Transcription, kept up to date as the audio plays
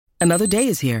Another day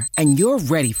is here, and you're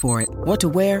ready for it. What to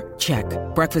wear? Check.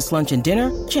 Breakfast, lunch, and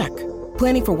dinner? Check.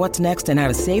 Planning for what's next and how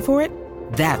to save for it?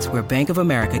 That's where Bank of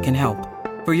America can help.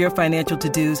 For your financial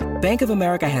to-dos, Bank of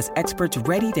America has experts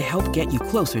ready to help get you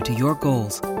closer to your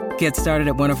goals. Get started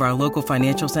at one of our local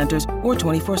financial centers or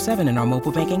 24/7 in our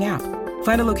mobile banking app.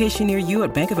 Find a location near you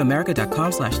at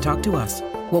bankofamerica.com/talktous.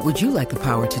 What would you like the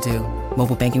power to do?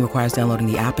 Mobile banking requires downloading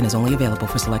the app and is only available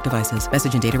for select devices.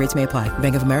 Message and data rates may apply.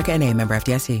 Bank of America N.A., member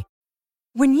FDIC.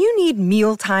 When you need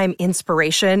mealtime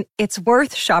inspiration, it's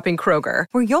worth shopping Kroger,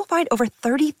 where you'll find over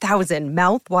 30,000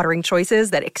 mouth-watering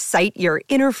choices that excite your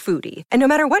inner foodie. And no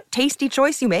matter what tasty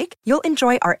choice you make, you'll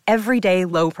enjoy our everyday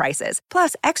low prices,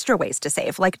 plus extra ways to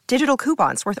save, like digital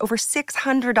coupons worth over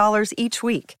 $600 each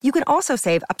week. You can also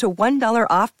save up to $1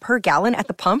 off per gallon at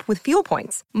the pump with fuel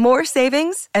points. More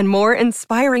savings and more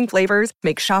inspiring flavors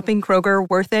make shopping Kroger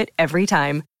worth it every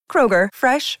time. Kroger,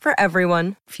 fresh for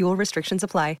everyone. Fuel restrictions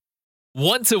apply.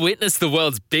 Want to witness the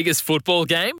world's biggest football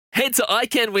game? Head to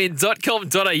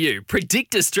iCanWin.com.au,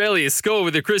 predict Australia's score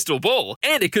with a crystal ball,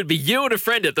 and it could be you and a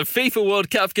friend at the FIFA World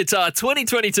Cup Qatar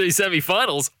 2022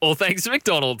 semi-finals, all thanks to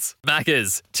McDonald's.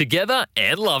 Maccas, together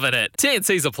and loving it.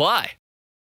 TNCs apply.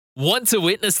 Want to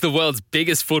witness the world's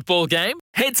biggest football game?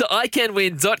 Head to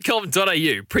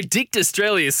iCanWin.com.au, predict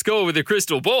Australia's score with a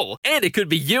crystal ball, and it could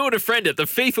be you and a friend at the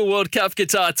FIFA World Cup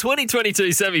Qatar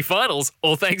 2022 semi-finals,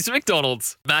 all thanks to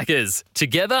McDonald's. Maccas,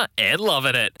 together and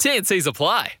loving it. TNCs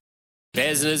apply.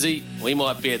 Baz and Izzy, we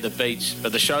might be at the beach,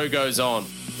 but the show goes on.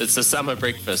 It's the Summer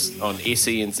Breakfast on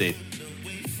SENZ.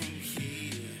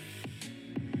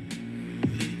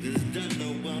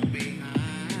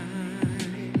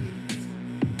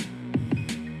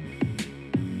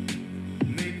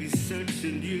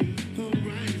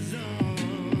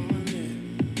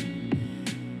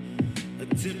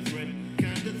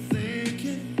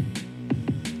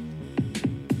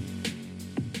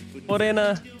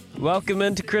 Morena, welcome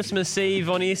into Christmas Eve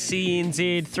on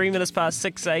SENZ, 3 minutes past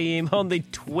 6 a.m. on the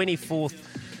 24th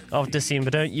of December.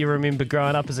 Don't you remember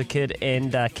growing up as a kid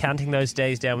and counting those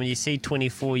days down? When you see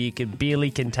 24, you could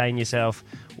barely contain yourself.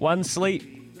 One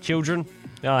sleep, children.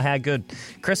 Oh, how good.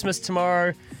 Christmas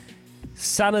tomorrow.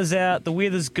 Sun is out. The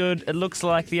weather's good. It looks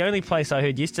like the only place I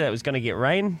heard yesterday it was going to get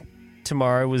rain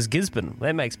tomorrow was Gisborne.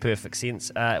 That makes perfect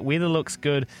sense. Weather looks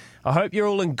good. I hope you're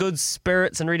all in good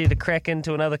spirits and ready to crack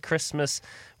into another Christmas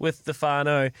with the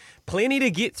whānau. Plenty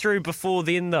to get through before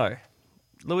then, though.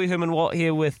 Louis Herman Watt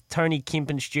here with Tony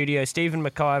Kemp in studio. Stephen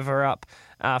McIver up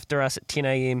after us at 10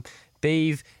 a.m.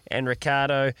 Beeve and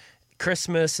Ricardo.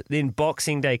 Christmas, then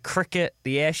Boxing Day cricket.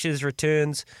 The Ashes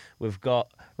returns. We've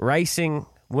got racing,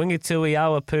 Wingatui,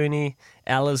 Awapuni,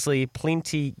 Ellerslie,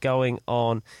 plenty going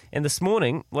on. And this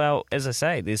morning, well, as I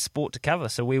say, there's sport to cover,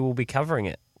 so we will be covering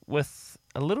it with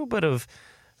a little bit of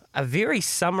a very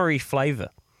summery flavour.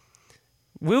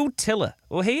 Will Tiller,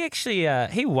 well, he actually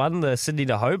he won the Sydney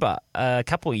to Hobart a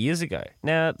couple of years ago.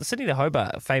 Now, the Sydney to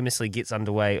Hobart famously gets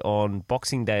underway on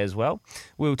Boxing Day as well.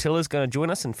 Will Tiller's going to join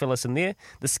us and fill us in there.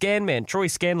 The Scan Man, Troy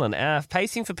Scanlon,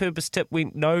 pacing for purpose tip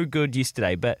went no good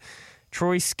yesterday, but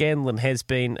Troy Scanlon has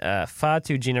been far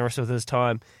too generous with his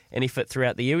time and effort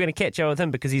throughout the year. We're going to catch up with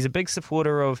him because he's a big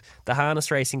supporter of the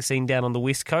harness racing scene down on the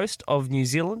west coast of New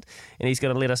Zealand, and he's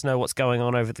going to let us know what's going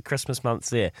on over the Christmas months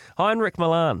there. Heinrich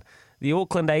Milan, the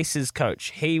Auckland Aces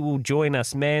coach, he will join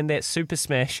us. Man, that super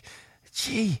smash,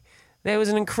 gee, that was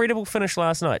an incredible finish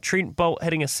last night. Trent Bolt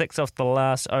hitting a 6 off the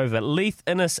last over. Leith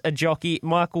Innes, a jockey.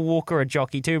 Michael Walker, a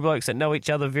jockey. Two blokes that know each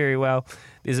other very well.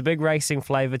 There's a big racing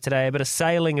flavour today, a bit of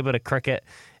sailing, a bit of cricket.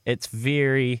 It's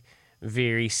very,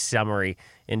 very summery.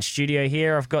 In studio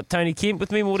here, I've got Tony Kemp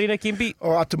with me. Morena Kempi.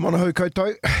 All right, te monahu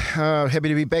koutou. Happy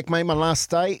to be back, mate. My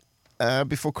last day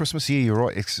before Christmas. Yeah, you're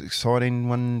right. It's exciting.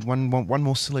 One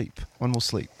more sleep. One more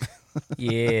sleep.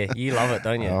 Yeah, you love it,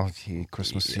 don't you? Oh, yeah,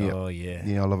 Christmas. Yeah. Oh, yeah.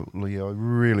 Yeah, I love it. Yeah, I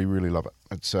really, really love it.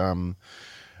 It's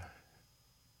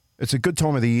a good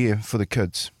time of the year for the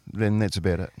kids. Then that's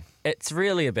about it. It's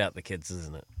really about the kids,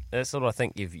 isn't it? That's what I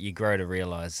think you grow to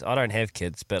realise. I don't have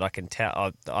kids, but I can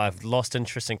tell I've lost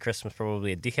interest in Christmas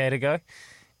probably a decade ago.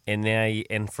 And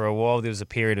and for a while there was a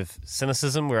period of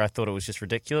cynicism where I thought it was just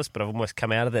ridiculous, but I've almost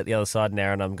come out of that the other side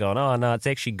now, and I'm going, oh no, it's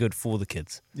actually good for the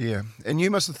kids. Yeah, and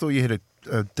you must have thought you had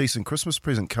a decent Christmas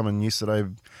present coming yesterday,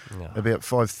 about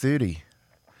 5:30,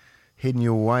 heading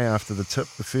your way after the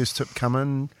first tip come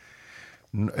in,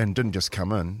 and didn't just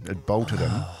come in, it bolted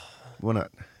in, wasn't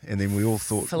it? And then we all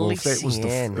thought, well, if that was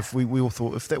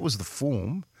if that was the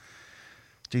form.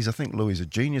 Geez, I think Louis is a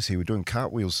genius here. We're doing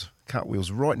cartwheels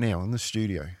right now in the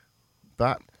studio.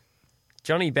 But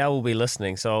Johnny Bell will be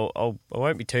listening, so I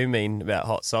won't be too mean about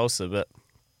hot salsa, but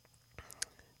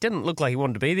didn't look like he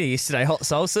wanted to be there yesterday, Hot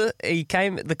Salsa. He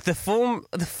came, the form,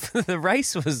 the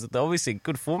race was obviously a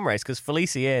good form race because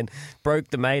Felician broke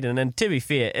the maiden. And to be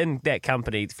fair, in that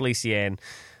company, Felician,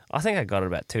 I think I got it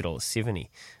about $2.70.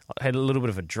 I had a little bit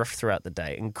of a drift throughout the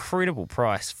day. Incredible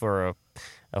price for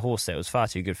a horse that was far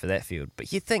too good for that field.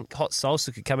 But you'd think Hot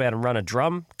Salsa could come out and run a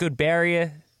drum. Good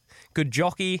barrier, good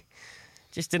jockey.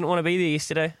 Just didn't want to be there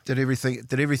yesterday. Did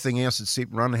everything else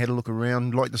except run, had a look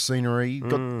around, liked the scenery,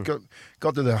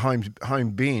 got to the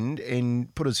home bend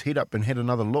and put his head up and had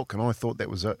another look, and I thought that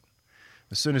was it.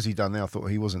 As soon as he done that, I thought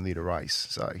he wasn't there to race.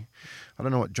 So I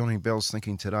don't know what Johnny Bell's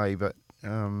thinking today, but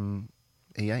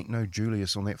he ain't no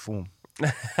Julius on that form.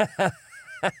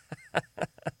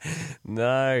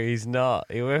 No, he's not.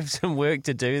 He'll have some work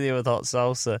to do there with Hot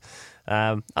Salsa.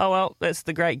 Oh, well, that's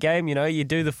the great game, you know. You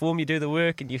do the form, you do the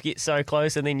work, and you get so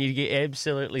close, and then you get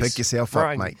absolutely pick yourself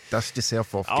up, mate. Dust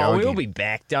yourself off. Oh, we'll be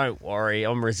back. Don't worry.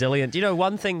 I'm resilient. You know,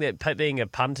 one thing that being a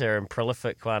punter and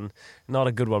prolific one, not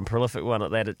a good one, prolific one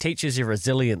at that, it teaches you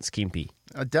resilience, Kempy.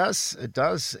 It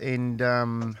does.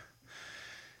 And,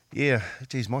 yeah,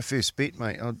 geez, my first bet,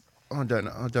 mate, I don't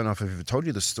know if I've ever told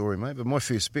you this story, mate, but my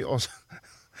first bet,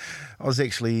 I was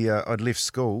actually I'd left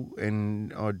school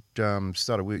and I'd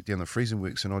started work down the freezing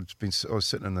works, and I was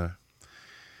sitting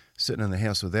in the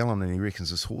house with Alan, and he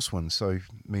reckons this horse won. So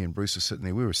me and Bruce are sitting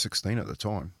there. We were 16 at the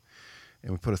time,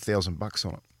 and we put $1,000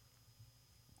 on it.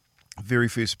 Very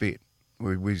first bet.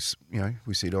 We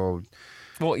said, oh.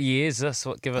 What year is this?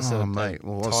 Give us a mate.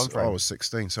 Well, time frame. I was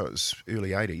 16, so it was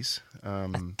early 80s.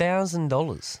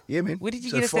 $1,000? Yeah, man. Where did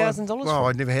you get $1,000 from? Well,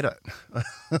 I'd never had it.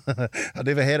 I'd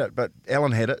never had it, but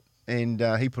Alan had it, and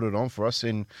he put it on for us,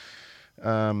 and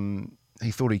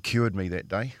he thought he cured me that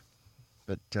day.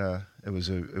 But it was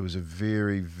a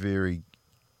very, very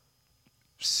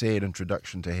sad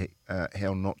introduction to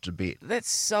how not to bet. That's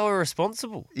so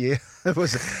irresponsible. Yeah, it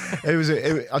was.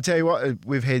 I'll tell you what,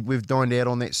 we've dined out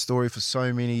on that story for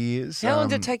so many years. How long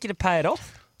did it take you to pay it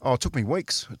off? Oh, it took me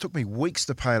weeks. It took me weeks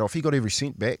to pay it off. He got every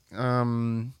cent back.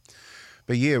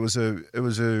 But yeah, it was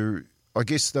a. I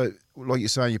guess that, like you're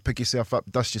saying, you pick yourself up,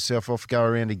 dust yourself off, go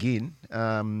around again.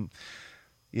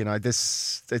 You know,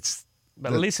 that's.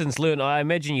 But lessons learned. I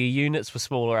imagine your units were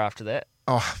smaller after that.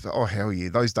 Oh hell yeah!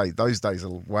 Those days are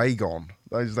way gone.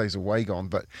 Those days are way gone.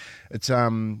 But it's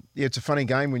it's a funny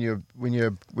game when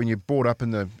you're brought up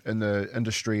in the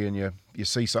industry and you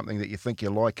see something that you think you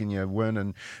like and you win,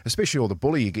 and especially all the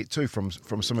bully you get too from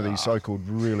some of these so-called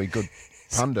really good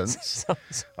pundits.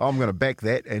 I'm going to back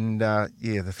that, and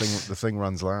the thing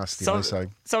runs last. So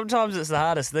sometimes it's the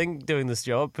hardest thing doing this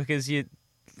job because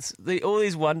all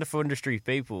these wonderful industry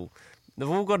people, they've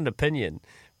all got an opinion.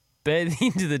 But at the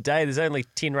end of the day, there's only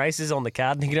 10 races on the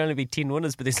card and there can only be 10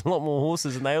 winners, but there's a lot more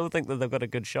horses and they all think that they've got a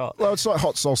good shot. Well, it's like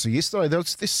Hot Salsa yesterday. They're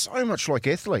so much like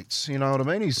athletes, you know what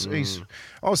I mean?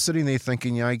 I was sitting there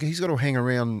thinking, you know, he's got to hang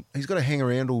around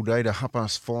all day to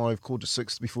 5:30,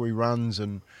 5:45 before he runs,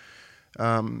 and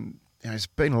it's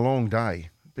been a long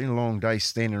day. Been a long day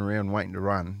standing around waiting to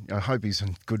run. I hope he's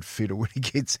in good fettle when he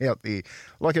gets out there.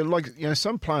 Like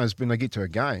some players, when they get to a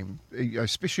game,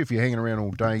 especially if you're hanging around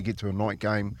all day, you get to a night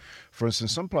game, for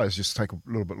instance, some players just take a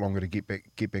little bit longer to get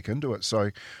back into it. So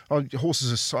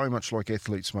horses are so much like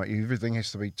athletes, mate. Everything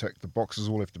has to be ticked. The boxes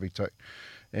all have to be ticked.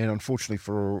 And unfortunately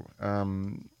for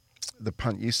the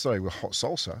punt yesterday with Hot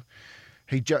Salsa,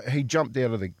 he jumped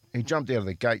out of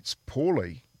the gates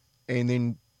poorly, and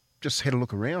then just had a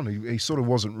look around. He sort of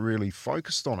wasn't really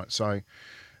focused on it. So,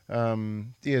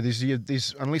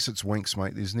 there's unless it's Winks,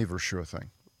 mate, there's never a sure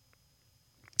thing.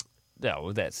 No,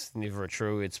 well, that's never a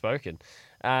true word spoken.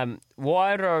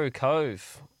 Wairau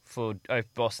Cove for Oak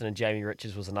Boston and Jamie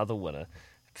Richards was another winner.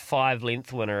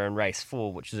 5-length winner in race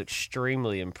 4, which is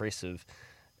extremely impressive.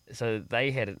 So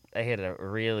they had a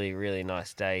really, really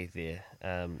nice day there.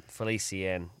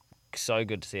 Felician, so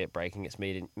good to see it breaking its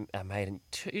maiden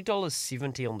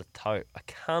 $2.70 on the tote. I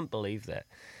can't believe that.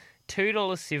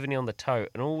 $2.70 on the tote,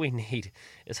 and all we need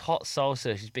is Hot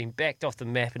Salsa. She's been backed off the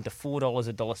map into $4,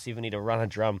 $1.70 to run a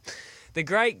drum. The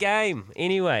great game.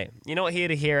 Anyway, you're not here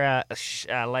to hear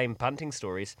our lame punting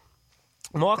stories.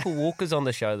 Michael Walker's on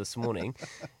the show this morning.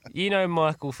 You know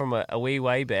Michael from a wee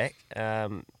way back.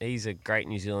 He's a great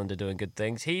New Zealander doing good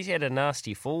things. He's had a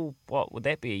nasty fall. What, would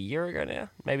that be a year ago now?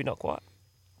 Maybe not quite.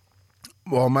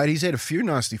 Well, mate, he's had a few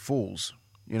nasty falls.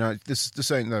 You know,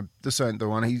 this ain't the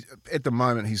one. At the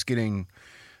moment he's getting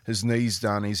his knees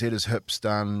done. He's had his hips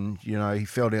done. You know, he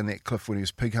fell down that cliff when he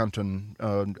was pig hunting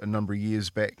a number of years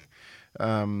back.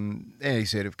 And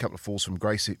he's had a couple of falls from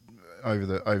Grace over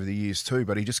the years too.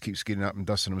 But he just keeps getting up and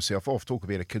dusting himself off. Talk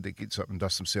about a kid that gets up and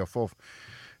dusts himself off.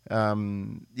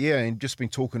 And just been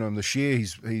talking to him this year.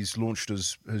 He's launched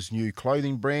his new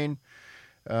clothing brand.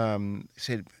 He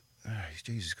said,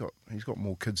 geez, he's got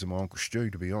more kids than my Uncle Stu,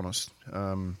 to be honest.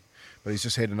 But he's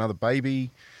just had another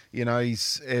baby.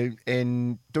 He's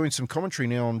and doing some commentary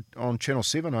now on Channel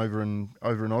 7 over in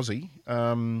Aussie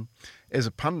as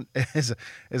a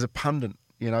pundit,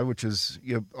 which is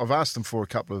I've asked him for a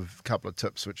couple of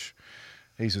tips, which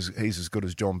he's as good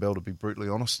as John Bell, to be brutally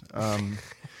honest.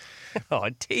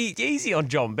 Easy on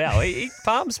John Bell.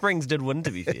 Palm Springs did win,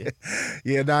 to be fair.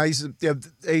 He's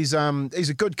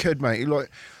a good kid, mate. Like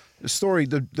the story,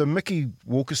 the Mickey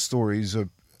Walker story is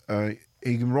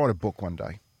he can write a book one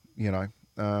day. He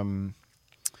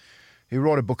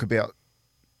wrote a book about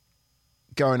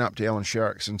going up to Alan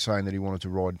Sharrocks and saying that he wanted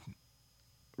to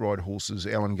ride horses.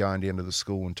 Alan going down to the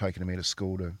school and taking him out of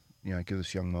school to give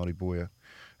this young Māori boy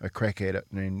a crack at it,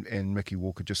 and Mickey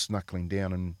Walker just knuckling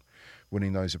down and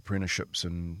winning those apprenticeships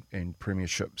and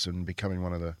premierships and becoming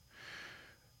one of the,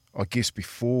 I guess,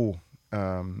 before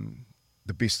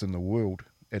the best in the world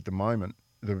at the moment,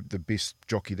 the best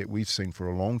jockey that we've seen for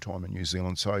a long time in New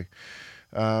Zealand. So,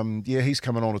 he's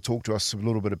coming on to talk to us a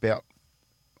little bit about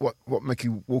what Mickey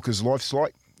Walker's life's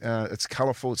like. It's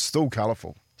colourful. It's still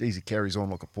colourful. Geez, he carries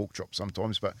on like a pork chop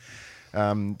sometimes. But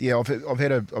I've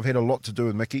had a lot to do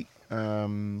with Mickey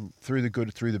through the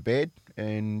good, through the bad,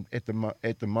 and at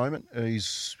the moment he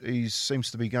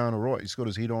seems to be going all right. He's got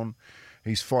his head on.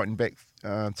 He's fighting back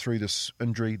through this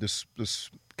injury, this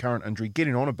current injury,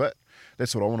 getting on a bit.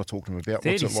 That's what I want to talk to him about.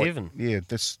 37. What's it like? Yeah,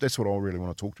 that's what I really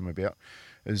want to talk to him about.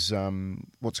 Is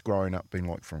what's growing up been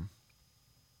like for him.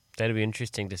 That'll be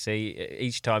interesting to see.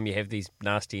 Each time you have these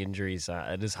nasty injuries,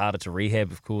 it is harder to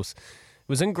rehab, of course. It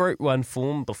was in Group 1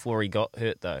 form before he got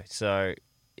hurt, though, so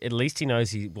at least he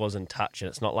knows he was in touch, and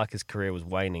it's not like his career was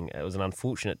waning. It was an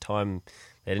unfortunate time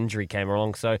that injury came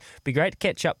along. So it'd be great to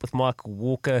catch up with Michael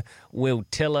Walker, Will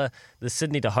Tiller, the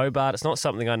Sydney to Hobart. It's not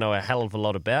something I know a hell of a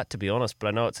lot about, to be honest, but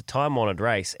I know it's a time-honoured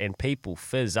race, and people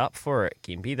fizz up for it,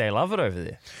 Kempy. They love it over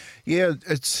there. Yeah,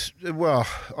 I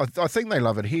think they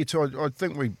love it here too. I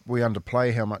think we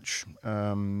underplay how much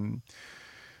the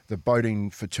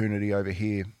boating fraternity over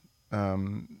here, I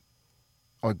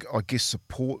guess,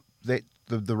 support that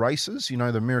the races. The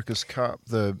America's Cup,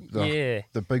 the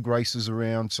big races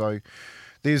around. So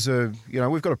there's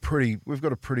we've got a pretty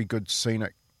good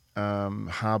scenic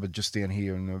harbour just down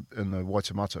here in the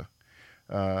Waitemata.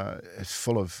 It's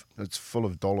full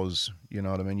of dollars. You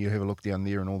know what I mean? You have a look down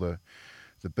there and all the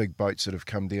big boats that have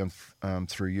come down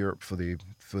through Europe for their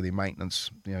maintenance,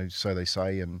 so they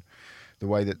say, and the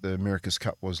way that the America's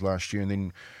Cup was last year. And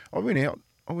then I went out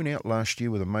last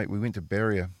year with a mate. We went to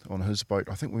Barrier on his boat.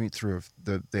 I think we went through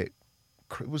it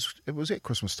was at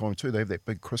Christmas time too. They have that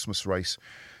big Christmas race.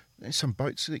 There's some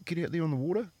boats that get out there on the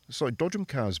water. It's like Dodgem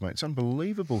cars, mate. It's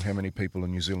unbelievable how many people in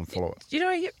New Zealand follow it.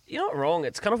 You're not wrong.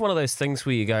 It's kind of one of those things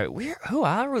where you go, who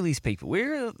are all these people?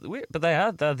 Where? But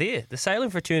they're there. The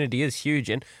sailing fraternity is huge,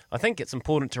 and I think it's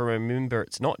important to remember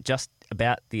it's not just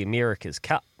about the America's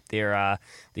Cup. There are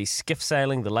the skiff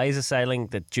sailing, the laser sailing,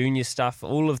 the junior stuff,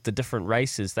 all of the different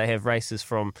races. They have races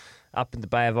from up in the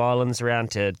Bay of Islands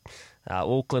around to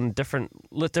Auckland, different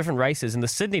races. And the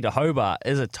Sydney to Hobart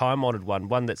is a time-honoured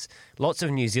one that's lots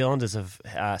of New Zealanders have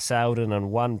sailed in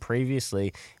and won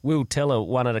previously. Will Tiller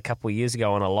won it a couple of years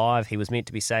ago on Alive. He was meant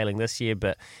to be sailing this year,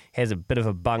 but has a bit of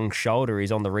a bung shoulder.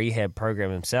 He's on the rehab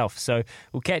program himself. So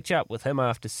we'll catch up with him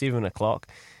after 7 o'clock.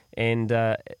 And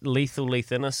Lethal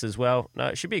Innes as well. No,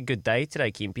 it should be a good day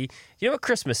today, Kempy. You know what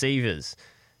Christmas Eve is?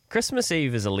 Christmas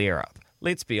Eve is a layer-up.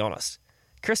 Let's be honest.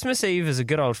 Christmas Eve is a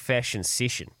good old-fashioned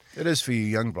session. It is for you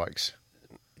young blokes.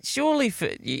 Surely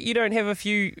you don't have a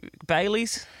few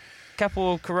Baileys? A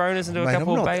couple of Coronas into a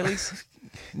couple of Baileys?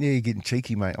 Yeah, you're getting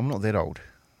cheeky, mate. I'm not that old.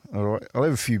 All right, I'll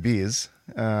have a few beers.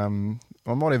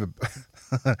 I might have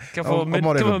a couple of mid I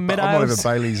might have a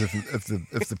Baileys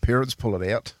if the parents pull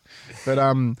it out. But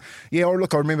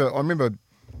look, I remember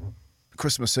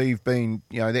Christmas Eve being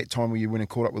that time where you went and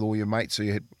caught up with all your mates. So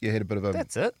you had a bit of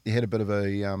a You had a bit of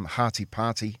a hearty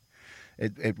party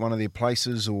at one of their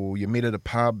places, or you met at a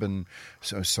pub, and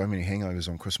so many hangovers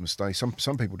on Christmas Day. Some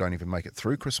people don't even make it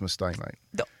through Christmas Day,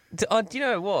 mate. Do you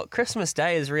know what? Christmas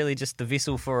Day is really just the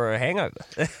vessel for a hangover.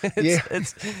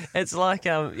 It's like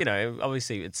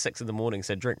obviously it's 6 a.m,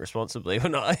 so drink responsibly. Or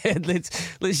not.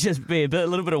 Let's just be a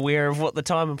little bit aware of what the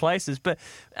time and place is. But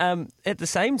at the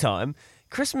same time,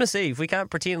 Christmas Eve, we can't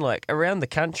pretend like around the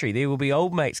country there will be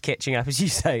old mates catching up, as you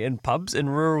say, in pubs in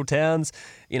rural towns.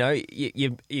 You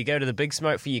go to the big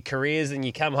smoke for your careers, and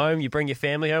you come home, you bring your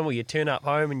family home, or you turn up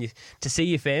home and to see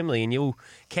your family, and you'll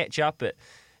catch up at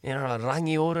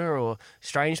Rangiora or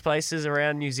strange places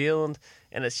around New Zealand,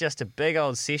 and it's just a big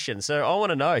old session. So I want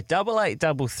to know,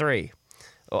 8833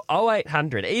 or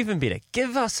 0800, even better,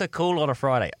 give us a call on a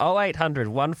Friday, 0800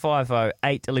 150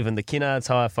 811, the Kennards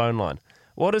Hire phone line.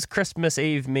 What does Christmas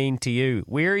Eve mean to you?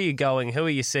 Where are you going? Who are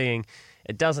you seeing?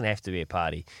 It doesn't have to be a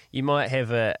party. You might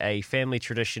have a family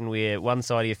tradition where one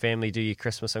side of your family do your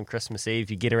Christmas on Christmas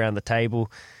Eve. You get around the table.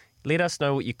 Let us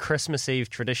know what your Christmas Eve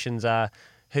traditions are,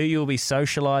 who you'll be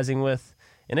socialising with,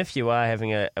 and if you are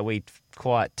having a wee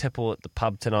quiet tipple at the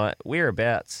pub tonight,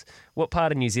 whereabouts? What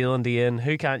part of New Zealand are you in?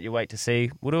 Who can't you wait to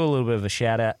see? We'll do a little bit of a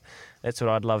shout-out. That's what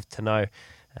I'd love to know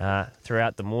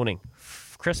throughout the morning.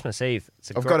 Christmas Eve.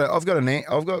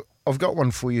 I've got one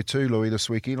for you too, Louis, this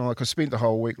weekend. Like, I spent the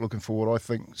whole week looking for what I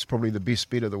think is probably the best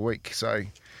bet of the week. So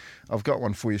I've got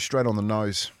one for you straight on the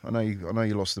nose. I know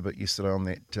you lost a bit yesterday on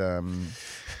that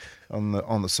on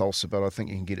the salsa, but I think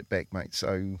you can get it back, mate.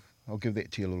 So I'll give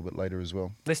that to you a little bit later as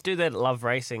well. Let's do that at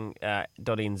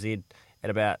loveracing.nz at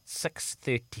about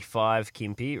 6:35,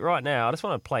 Kempy. Right now, I just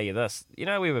want to play you this. You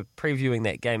know, we were previewing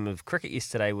that game of cricket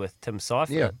yesterday with Tim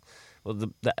Seifert. Yeah. Well,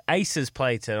 the Aces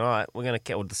play tonight.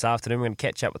 This afternoon, we're going to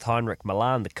catch up with Heinrich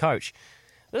Milan, the coach.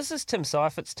 This is Tim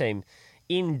Seifert's team,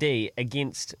 ND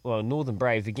against, Northern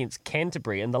Brave against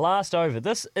Canterbury. And the last over,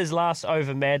 this is last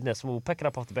over madness. We'll pick it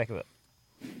up off the back of it.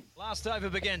 Last over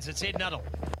begins. It's Ed Nuttall.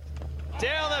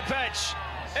 Down the pitch.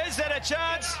 Is it a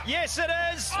chance? Yes, it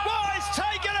is. He's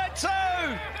taken it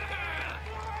too.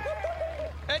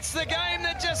 It's the game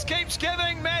that just keeps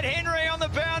giving. Matt Henry on the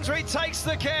boundary takes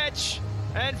the catch.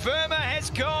 And Verma has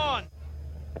gone.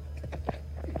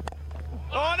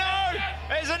 Oh no!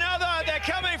 There's another. They're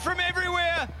coming from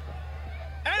everywhere.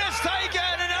 And it's taken.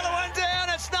 Another one down.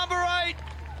 It's number 8.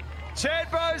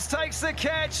 Chad Bowes takes the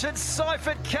catch, and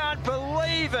Seifert can't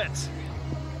believe it.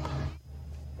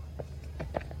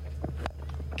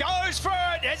 Goes for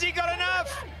it. Has he got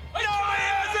enough? No, he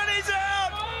hasn't. He's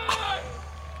out.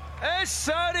 As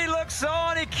Sodi looks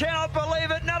on, he cannot believe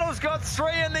it. Nuttall's got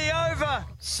 3 in the over.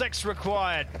 6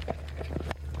 required.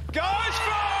 Goes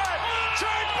for it!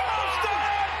 Trent Bowles done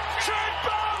it! Trent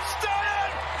Bowles done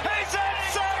it! He's at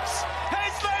 6!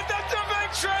 He's led them to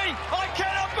victory! I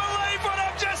cannot believe what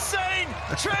I've just seen!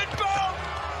 Trent Bowles!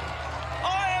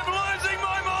 I am losing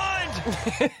my mind!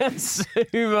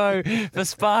 Sumo for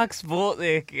Spark Sport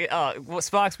there.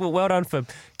 Spark Sport, well done for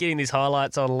getting these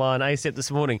highlights online ASAP this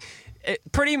morning.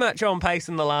 Pretty much on pace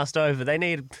in the last over. They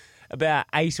need about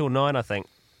 8 or 9, I think.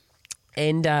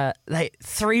 And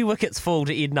 3 wickets fall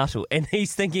to Ed Nuttall. And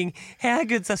he's thinking, how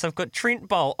good's this? I've got Trent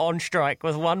Boult on strike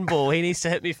with 1 ball. He needs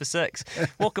to hit me for 6.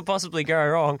 What could possibly go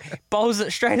wrong? Bowls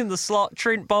it straight in the slot.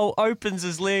 Trent Boult opens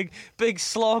his leg. Big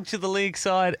slog to the leg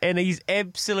side. And he's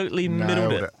absolutely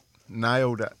middled it.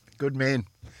 Nailed it. Good man.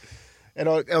 And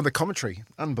the commentary,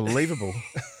 unbelievable.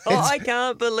 I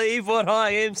can't believe what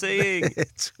I am seeing.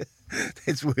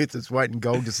 It's worth its weight in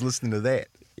gold just listening to that.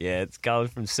 Yeah, it's gold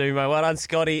from Sumo. Well done,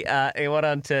 Scotty. And well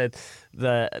done to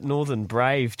the Northern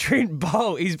Brave, Trent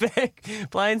Boult. He's back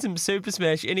playing some Super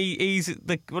Smash, and he's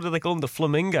what do they call him? The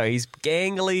flamingo. He's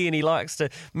gangly, and he likes to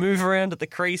move around at the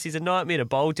crease. He's a nightmare to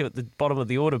bowl to at the bottom of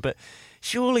the order, but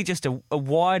surely just a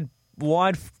wide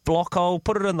block hole,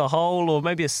 put it in the hole, or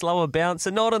maybe a slower bouncer,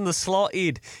 not in the slot,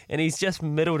 Ed. And he's just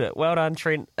middled it. Well done,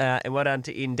 Trent, and well done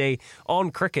to ND.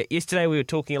 On cricket, yesterday we were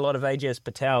talking a lot of Ajaz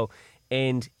Patel,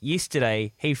 and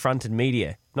yesterday he fronted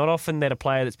media. Not often that a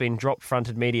player that's been dropped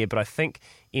fronted media, but I think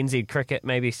NZ Cricket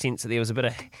maybe sensed that there was a bit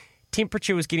of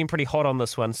temperature was getting pretty hot on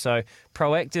this one, so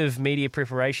proactive media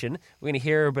preparation. We're going to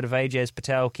hear a bit of Ajaz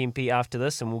Patel, Kempy, after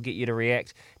this, and we'll get you to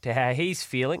react to how he's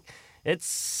feeling. It's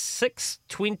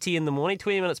 6:20 in the morning,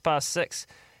 20 minutes past 6.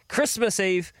 Christmas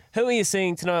Eve. Who are you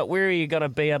seeing tonight? Where are you going to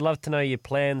be? I'd love to know your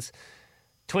plans.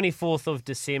 24th of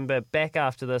December. Back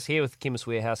after this here with Chemist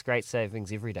Warehouse. Great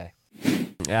savings every day.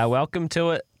 Welcome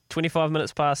to it. 25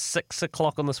 minutes past 6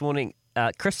 o'clock on this morning.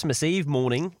 Christmas Eve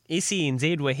morning.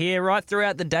 SENZ, we're here right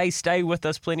throughout the day. Stay with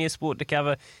us. Plenty of sport to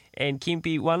cover. And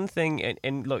Kempy, one thing,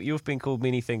 and look, you've been called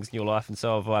many things in your life, and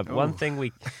so have I, but one thing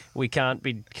we can't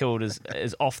be called is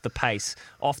off the pace,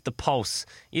 off the pulse.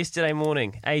 Yesterday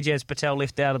morning, Ajaz Patel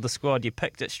left out of the squad. You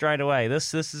picked it straight away.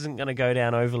 This isn't going to go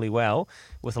down overly well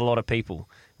with a lot of people.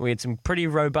 We had some pretty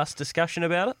robust discussion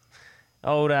about it.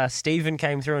 Old Stephen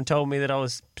came through and told me that I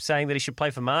was saying that he should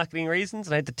play for marketing reasons,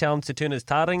 and I had to tell him to turn his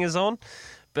taringas on.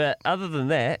 But other than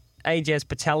that, Ajaz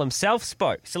Patel himself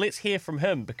spoke. So let's hear from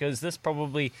him, because this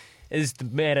probably is the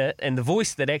matter and the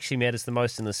voice that actually matters the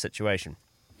most in this situation.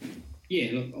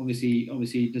 Yeah, look,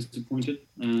 obviously disappointed.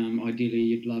 Ideally,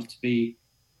 you'd love to be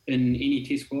in any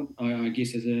test squad. I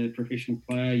guess as a professional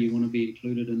player, you want to be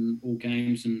included in all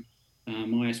games and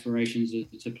my aspirations are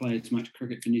to play as much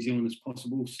cricket for New Zealand as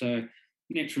possible. So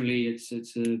naturally, it's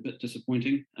a bit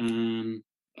disappointing.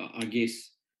 I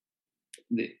guess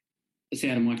that it's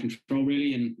out of my control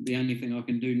really, and the only thing I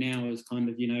can do now is kind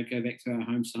of go back to our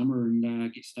home summer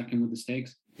and get stuck in with the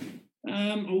Stags.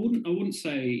 I wouldn't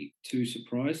say too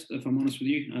surprised, if I'm honest with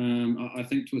you. I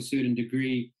think to a certain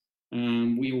degree,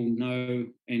 we all know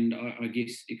and I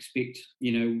guess expect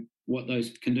what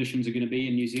those conditions are going to be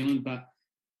in New Zealand, but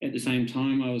at the same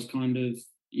time, I was kind of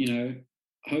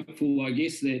hopeful, I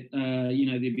guess, that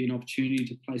there'd be an opportunity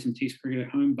to play some Test cricket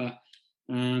at home. But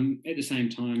at the same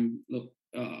time, look,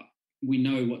 we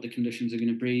know what the conditions are going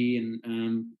to be,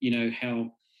 and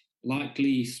how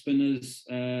likely spinners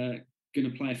going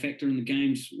to play a factor in the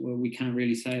games. Well, we can't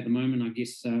really say at the moment. I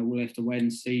guess we'll have to wait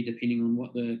and see, depending on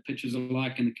what the pitches are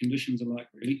like and the conditions are like,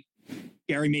 really.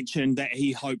 Gary mentioned that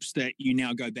he hopes that you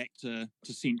now go back to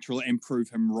Central and prove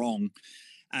him wrong.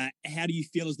 How do you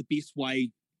feel is the best way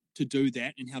to do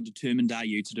that, and how determined are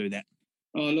you to do that?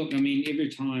 Oh, look, I mean, every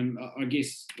time, I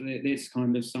guess that's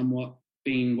kind of somewhat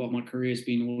been what my career has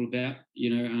been all about.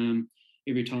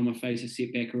 Every time I face a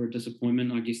setback or a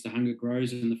disappointment, I guess the hunger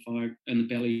grows and the fire in the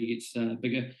belly gets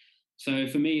bigger. So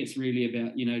for me, it's really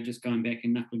about, just going back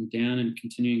and knuckling down and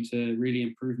continuing to really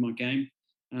improve my game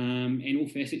and all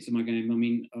facets of my game. I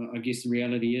mean, I guess the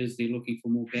reality is they're looking for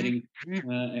more batting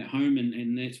at home,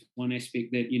 and that's one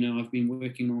aspect that, I've been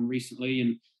working on recently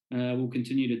and will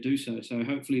continue to do so. So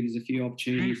hopefully there's a few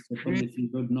opportunities to put a few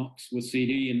good knocks with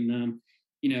CD, and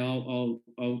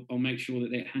I'll make sure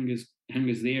that hunger's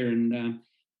there, and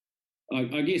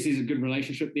I guess there's a good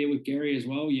relationship there with Gary as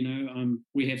well.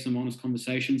 We have some honest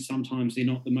conversations. Sometimes they're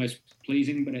not the most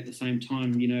pleasing, but at the same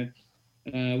time,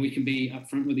 we can be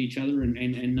upfront with each other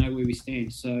and know where we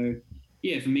stand. So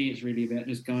yeah, for me, it's really about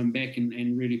just going back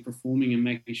and really performing and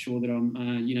making sure that I'm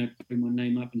putting my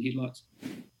name up in headlights.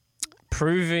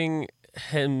 Proving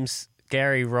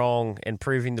Gary wrong and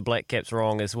proving the Black Caps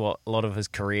wrong is what a lot of his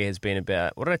career has been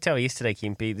about. What did I tell you yesterday,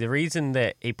 Kempy? The reason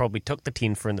that he probably took the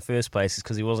 10 for in the first place is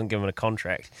because he wasn't given a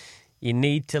contract. You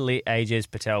need to let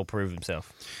Ajaz Patel prove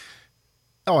himself.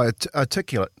 Oh,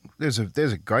 articulate. There's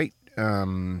a great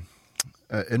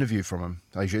interview from him.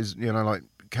 Ajaz,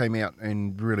 came out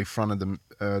and really fronted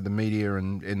the media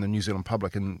and the New Zealand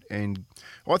public, and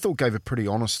I thought gave a pretty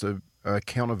honest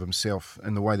account of himself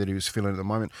and the way that he was feeling at the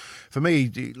moment. For me,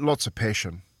 lots of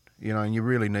passion, and you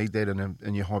really need that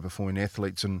in your high performing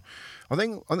athletes. And I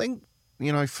think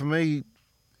for me,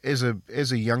 as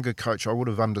a younger coach, I would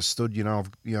have understood.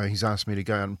 He's asked me to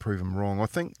go out and prove him wrong. I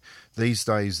think these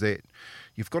days that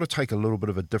you've got to take a little bit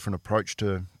of a different approach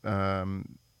to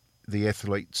the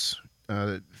athletes.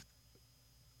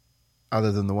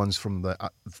 Other than the ones from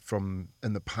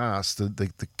in the past,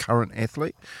 the current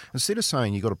athlete. Instead of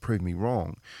saying you got to prove me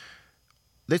wrong,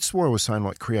 that's why I was saying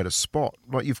create a spot.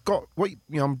 You've got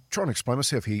I'm trying to explain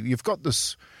myself here. You've got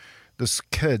this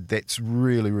kid that's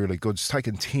really really good. He's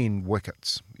taken 10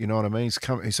 wickets. You know what I mean?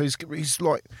 He's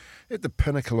like at the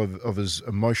pinnacle of his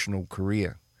emotional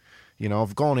career.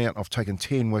 I've gone out. I've taken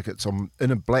 10 wickets. I'm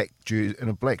in a black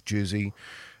jersey.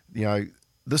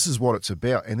 This is what it's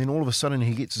about. And then all of a sudden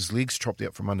he gets his legs chopped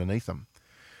out from underneath him.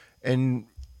 And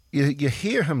you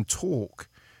hear him talk,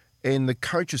 and the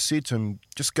coach has said to him,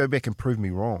 just go back and prove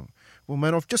me wrong. Well,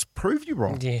 mate, I've just proved you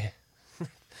wrong. Yeah.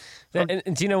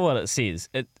 And do you know what it says?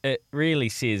 It really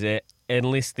says it,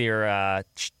 unless there are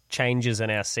changes in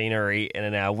our scenery and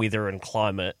in our weather and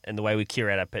climate and the way we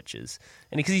curate our pitches.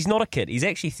 And because he's not a kid, he's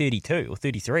actually 32 or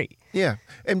 33. Yeah.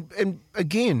 And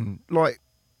again,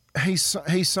 he's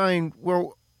saying,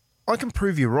 well, I can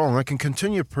prove you wrong. I can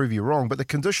continue to prove you wrong, but the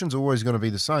conditions are always going to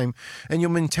be the same, and your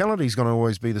mentality is going to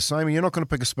always be the same, and you're not going to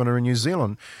pick a spinner in New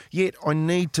Zealand. Yet I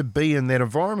need to be in that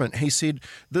environment. He said,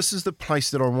 this is the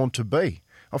place that I want to be.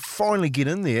 I'll finally get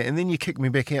in there, and then you kick me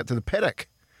back out to the paddock.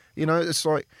 It's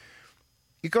like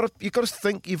you've got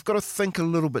to think a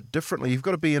little bit differently. You've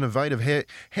got to be innovative.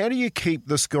 How do you keep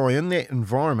this guy in that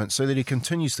environment so that he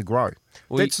continues to grow?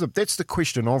 Well, that's the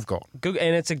question I've got. Good,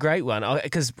 and it's a great one,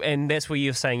 and that's what you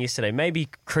were saying yesterday. Maybe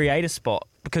create a spot,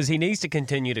 because he needs to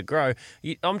continue to grow.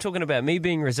 I'm talking about me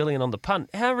being resilient on the punt.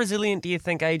 How resilient do you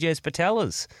think Ajaz Patel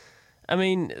is? I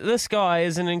mean, this guy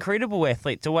is an incredible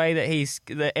athlete. The way that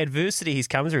the adversity he's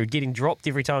come through, getting dropped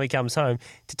every time he comes home,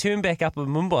 to turn back up in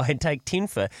Mumbai and take 10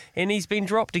 for, and he's been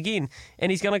dropped again, and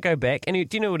he's going to go back. And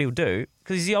do you know what he'll do?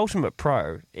 Because he's the ultimate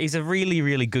pro. He's a really,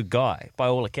 really good guy by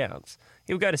all accounts.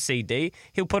 He'll go to CD.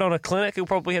 He'll put on a clinic. He'll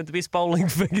probably have the best bowling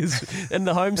figures in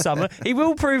the home summer. He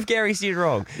will prove Gary said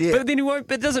wrong. Yeah. But then he won't.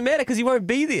 But it doesn't matter because he won't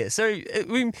be there. So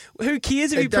who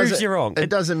cares if he proves you wrong? It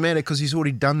doesn't matter because he's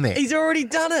already done that. He's already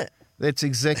done it. That's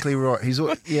exactly right.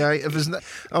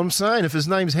 I'm saying if his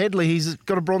name's Hadley, he's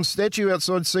got a bronze statue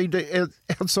outside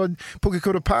outside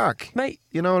Pukekura Park. Mate,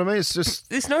 you know what I mean? It's just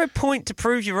there's no point to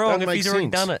prove you wrong if he's already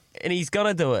sense. done it, and he's going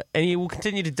to do it, and he will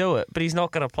continue to do it, but he's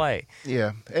not going to play.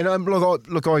 Yeah, and I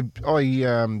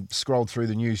scrolled through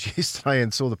the news yesterday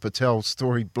and saw the Patel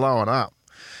story blowing up,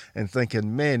 and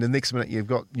thinking, man, the next minute you've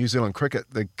got New Zealand cricket,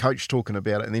 the coach talking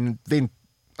about it, and then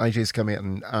AG's come out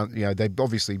and they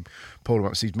obviously pulled him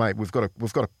up and said, mate, we've got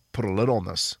to put a lid on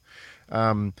this.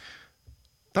 Don't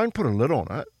put a lid on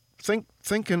it. Think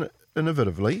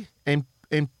innovatively and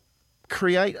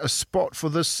create a spot for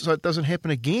this so it doesn't happen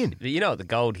again. You know what the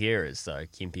gold here is, though,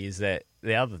 Kempy, is that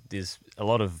there's a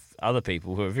lot of other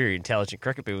people who are very intelligent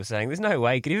cricket people saying there's no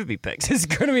way he could ever be picked. There's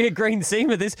going to be a green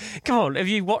seamer. Come on, have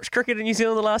you watched cricket in New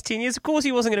Zealand the last 10 years? Of course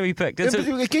he wasn't going to be picked. But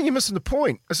again, you're missing the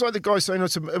point. It's like the guy saying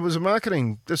it was a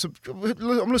marketing.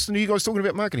 I'm listening to you guys talking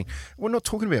about marketing. We're not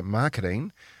talking about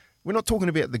marketing. We're not talking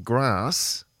about the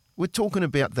grass. We're talking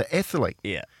about the athlete.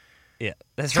 Yeah,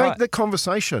 that's right. Take the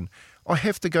conversation. I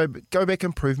have to go back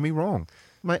and prove me wrong.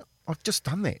 Mate, I've just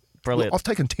done that. Brilliant. Well, I've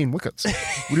taken 10 wickets.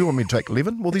 What do you want me to take,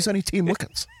 11? Well, there's only 10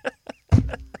 wickets.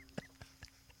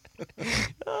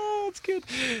 Oh, it's good.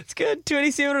 It's good.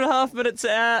 27 and a half minutes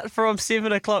out from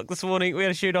 7 o'clock this morning. We're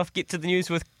going to shoot off, get to the news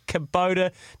with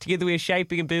Kubota. Together we're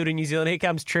shaping and building New Zealand. Here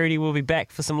comes Trudy. We'll be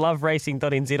back for some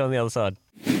loveracing.nz on the other side.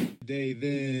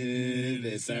 David,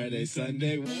 it's Saturday,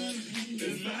 Sunday.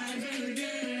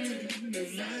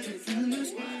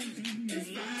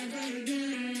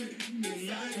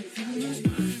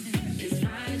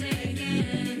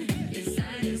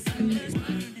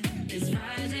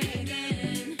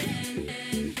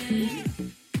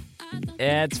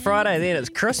 Yeah, it's Friday then. It's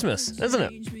Christmas, isn't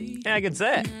it? How good's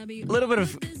that? A little bit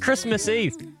of Christmas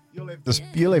Eve. You'll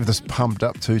have this pumped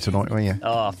up too tonight, won't you?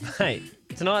 Oh, mate.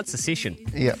 Tonight's a session.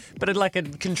 Yeah. But in like a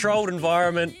controlled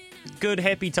environment, good,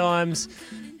 happy times.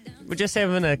 We're just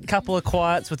having a couple of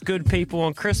quiets with good people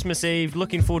on Christmas Eve.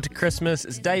 Looking forward to Christmas.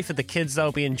 It's a day for the kids.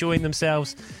 They'll be enjoying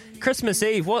themselves. Christmas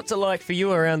Eve, what's it like for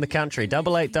you around the country?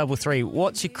 8833.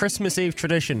 What's your Christmas Eve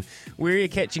tradition? Where are you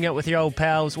catching up with your old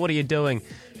pals? What are you doing?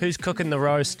 Who's cooking the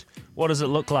roast? What does it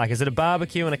look like? Is it a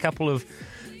barbecue and a couple of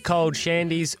cold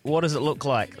shandies? What does it look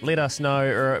like? Let us know,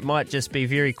 or it might just be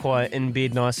very quiet in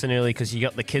bed nice and early because you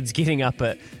got the kids getting up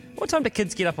at... What time do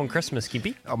kids get up on Christmas,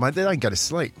 Kippy? Oh, mate, they don't go to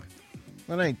sleep.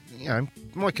 They don't,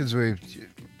 my kids were...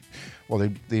 Well,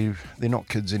 they're not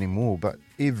kids anymore, but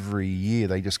every year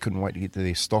they just couldn't wait to get to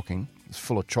their stocking. It's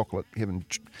full of chocolate. You're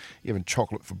having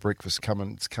chocolate for breakfast.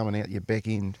 It's coming out your back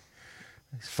end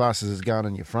as fast as it's going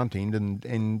in your front end,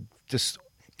 and just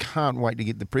can't wait to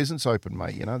get the presents open,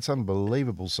 mate. You know, it's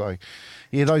unbelievable. So,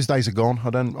 yeah, those days are gone.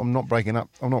 I'm not waking up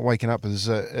as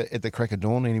at the crack of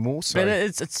dawn anymore. So. But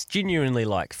it's genuinely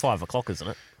like 5 o'clock, isn't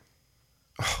it?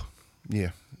 Oh,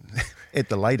 yeah. At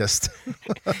the latest.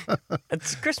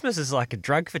 Christmas is like a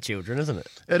drug for children, isn't it?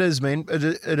 It is, man. It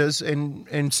is,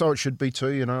 and so it should be too.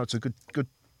 You know, it's a good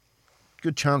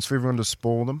chance for everyone to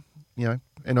spoil them. You know,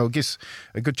 and I guess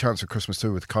a good chance for Christmas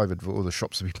too with COVID for all the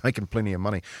shops to be making plenty of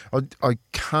money. I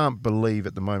can't believe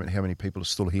at the moment how many people are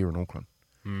still here in Auckland.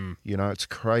 You know, it's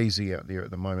crazy out there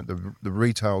at the moment. The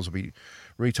retailers will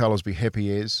be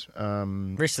happy as.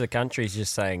 The rest of the country is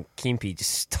just saying, Kempy,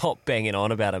 just stop banging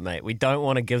on about it, mate. We don't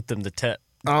want to give them the tip.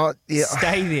 Oh, yeah.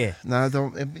 Stay there. No,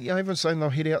 everyone's saying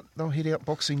they'll head out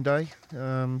Boxing Day,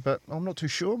 but I'm not too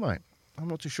sure, mate. I'm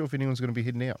not too sure if anyone's going to be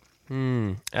heading out.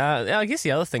 I guess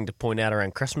the other thing to point out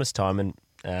around Christmas time, and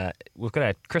we've got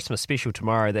a Christmas special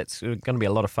tomorrow that's going to be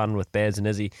a lot of fun with Baz and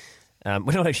Izzy.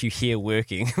 We're not actually here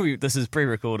working. This is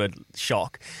pre-recorded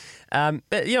shock.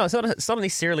 But, you know, it's not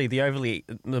necessarily the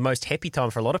most happy time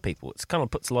for a lot of people. It kind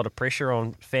of puts a lot of pressure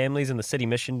on families, and the City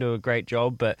Mission do a great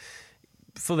job. But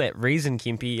for that reason,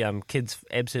 Kempy, kids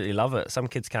absolutely love it. Some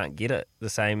kids can't get it the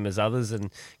same as others, and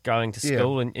going to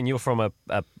school. Yeah. And you're from a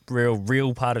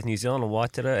real part of New Zealand,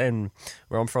 Waitara, and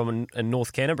where I'm from in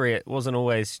North Canterbury, it wasn't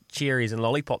always cherries and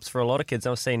lollipops for a lot of kids.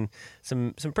 I've seen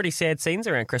some pretty sad scenes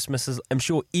around Christmas, as I'm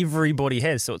sure everybody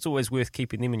has, so it's always worth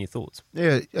keeping them in your thoughts.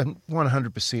 Yeah,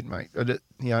 100%, mate.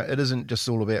 It isn't just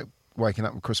all about waking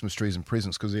up with Christmas trees and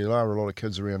presents, because there are a lot of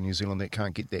kids around New Zealand that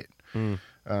can't get that.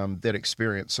 That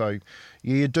experience. So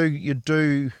yeah,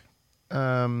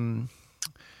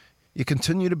 you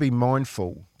continue to be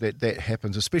mindful that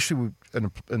happens, especially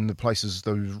in the places,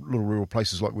 those little rural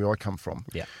places like where I come from.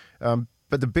 Yeah.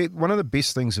 But one of the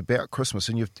best things about Christmas,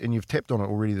 and you've tapped on it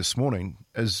already this morning,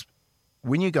 is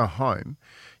when you go home,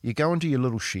 you go into your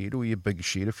little shed or your bigger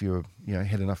shed if you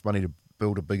had enough money to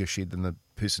build a bigger shed than the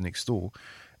person next door,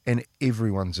 and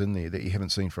everyone's in there that you haven't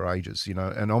seen for ages, you know.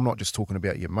 And I'm not just talking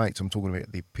about your mates, I'm talking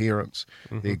about their parents,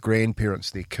 their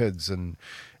grandparents, their kids, and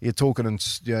you're talking,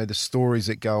 and you know, the stories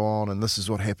that go on, and this is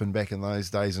what happened back in those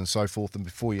days and so forth. And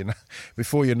before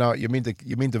you know it, you're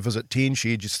meant to visit 10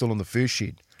 sheds, you're still in the first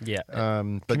shed. Yeah.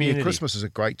 But yeah, Christmas is a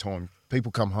great time.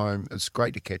 People come home. It's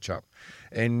great to catch up.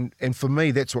 And for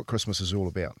me, that's what Christmas is all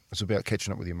about. It's about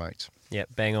catching up with your mates. Yeah,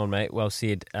 bang on, mate. Well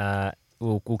said.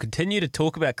 We'll continue to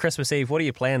talk about Christmas Eve. What are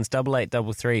your plans?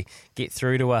 8833. Get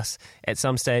through to us at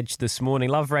some stage this morning.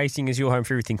 Love Racing is your home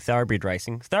for everything thoroughbred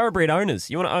racing. Thoroughbred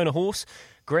owners, you want to own a horse?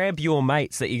 Grab your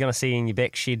mates that you're going to see in your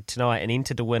back shed tonight and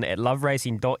enter to win at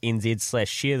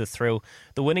loveracing.nz/share the thrill.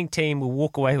 The winning team will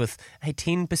walk away with a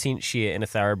 10% share in a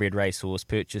thoroughbred racehorse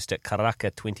purchased at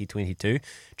Karaka 2022.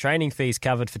 Training fees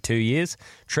covered for 2 years.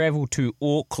 Travel to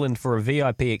Auckland for a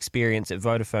VIP experience at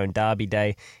Vodafone Derby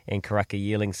Day and Karaka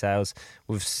yearling sales.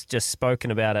 We've just spoken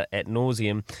about it ad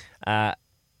nauseum.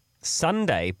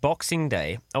 Sunday, Boxing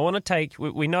Day, I want to take...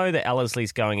 We know that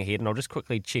Ellersley's going ahead, and I'll just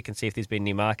quickly check and see if there's been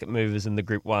any market movers in the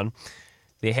Group 1.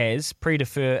 There has.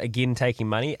 Pre-defer, again, taking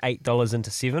money, $8 into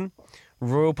 7.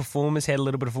 Royal Performers had a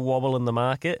little bit of a wobble in the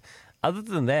market. Other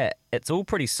than that, it's all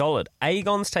pretty solid.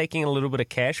 Aegon's taking a little bit of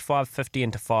cash, $5.50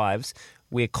 into 5s,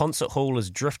 where Concert Hall has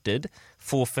drifted,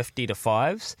 $4.50 to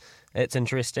 5s. It's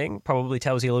interesting. Probably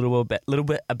tells you a little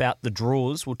bit about the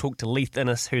draws. We'll talk to Leith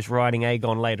Innes, who's riding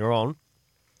Aegon later on.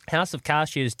 House of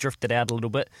Carshares drifted out a little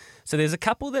bit. So there's a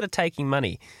couple that are taking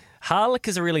money. Harlech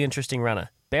is a really interesting runner.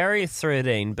 Barrier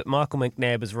 13, but Michael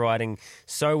McNabb is riding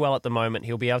so well at the moment.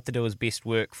 He'll be able to do his best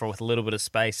work with a little bit of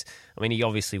space. I mean, he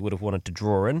obviously would have wanted to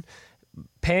draw in.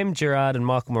 Pam Gerard and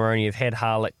Michael Moroney have had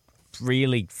Harlech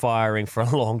really firing for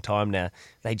a long time now.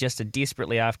 They just are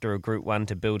desperately after a Group 1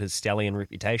 to build his stallion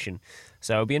reputation.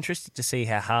 So I'll be interested to see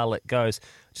how Harlech goes.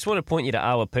 Just want to point you to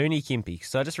Awapuni, Kempi.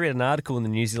 So I just read an article in the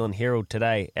New Zealand Herald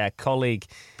today. Our colleague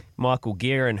Michael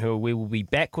Guerin, who we will be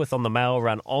back with on the mail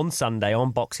run on Sunday,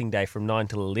 on Boxing Day from 9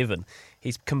 till 11.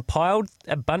 He's compiled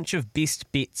a bunch of best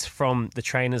bets from the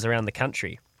trainers around the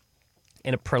country.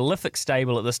 And a prolific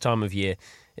stable at this time of year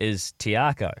is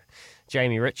Tiako.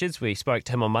 Jamie Richards, we spoke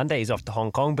to him on Monday. He's off to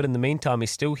Hong Kong, but in the meantime,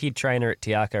 he's still head trainer at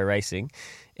Tiako Racing,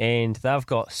 and they've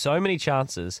got so many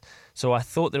chances. So I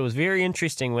thought that it was very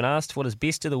interesting when asked what his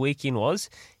best of the weekend was.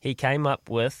 He came up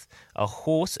with a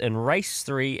horse in race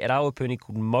 3 at Awapuni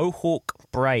called Mohawk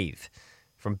Brave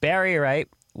from Barrier 8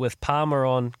 with Palmer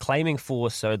on, claiming 4,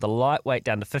 so the lightweight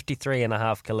down to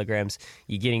 53.5 kilograms.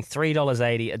 You're getting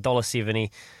 $3.80, $1.70.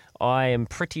 I am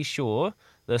pretty sure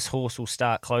this horse will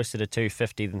start closer to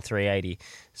 $2.50 than $3.80.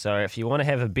 So if you want to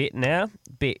have a bet now,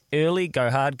 bet early,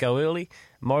 go hard, go early.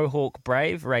 Mohawk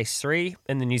Brave, race 3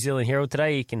 in the New Zealand Herald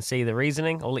today. You can see the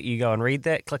reasoning. I'll let you go and read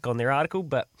that. Click on their article,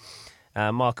 but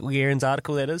Michael Guerin's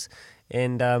article, that is.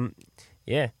 And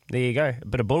yeah, there you go. A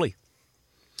bit of bully.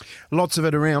 Lots of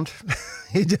it around.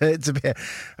 It's about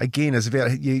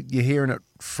you're hearing it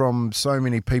from so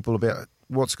many people about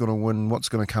what's going to win, what's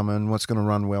going to come in, what's going to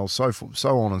run well, so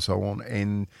on and so on.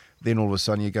 And then all of a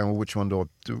sudden you're going, well, which one do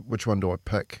I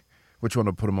pick? Which one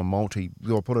do I put in my multi?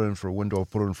 Do I put it in for a win? Do I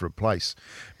put it in for a place?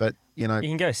 But, you know... You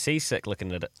can go seasick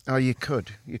looking at it. Oh, you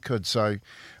could. So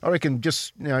I reckon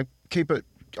just, keep it...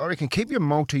 I reckon keep your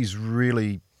multis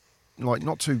really, like,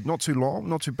 not too long,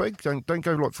 not too big. Don't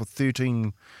go, like, for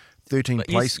 13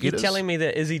 place getters. You're telling me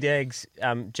that Izzy Dag's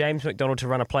James McDonald to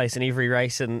run a place in every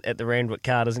race at the Randwick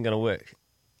card isn't going to work?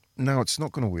 No, it's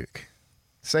not going to work.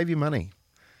 Save your money.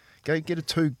 Go get a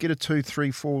 2,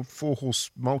 3, 4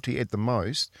 horse multi at the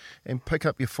most, and pick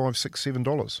up your $5, $6,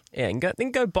 $7. Yeah, and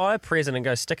then go buy a present and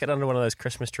go stick it under one of those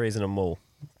Christmas trees in a mall.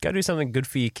 Go do something good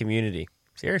for your community.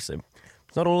 Seriously,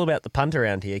 it's not all about the punt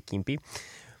around here, Kempi.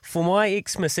 For my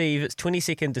Xmas Eve, it's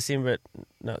 22nd December.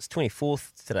 No, it's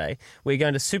 24th today. We're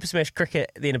going to Super Smash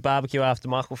Cricket, then a barbecue after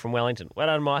Michael from Wellington. Well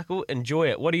done, Michael.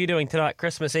 Enjoy it. What are you doing tonight,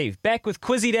 Christmas Eve? Back with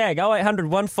Quizzy Dag, 0800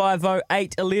 150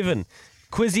 811.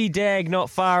 Quizzy Dag,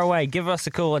 not far away. Give us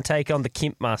a call and take on the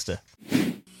Kemp Master.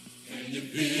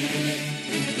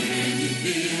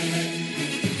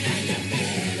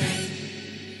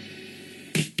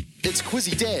 It's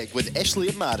Quizzy Dag with Ashley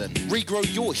and Martin. Regrow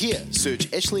your hair.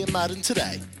 Search Ashley and Martin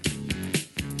today.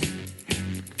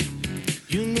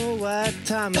 You know what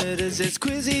time it is, it's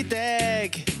Quizzy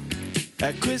Dag.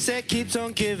 A quiz that keeps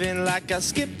on giving like a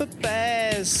Skipper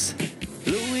Bass.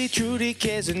 Louis, Trudy,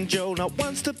 Kez and Joe not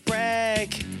wants to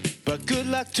brag. But good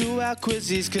luck to our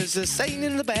quizzies, cause this ain't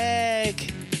in the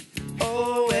bag.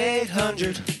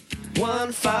 0800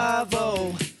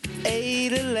 150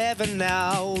 811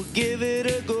 now, give it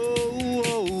a go.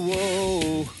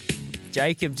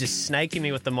 Jacob just snaking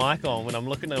me with the mic on when I'm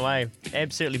looking away.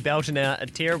 Absolutely belting out a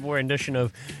terrible rendition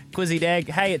of Quizzy Dag.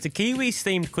 Hey, it's a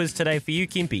Kiwis-themed quiz today for you,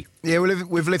 Kempy. Yeah,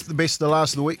 we've left the best to the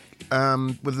last of the week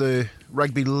with the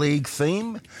rugby league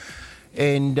theme.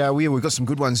 And we've got some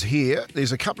good ones here.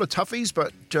 There's a couple of toughies,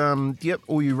 but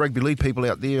all you rugby league people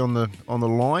out there on the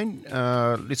line,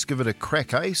 let's give it a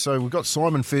crack, eh? So we've got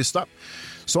Simon first up.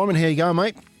 Simon, how you going,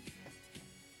 mate?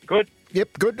 Good. Yep,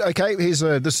 good. Okay, here's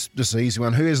this is an easy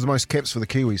one. Who has the most caps for the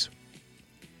Kiwis?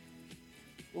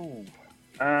 Ooh.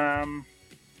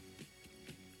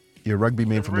 You're a rugby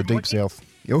man from the deep south.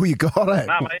 Oh, you got it.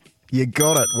 Nah, mate. You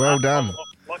got it. Well done.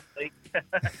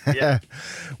 Yeah.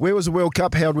 Where was the World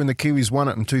Cup held when the Kiwis won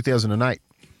it in 2008?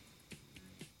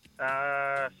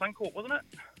 Suncorp, wasn't it?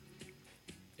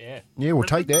 Yeah, we'll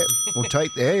take that. We'll take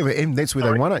that. And that's where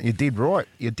they won it. You did right.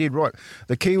 The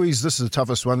Kiwis, this is the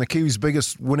toughest one. The Kiwis'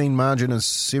 biggest winning margin is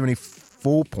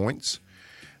 74 points,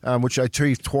 which they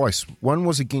achieved twice. One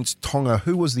was against Tonga.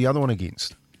 Who was the other one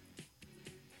against?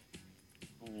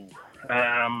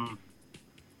 We'll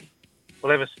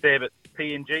have a stab at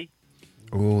PNG.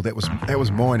 Oh, that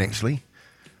was mine, actually.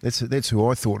 That's who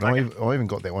I thought. Okay. I even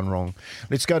got that one wrong.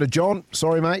 Let's go to John.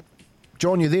 Sorry, mate.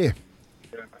 John, you there?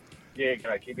 Yeah,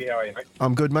 great. Kippy, how are you, mate?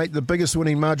 I'm good, mate. The biggest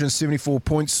winning margin, 74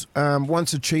 points.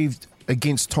 Once achieved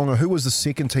against Tonga. Who was the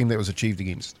second team that was achieved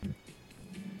against?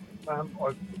 I'm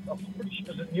pretty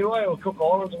sure, is it Niue or Cook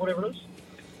Islands or whatever it is?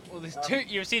 Well, there's two.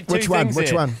 You've said two Which one? things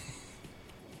Which there.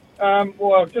 one?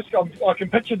 Well, I can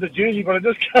picture the jersey, but I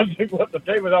just can't think what the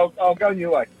team is. I'll go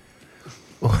Niue.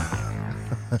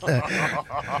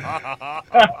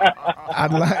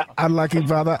 Unlucky,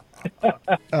 brother.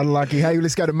 Unlucky. Hey,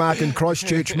 let's go to Mark in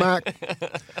Christchurch. Mark,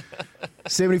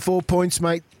 74 points,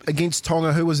 mate, against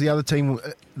Tonga. Who was the other team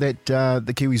that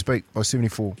the Kiwis beat by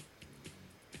 74?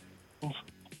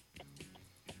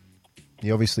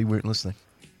 You obviously weren't listening.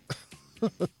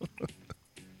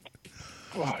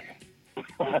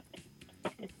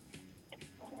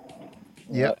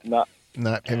 Yep. No,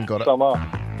 haven't got it.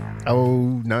 Samoa.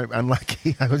 Oh, no,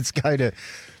 unlucky. Let's go to...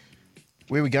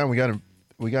 Where are we going?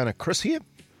 We're going to Chris here?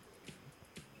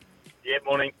 Yeah,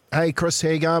 morning. Hey, Chris, how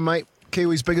you going, mate?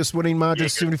 Kiwis' biggest winning margin,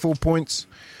 74 points.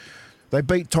 They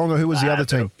beat Tonga. Who was the other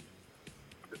team?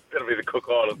 That'll be the Cook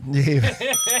Islands. Yeah.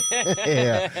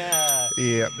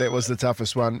 Yeah, that was the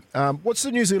toughest one. What's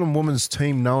the New Zealand women's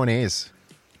team known as?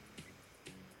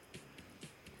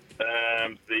 I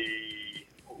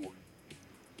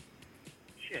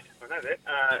know that.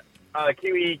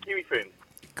 Kiwi Ferns.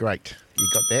 Great, you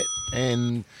got that.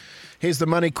 And here's the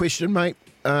money question, mate.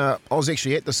 I was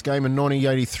actually at this game in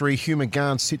 1983. Hugh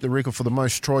McGahn set the record for the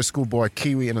most tries scored by a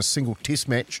Kiwi in a single test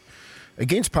match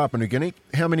against Papua New Guinea.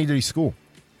 How many did he score?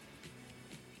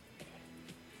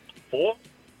 4.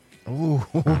 Oh,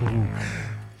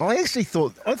 I actually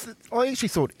thought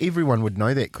everyone would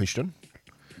know that question.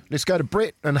 Let's go to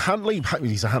Brett and Huntley.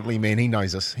 He's a Huntley man. He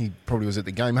knows this. He probably was at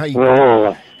the game.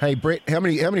 Hey, Brett. How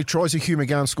many tries did Hugh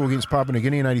McGahn score against Papua New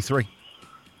Guinea in '83?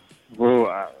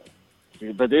 Well,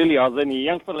 but earlier I was only a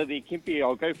young fella there, Kempy.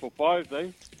 I'll go for 5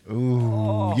 though.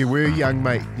 Ooh, You were young,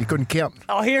 mate. You couldn't count.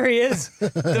 Oh, here he is.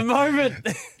 The moment.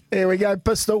 There we go,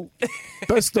 Pistol.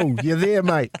 Pistol, you're there,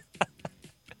 mate.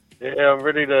 Yeah, I'm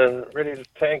ready to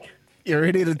tank. You're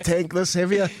ready to tank this,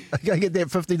 have you? Go get that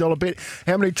 $50 bet.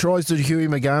 How many tries did Huey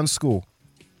McGahn score?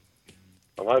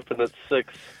 I'm hoping it's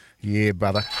 6. Yeah,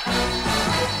 brother.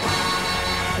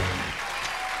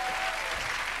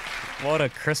 What a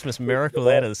Christmas miracle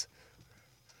that is.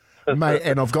 Mate,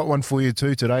 and I've got one for you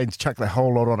too today. Chuck the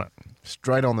whole lot on it.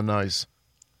 Straight on the nose.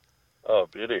 Oh,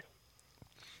 beauty.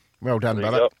 Well done,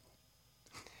 brother.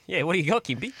 Yeah, what do you got,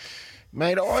 Kimpy?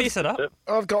 Mate, Fess it up.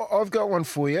 I've got one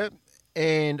for you,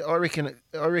 and I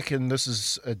reckon this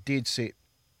is a dead set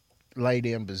lay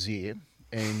down bazier.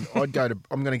 And I'm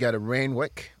going to go to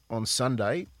Randwick on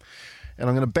Sunday, and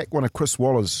I'm going to back one of Chris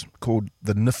Waller's called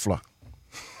the Niffler.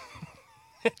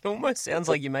 It almost sounds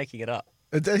like you're making it up.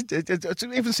 It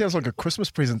even sounds like a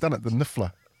Christmas present, doesn't it? The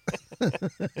Niffler.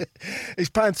 He's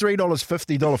paying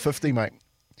 $3.50, mate.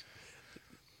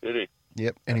 Really?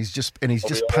 Yep, and he's just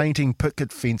painting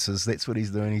picket fences. That's what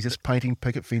he's doing. He's just painting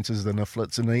picket fences. The Niffler.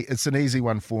 It's an easy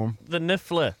one for him. The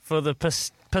Niffler for the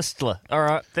Pistler. All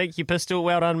right, thank you, Pistol.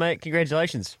 Well done, mate.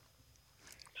 Congratulations.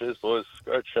 Cheers, boys.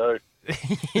 Great show.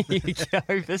 You go,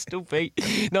 Pistol Pete.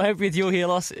 Not happy with your hair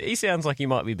loss. He sounds like he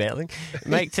might be battling.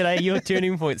 Make today your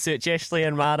turning point. Search Ashley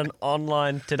and Martin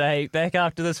online today. Back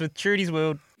after this with Trudy's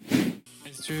World.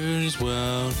 It's Trudy's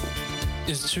World.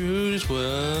 It's Trudy's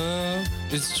World.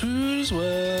 It's Trudy's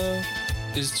World.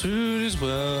 It's Trudy's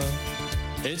World.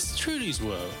 It's Trudy's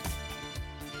World.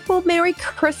 Well, Merry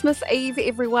Christmas Eve,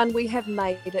 everyone. We have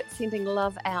made it, sending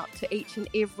love out to each and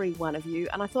every one of you.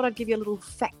 And I thought I'd give you a little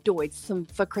factoid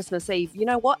for Christmas Eve. You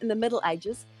know what? In the Middle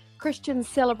Ages, Christians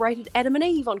celebrated Adam and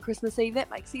Eve on Christmas Eve. That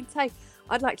makes sense. Hey,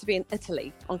 I'd like to be in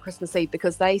Italy on Christmas Eve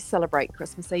because they celebrate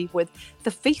Christmas Eve with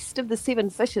the Feast of the Seven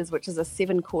Fishes, which is a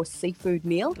 7-course seafood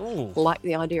meal. Ooh. Like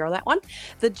the idea of that one.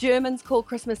 The Germans call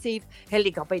Christmas Eve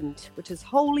Heiligabend, which is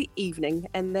holy evening,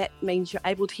 and that means you're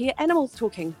able to hear animals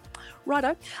talking.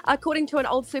 Righto. According to an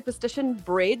old superstition,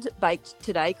 bread baked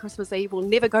today, Christmas Eve, will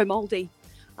never go mouldy.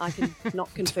 I can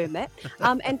not confirm that.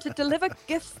 And to deliver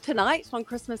gifts tonight on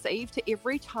Christmas Eve to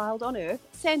every child on Earth,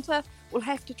 Santa will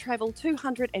have to travel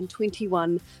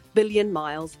 221 billion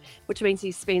miles, which means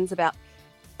he spends about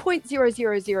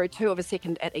 0.0002 of a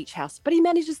second at each house. But he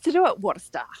manages to do it. What a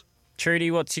star.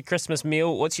 Trudy, what's your Christmas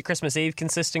meal? What's your Christmas Eve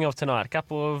consisting of tonight? A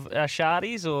couple of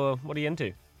shardies, or what are you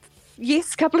into?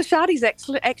 Yes, a couple of shardies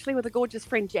actually with a gorgeous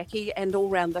friend Jackie, and all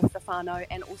round the whānau.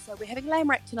 And also we're having lamb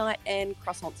wrap tonight and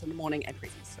croissants in the morning and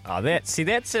presents. Oh, that's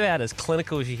about as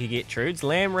clinical as you could get, Trudes.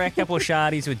 Lamb wrap, couple of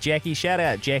shardies with Jackie. Shout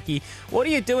out, Jackie. What are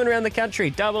you doing around the country?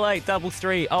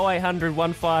 8833 0800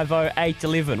 150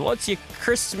 811. What's your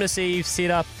Christmas Eve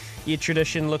setup, your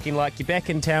tradition looking like? You're back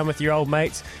in town with your old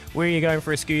mates. Where are you going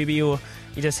for a Scooby, or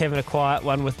you're just having a quiet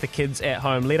one with the kids at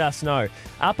home? Let us know.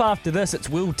 Up after this, it's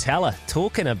Will Teller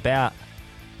talking about,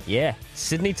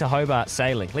 Sydney to Hobart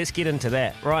sailing. Let's get into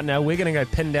that. Right now, we're going to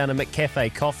go pin down a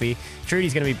McCafe coffee.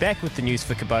 Trudy's going to be back with the news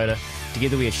for Kubota.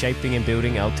 Together, we are shaping and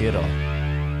building Aotearoa.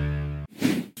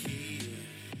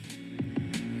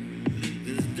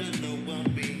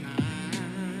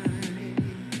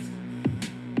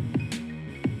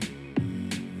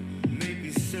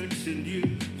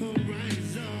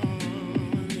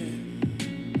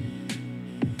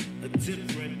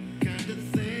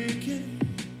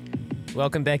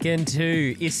 Welcome back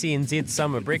into SENZ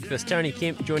Summer Breakfast. Tony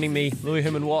Kemp joining me, Louis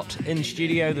Herman Watt, in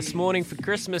studio this morning for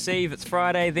Christmas Eve. It's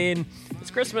Friday then. It's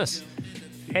Christmas.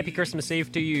 Happy Christmas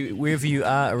Eve to you wherever you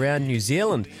are around New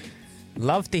Zealand.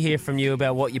 Love to hear from you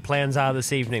about what your plans are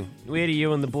this evening. Where do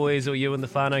you and the boys or you and the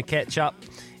whānau catch up?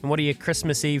 And what are your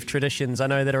Christmas Eve traditions? I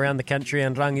know that around the country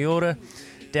and Rangiora,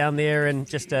 down there and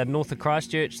just north of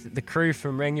Christchurch, the crew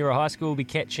from Rangiora High School will be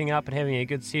catching up and having a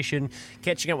good session,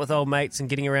 catching up with old mates and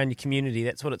getting around your community.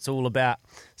 That's what it's all about.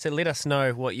 So let us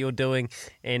know what you're doing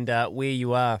and where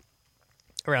you are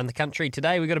around the country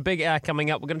today. We've got a big hour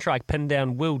coming up. We're going to try to pin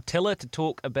down Will Teller to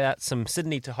talk about some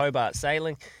Sydney to Hobart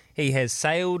sailing. He has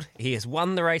sailed. He has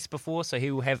won the race before, so he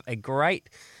will have a great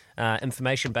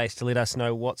information base to let us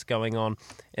know what's going on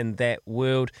in that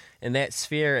world. And that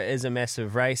sphere is a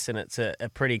massive race, and it's a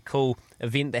pretty cool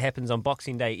event that happens on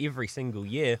Boxing Day every single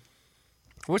year.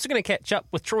 We're also going to catch up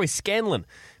with Troy Scanlon,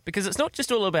 because it's not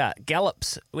just all about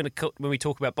gallops when we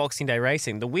talk about Boxing Day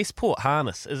racing. The Westport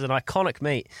Harness is an iconic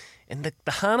meet, and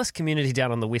the harness community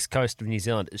down on the west coast of New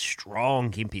Zealand is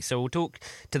strong, Kempy. So we'll talk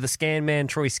to the Scan Man,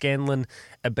 Troy Scanlon,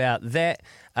 about that.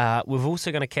 We're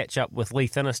also going to catch up with Lee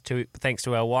Thinnis, thanks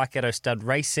to our Waikato Stud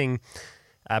Racing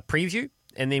preview.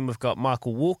 And then we've got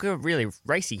Michael Walker, really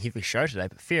racy, heavy show today,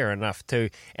 but fair enough too.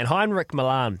 And Heinrich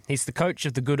Milan, he's the coach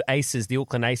of the good Aces, the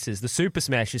Auckland Aces. The Super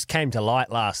Smashers came to light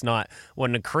last night. What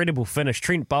an incredible finish.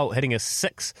 Trent Bolt hitting a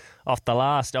 6 off the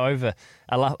last over.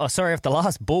 Off the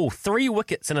last ball. 3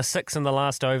 wickets and a 6 in the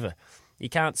last over. You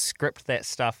can't script that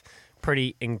stuff.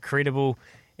 Pretty incredible.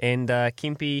 And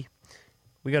Kempy,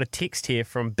 we got a text here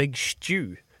from Big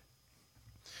Stew.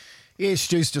 Yeah,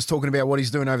 Stu's just talking about what he's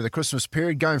doing over the Christmas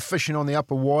period, going fishing on the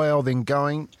Upper Wyall, then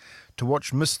going to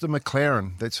watch Mr.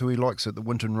 McLaren. That's who he likes at the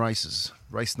Winton races,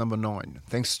 race number 9.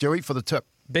 Thanks, Stewie, for the tip.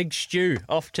 Big Stew,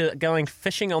 off to going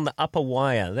fishing on the Upper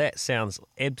Wyall. That sounds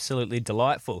absolutely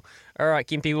delightful. All right,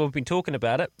 Kempy, we've been talking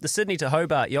about it. The Sydney to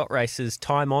Hobart yacht race is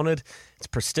time-honoured, it's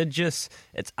prestigious,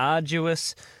 it's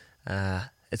arduous,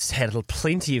 it's had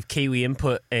plenty of Kiwi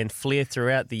input and flair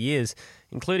throughout the years,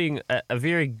 including a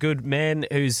very good man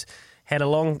who's had a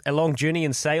long journey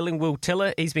in sailing, Will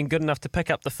Teller. He's been good enough to pick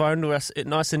up the phone to us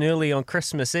nice and early on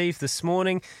Christmas Eve this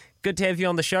morning. Good to have you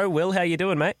on the show, Will. How you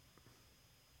doing, mate?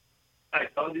 Hey,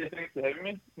 fellas, thanks for having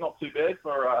me. Not too bad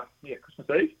for Christmas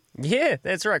Eve. Yeah,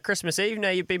 that's right, Christmas Eve. Now,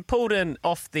 you've been pulled in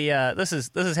off the... This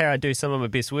is how I do some of my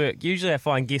best work. Usually I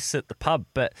find guests at the pub,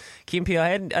 but Kempy,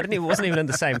 wasn't even in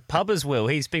the same pub as Will.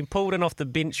 He's been pulled in off the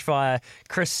bench via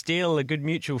Chris Steele, a good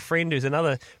mutual friend who's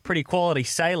another pretty quality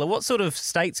sailor. What sort of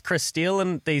state's Chris Steele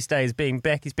in these days, being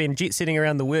back? He's been jet-setting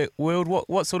around the world.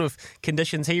 What sort of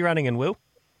conditions he running in, Will?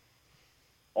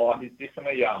 Oh, he's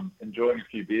definitely enjoying a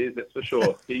few beers, that's for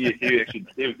sure. He was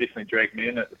definitely dragging me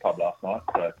in at the pub last night.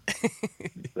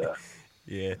 So,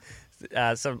 yeah.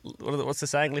 what's the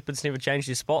saying? Leopards never change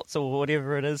their spots or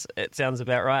whatever it is. It sounds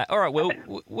about right. All right. Well,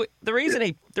 the reason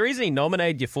he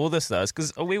nominated you for this though is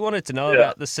because we wanted to know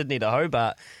about the Sydney to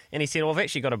Hobart, and he said, "Well, I've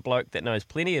actually got a bloke that knows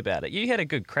plenty about it." You had a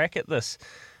good crack at this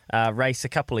race a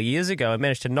couple of years ago and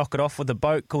managed to knock it off with a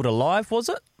boat called Alive, was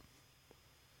it?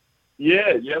 Yeah,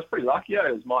 I was pretty lucky.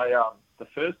 It was my the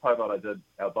first Hobart I did,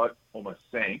 our boat almost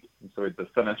sank, and so we'd the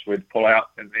finish, we'd pull out,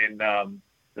 and then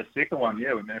the second one,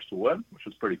 we managed to win, which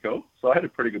was pretty cool. So I had a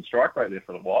pretty good strike rate there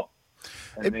for a while,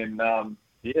 and then and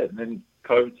then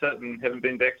COVID hit and haven't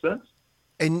been back since.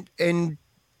 And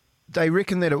they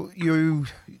reckon that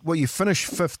you finished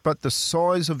fifth, but the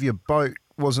size of your boat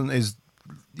wasn't as.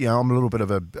 I'm a little bit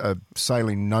of a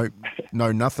sailing know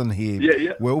nothing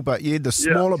here, Will, but the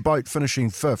smaller boat finishing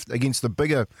fifth against the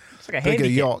bigger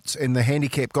yachts, and the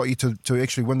handicap got you to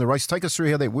actually win the race. Take us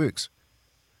through how that works.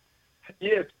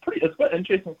 Yeah, it's a bit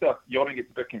interesting stuff. Yachting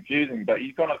gets a bit confusing, but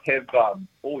you kind of have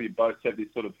all your boats have this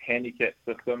sort of handicap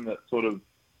system that sort of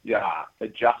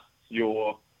adjusts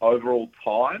your overall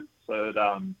time. So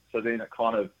then it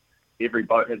kind of every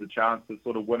boat has a chance of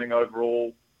sort of winning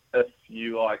overall if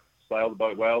you sail the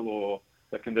boat well or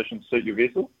the conditions suit your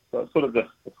vessel. So it's sort of it's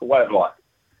a way of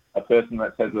a person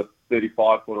that has a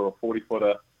 35-footer or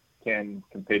 40-footer can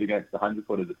compete against the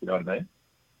 100-footers, if you know what I mean.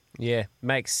 Yeah,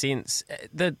 makes sense.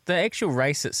 The actual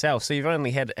race itself, so you've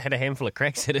only had a handful of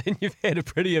cracks at it, and you've had a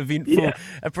pretty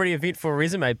eventful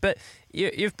resume. But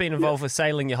you've been involved with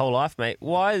sailing your whole life, mate.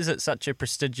 Why is it such a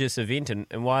prestigious event,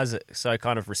 and why is it so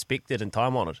kind of respected and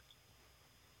time-honoured?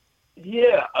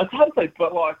 Yeah, it's hard to say,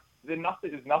 but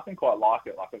there's nothing quite like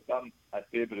it. I've done a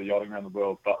fair bit of yachting around the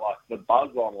world, but the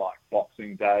buzz on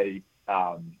Boxing Day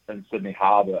in Sydney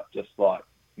Harbour, just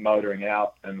motoring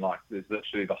out, and there's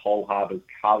literally the whole harbour's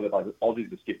covered. The Aussies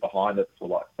just get behind it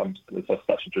for it's just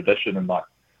such a tradition, and the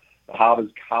harbour's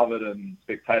covered in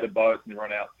spectator boats, and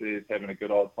everyone out there's having a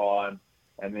good old time.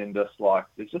 And then just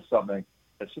it's just something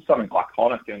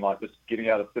iconic, and just getting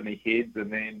out of Sydney Heads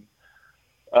and then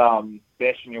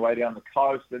bashing your way down the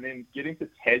coast, and then getting to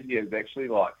Tassie is actually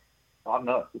I don't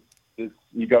know.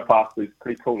 You go past these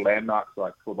pretty cool landmarks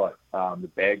called the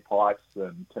Bagpipes,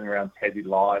 and turning around Tassie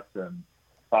Lights and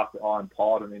past the Iron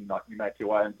Pod, and then you make your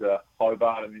way into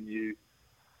Hobart, and then you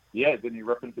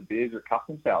rip into beers at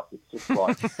Customs House. It's just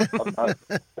I don't know.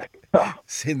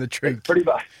 Seeing the true, pretty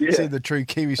much, seeing the true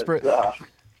Kiwi spirit. I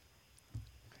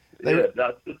don't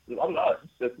know. It's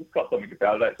just got something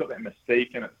about it. It's got that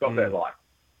mystique, and it's got that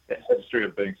history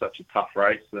of being such a tough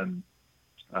race, and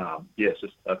I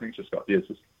think it's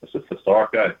just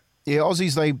historic, eh? Yeah,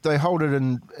 Aussies, they hold it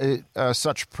in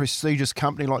such a prestigious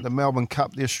company like the Melbourne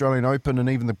Cup, the Australian Open, and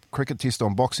even the cricket test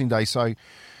on Boxing Day. So I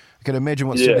can imagine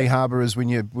what Sydney Harbour is when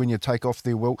you take off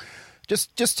there, Will.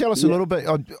 Just tell us a little bit.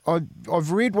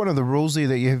 I've read one of the rules there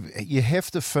that you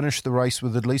have to finish the race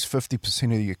with at least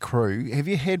 50% of your crew. Have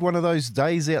you had one of those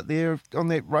days out there on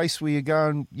that race where you go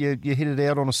and you're headed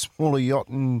out on a smaller yacht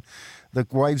and the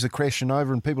waves are crashing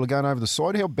over and people are going over the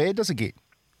side? How bad does it get?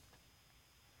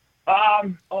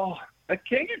 It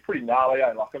can get pretty gnarly.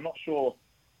 I'm not sure.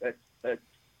 It's the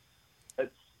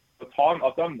time.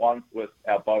 I've done one with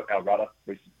our boat, our rudder.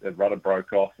 The rudder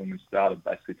broke off, and we started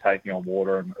basically taking on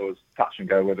water, and it was touch and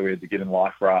go whether we had to get in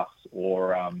life rafts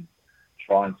or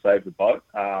try and save the boat.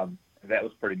 That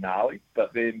was pretty gnarly.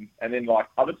 But then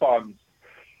other times,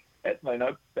 at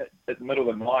the middle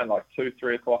of the night, 2,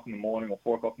 3 o'clock in the morning or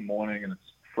 4 o'clock in the morning, and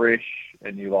it's fresh,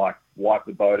 and you wipe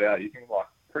the boat out. You can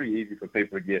pretty easy for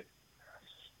people to get,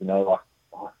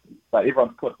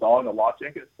 everyone's clipped on the life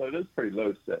jacket, so it is pretty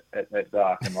loose at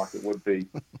dark, and it would be,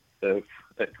 it's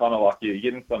kind of you're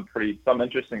getting some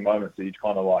interesting moments that you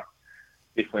kind of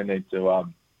definitely need to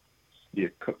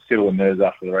settle the nerves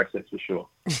after the race, that's for sure.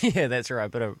 Yeah, that's right. A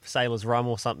bit of sailor's rum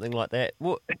or something like that.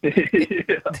 What are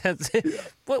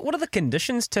the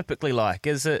conditions typically like?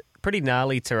 Is it pretty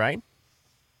gnarly terrain?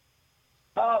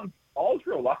 I was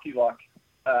real lucky.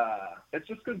 It's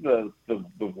just because the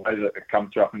way that it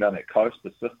comes through up and down that coast,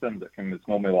 the systems, it's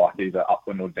normally either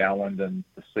upwind or downwind, and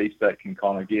the sea state can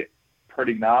kind of get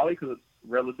pretty gnarly because it's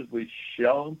relatively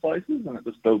shallow in places and it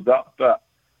just builds up. But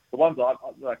the ones for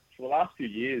the last few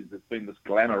years, it's been this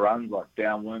glamour runs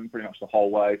downwind pretty much the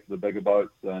whole way for the bigger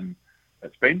boats, and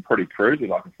it's been pretty cruisy.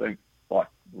 I think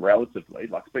relatively,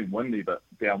 it's been windy, but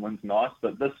downwind's nice.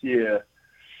 But this year,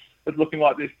 it's looking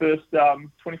like their first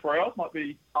 24 hours might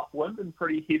be upwind in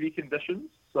pretty heavy conditions.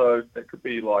 So that could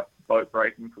be boat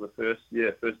breaking for the first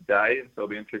day. And so it'll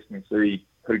be interesting to see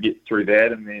who gets through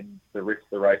that. And then the rest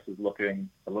of the race is looking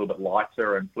a little bit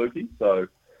lighter and fluky. So,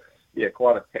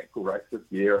 quite a tactical race this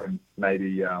year. And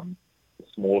maybe the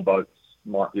smaller boats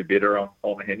might be better on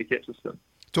the handicap system.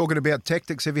 Talking about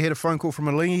tactics, have you had a phone call from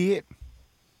a lingy yet?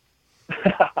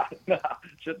 Nah,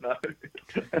 should know.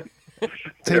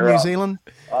 Team New Zealand?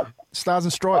 Stars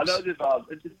and Stripes?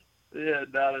 I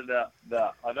know that,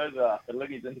 no. I know the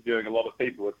Lingy's interviewing a lot of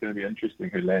people. It's going to be interesting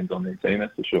who lands on their team,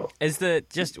 that's for sure.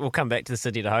 We'll come back to the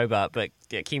Sydney to Hobart, but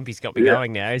Kempy's got me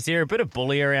going now. Is there a bit of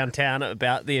bully around town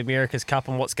about the America's Cup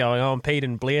and what's going on? Pete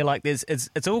and Blair,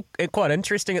 it's all quite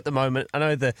interesting at the moment. I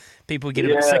know the people get a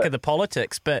bit sick of the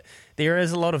politics, but there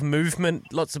is a lot of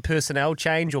movement, lots of personnel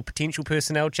change or potential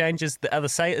personnel changes.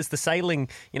 Is the sailing,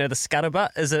 the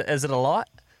scuttlebutt, is it a lot?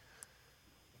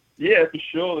 Yeah, for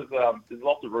sure. There's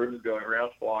lots of rumours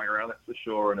flying around, that's for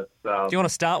sure. And it's. Do you want to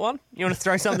start one? You want to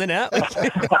throw something out?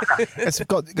 It's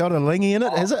got a lingy in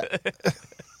it, has it?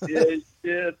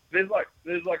 Yeah. There's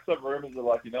some rumours of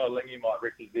a lingy might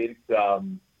represent a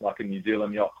New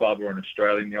Zealand yacht club or an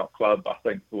Australian yacht club. I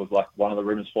think it was one of the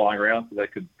rumours flying around, so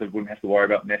they wouldn't have to worry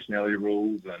about nationality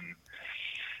rules. And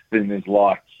then there's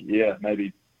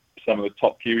maybe some of the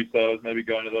top Kiwi sailors maybe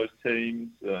going to those teams,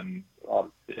 and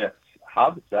it's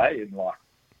hard to say. And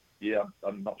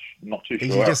I'm not too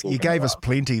sure. You gave us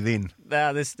plenty then.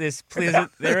 No,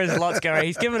 there is lots going.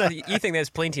 He's given us. You think there's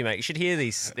plenty, mate? You should hear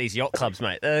these yacht clubs,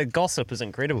 mate. The gossip is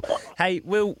incredible. Hey,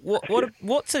 Will,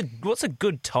 what's a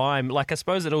good time? I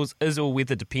suppose it is all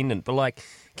weather dependent, but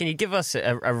can you give us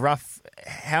a rough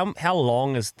how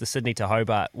long is the Sydney to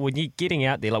Hobart? When you're getting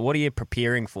out there, what are you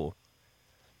preparing for?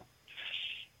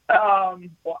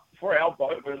 For our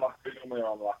boat, we're normally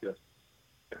on a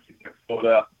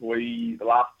 56-footer. The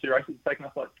last two races have taken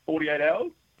us 48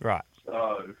 hours. Right.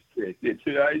 So, 2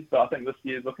 days. But I think this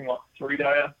year's looking like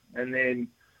 3-dayer. And then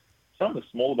some of the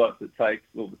smaller boats that take,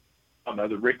 the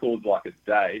record's a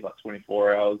day,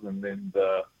 24 hours. And then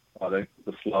I think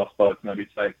the slowest boats maybe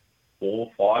take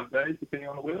 4 or 5 days, depending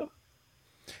on the weather.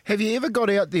 Have you ever got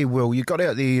out there, Will? You got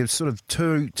out there sort of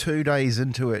two days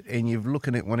into it, and you're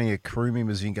looking at one of your crew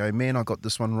members and you go, "Man, I got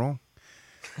this one wrong."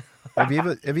 Have you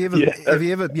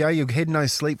ever, you've had no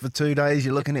sleep for 2 days,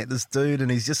 you're looking at this dude and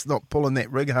he's just not pulling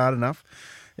that rig hard enough.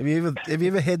 Have you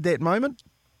ever had that moment?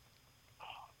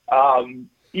 I've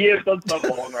done some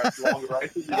longer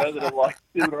races, that are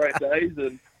 7 or 8 days,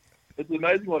 and it's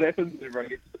amazing what happens when everyone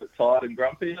gets a bit tired and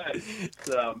grumpy. It's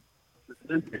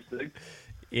interesting.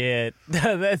 Yeah,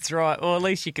 that's right. Well, at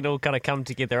least you can all kind of come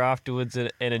together afterwards and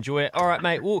enjoy it. All right,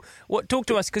 mate. Well, talk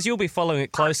to us, because you'll be following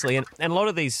it closely. And a lot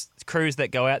of these crews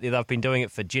that go out there, they've been doing it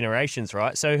for generations,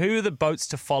 right? So who are the boats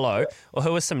to follow, or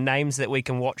who are some names that we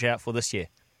can watch out for this year?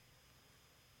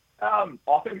 I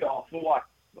think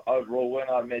overall win,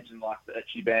 I imagine the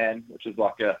Itchy Band, which is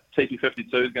a TP52,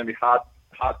 is going to be hard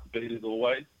to beat as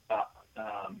always. But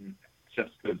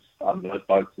just because those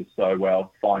boats are so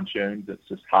well fine-tuned, it's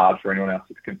just hard for anyone else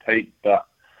to compete. But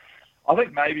I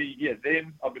think maybe,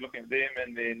 them, I'll be looking at them,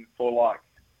 and then for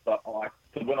to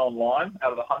win online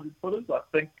out of the 100-footers, I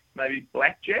think maybe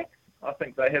Blackjack. I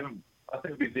think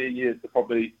it'll be their year to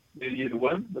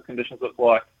win. The conditions look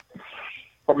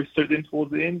probably suit them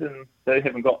towards the end, and they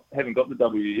haven't got the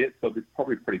W yet, so it'd be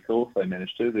probably pretty cool if they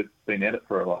manage to. They've been at it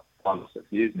for 5 or 6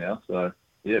 years now, so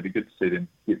it'd be good to see them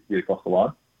get across the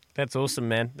line. That's awesome,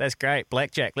 man. That's great.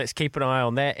 Blackjack, let's keep an eye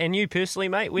on that. And you personally,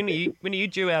 mate, when are you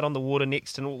due out on the water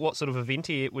next, and what sort of event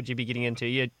would you be getting into?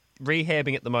 You're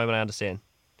rehabbing at the moment, I understand.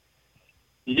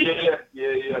 Yeah.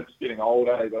 Just getting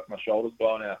older. Both my shoulders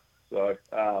blown out. So,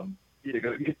 got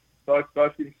to get both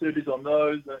getting surgeries on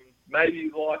those, and maybe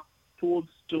towards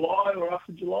July or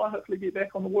after July, hopefully get back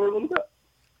on the water a little bit.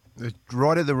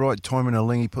 Right at the right time when a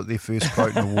lingy put their first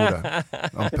boat in the water.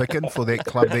 I'm picking for that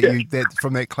club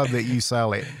from that club that you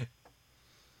sail at.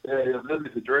 Yeah,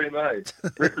 that's the dream, eh?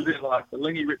 Represent the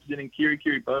lingy representing Kiri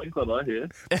Boating Club, I hear.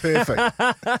 Perfect.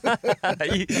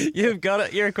 You've got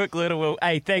it. You're a quick learner, Will.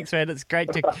 Hey, thanks, man. It's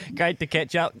great to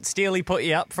catch up. Steely put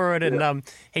you up for it, and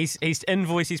he's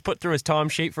put through his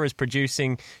timesheet for his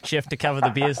producing shift to cover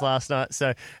the beers last night.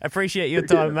 So appreciate your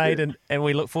time, mate, and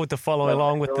we look forward to following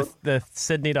along with the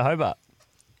Sydney to Hobart.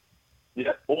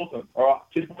 Yeah, awesome. All right,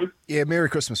 cheers, boys. Yeah, Merry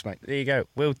Christmas, mate. There you go.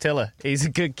 Will Tiller. He's a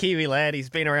good Kiwi lad. He's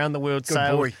been around the world,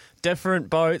 sailed different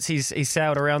boats. He's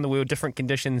sailed around the world, different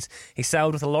conditions. He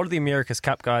sailed with a lot of the America's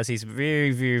Cup guys. He's a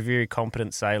very, very, very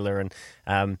competent sailor.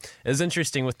 And it's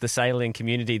interesting with the sailing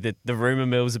community, that the rumour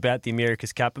mills about the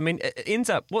America's Cup. I mean,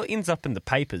 what ends up in the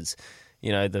papers,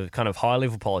 the kind of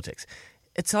high-level politics,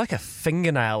 it's like a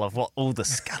fingernail of what all the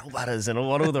scuttlebutt is and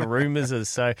what all the rumours is.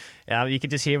 So you can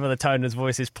just hear by the tone of his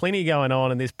voice, there's plenty going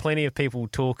on, and there's plenty of people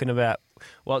talking about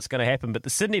what's going to happen. But the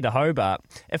Sydney to Hobart,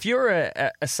 if you're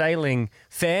a sailing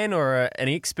fan or an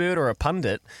expert or a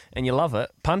pundit and you love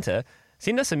it, punter,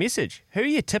 Send us a message. Who are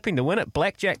you tipping to win it?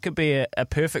 Blackjack could be a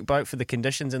perfect boat for the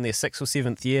conditions in their 6th or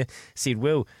 7th year, said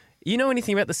Will. You know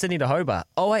anything about the Sydney to Hobart?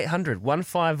 0800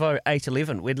 150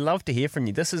 811. We'd love to hear from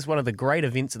you. This is one of the great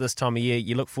events at this time of year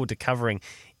you look forward to covering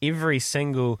every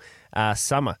single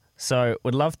summer. So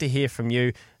we'd love to hear from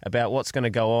you about what's going to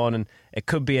go on, and it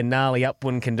could be a gnarly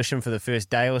upwind condition for the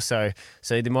first day or so.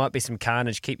 So there might be some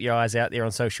carnage. Keep your eyes out there on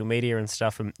social media and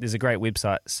stuff. And there's a great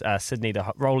website,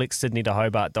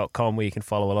 RolexSydneyToHobart.com, where you can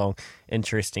follow along.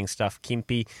 Interesting stuff.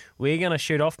 Kempy, we're going to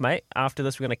shoot off, mate. After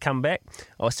this, we're going to come back.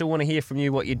 I still want to hear from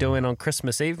you what you're doing on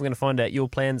Christmas Eve. We're going to find out your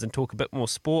plans and talk a bit more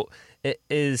sport. It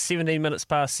is 17 minutes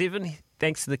past 7.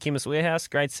 Thanks to the Chemist Warehouse.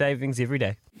 Great savings every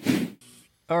day.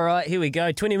 All right, here we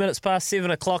go. 20 minutes past 7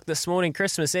 o'clock this morning,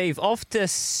 Christmas Eve. Off to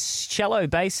Shallow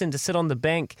Basin to sit on the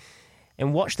bank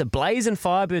and watch the Blaze and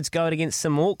Firebirds go out against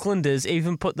some Aucklanders.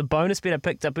 Even put the bonus bet I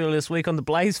picked up earlier this week on the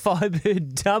Blaze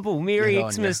Firebird double. Merry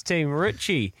Xmas team,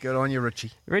 Richie. Good on you,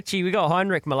 Richie. Richie, we got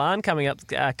Heinrich Milan coming up,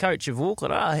 coach of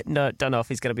Auckland. I don't know if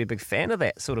he's going to be a big fan of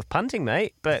that sort of punting,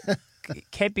 mate, but...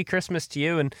 Happy Christmas to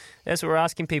you, and that's what we're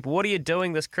asking people. What are you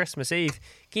doing this Christmas Eve?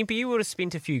 Kempi, you would have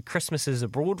spent a few Christmases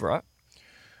abroad, right?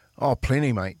 Oh,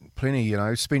 plenty, mate. Plenty,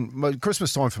 Spent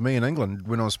Christmas time for me in England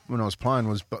when I was playing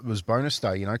was bonus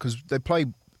day, because they play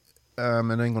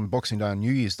in England Boxing Day and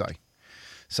New Year's Day.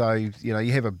 So,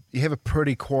 you have a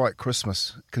pretty quiet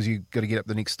Christmas because you got to get up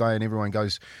the next day and everyone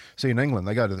goes. See, in England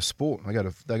they go to the sport, they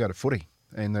go to footy,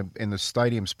 and the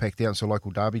stadium's packed out. It's a local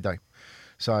derby day.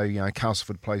 So,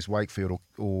 Castleford plays Wakefield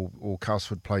or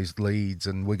Castleford plays Leeds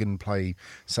and Wigan play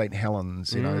St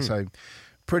Helens, so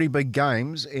pretty big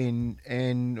games.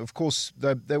 And of course,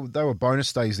 they were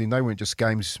bonus days then. They weren't just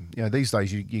games. These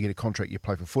days you get a contract, you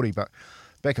play for footy. But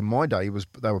back in my day,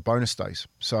 they were bonus days.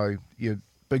 So your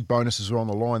big bonuses were on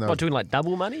the line. What, doing like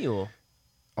double money or?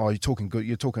 Oh, you're talking good.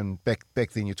 You're talking back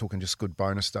then. You're talking just good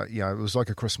bonus day. It was like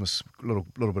a Christmas, little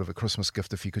bit of a Christmas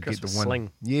gift if you could Christmas get the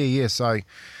win. sling. Yeah. So.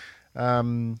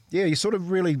 You sort of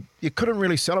you couldn't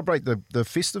really celebrate the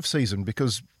festive season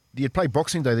because you'd play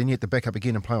Boxing Day, then you had to back up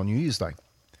again and play on New Year's Day.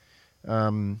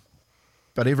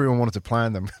 But everyone wanted to play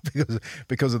on them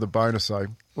because of the bonus. So,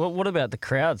 well, what about the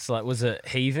crowds? Like, was it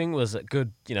heaving? Was it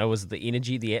good? Was the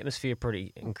energy, the atmosphere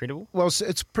pretty incredible? Well,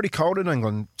 it's pretty cold in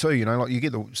England too. Like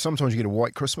sometimes you get a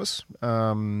white Christmas.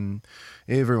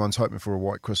 Everyone's hoping for a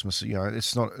white Christmas.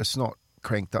 It's not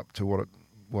cranked up to what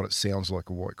it sounds like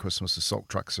a white Christmas. The salt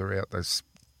trucks are out. There's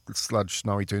sludge,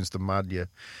 snowy turns to mud. The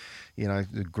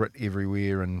grit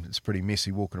everywhere, and it's pretty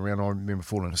messy walking around. I remember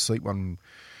falling asleep I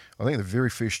think the very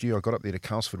first year I got up there to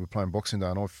Castleford, we're playing Boxing Day,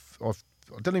 and I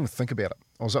didn't even think about it.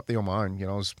 I was up there on my own.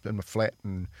 I was in my flat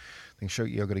and thinking,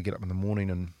 shoot, I've got to get up in the morning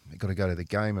and I've got to go to the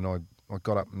game. And I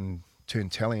got up and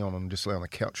turned tally on and just lay on the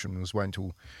couch and was waiting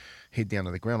till head down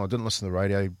to the ground. I didn't listen to the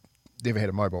radio. Never had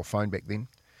a mobile phone back then.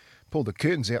 Pulled the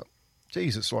curtains out.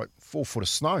 Geez, it's like 4 foot of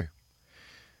snow.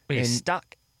 Were you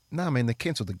stuck? No, man, they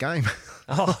cancelled the game.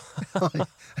 Oh.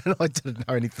 And I didn't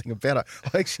know anything about it.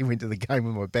 I actually went to the game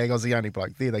with my bag. I was the only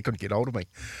bloke there. They couldn't get hold of me.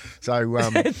 So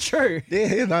True.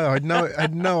 Yeah, no, I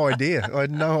had no idea.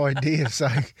 So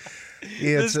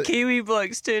yeah, this Kiwi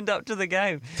blokes turned up to the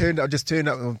game. Just turned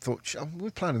up and thought,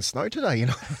 we're playing in snow today.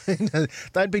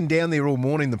 They'd been down there all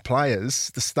morning. The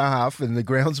players, the staff, and the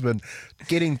groundsmen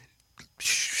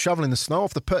shoveling the snow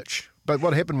off the pitch. But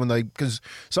what happened because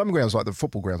some grounds, like the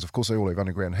football grounds, of course, they all have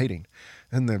underground heating.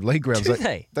 In the league grounds, Do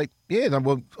they?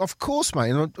 Well, of course,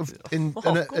 mate. In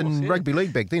rugby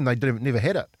league back then, they never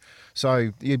had it.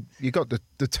 So you got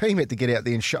the team had to get out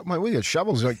there and shovel. Mate, we had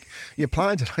shovels. Like, you're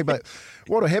playing today, but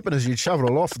what would happen is you'd shovel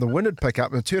it off and the wind would pick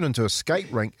up and turn into a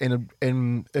skate rink and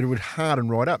it would harden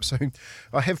right up. So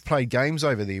I have played games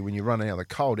over there when you're running out of the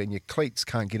cold and your cleats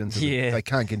can't get into they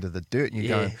can't get into the dirt and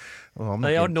you're going, oh,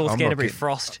 the old North Canterbury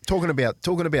frost. Talking about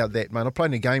that, mate. I played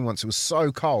in a game once. It was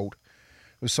so cold.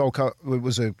 It was so cold. It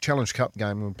was a Challenge Cup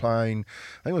game. We were playing.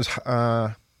 I think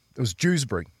it was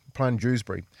Dewsbury. Playing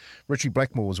Dewsbury. Richie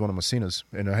Blackmore was one of my centres,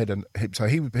 and I had so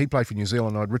he played for New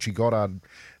Zealand. I had Richie Goddard,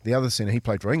 the other centre. He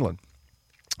played for England.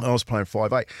 I was playing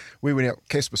 5'8". We went out.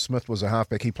 Casper Smith was a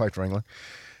halfback. He played for England,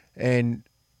 and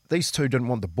these two didn't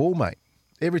want the ball, mate.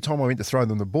 Every time I went to throw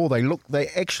them the ball, they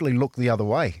actually looked the other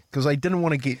way because they didn't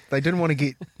want to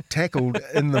get tackled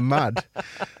in the mud,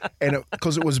 and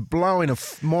because it was blowing a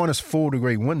 -4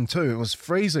 degree wind too. It was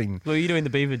freezing. Well, you doing the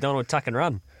Beaver Donald tuck and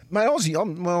run, mate?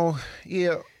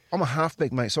 Yeah. I'm a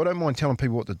halfback, mate, so I don't mind telling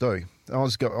people what to do. I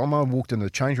walked into the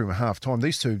change room at half time.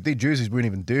 These two, their jerseys weren't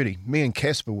even dirty. Me and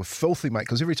Casper were filthy, mate,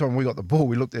 because every time we got the ball,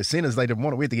 we looked at centres, they didn't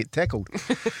want it. We had to get tackled.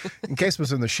 And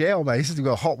Casper's in the shower, mate. He's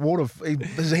got hot water.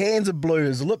 His hands are blue,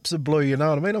 his lips are blue, you know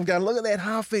what I mean? I'm going, look at that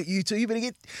halfback, you two. You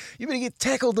better get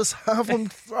tackled this half. I'm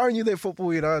throwing you that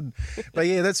football, you know. But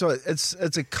yeah, that's right. It's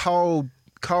a cold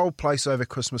place over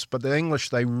Christmas, but the English,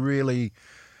 they really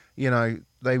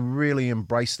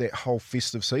embrace that whole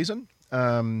festive season,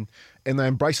 and they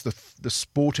embrace the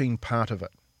sporting part of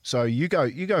it. So you go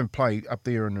and play up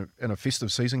there in a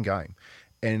festive season game,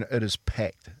 and it is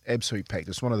packed, absolutely packed.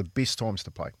 It's one of the best times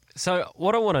to play. So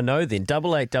what I want to know then,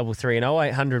 8833 and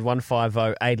 0800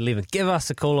 150 811, give us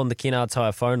a call on the Kennard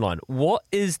Tyre phone line. What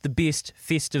is the best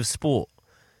festive sport?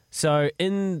 So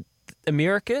in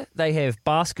America, they have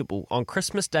basketball on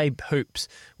Christmas Day hoops,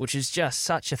 which is just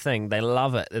such a thing. They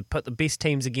love it. They put the best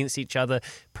teams against each other,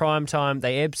 prime time.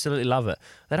 They absolutely love it.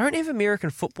 They don't have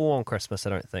American football on Christmas, I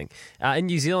don't think. In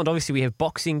New Zealand, obviously, we have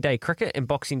Boxing Day cricket and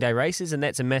Boxing Day races, and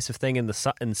that's a massive thing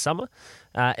in summer.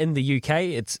 In the UK,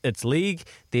 it's league.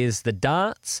 There's the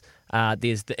darts.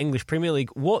 There's the English Premier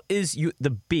League. What is the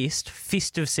best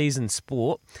festive season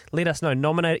sport? Let us know.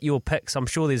 Nominate your picks. I'm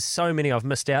sure there's so many I've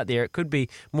missed out there. It could be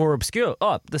more obscure.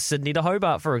 Oh, the Sydney to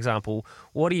Hobart, for example.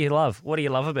 What do you love? What do you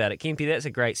love about it? Kempy, that's a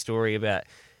great story about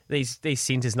these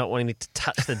centres not wanting to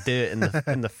touch the dirt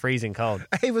in the freezing cold.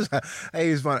 He was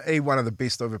one of the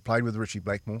best I've ever played with, Richie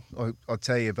Blackmore. I'll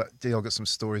tell you, but I've got some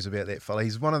stories about that fella.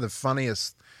 He's one of the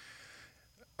funniest.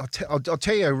 I'll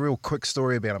tell you a real quick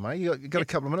story about him, mate. You got a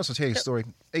couple of minutes? I'll tell you a story.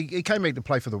 He came back to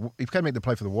play for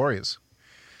the Warriors.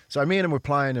 So me and him were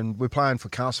playing, and we're playing for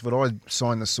Castleford. I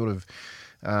signed this sort of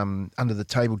under the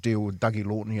table deal with Dougie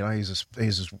Lawton. You know, he's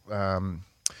a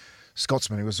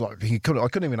Scotsman. He was like, I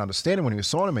couldn't even understand him when he was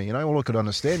signing me. You know, all I could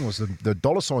understand was the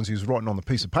dollar signs he was writing on the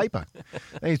piece of paper.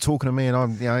 And he's talking to me, and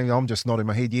I'm just nodding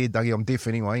my head. Yeah, Dougie, I'm deaf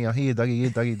anyway. Here,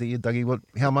 Dougie. What?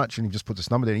 How much? And he just put this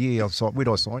number down. Yeah, where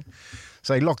do I sign?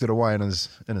 So he locked it away in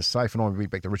his safe, and I went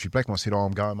back to Richie Blackmore. I said,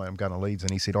 I'm going, mate. I'm going to Leeds.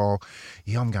 And he said, I'm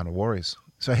going to Warriors.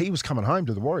 So he was coming home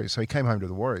to the Warriors. So he came home to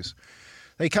the Warriors.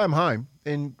 He came home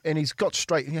and he's got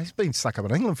straight, he's been stuck up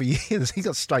in England for years. He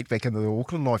got straight back into the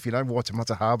Auckland life,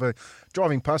 Waitemata Harbour. He's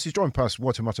driving past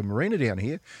Waitemata Marina down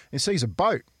here and sees a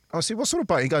boat. I said, what sort of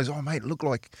boat? He goes, oh, mate, it looked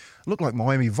like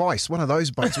Miami Vice, one of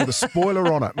those boats with a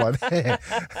spoiler on it, like that.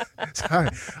 So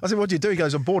I said, what'd you do? He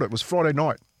goes, I bought it. It was Friday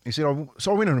night. He said,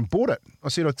 so I went in and bought it. I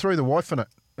said, I threw the wife in it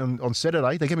on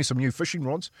Saturday. They gave me some new fishing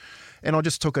rods, and I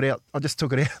just took it out.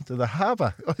 To the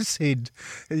harbour. I said,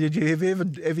 have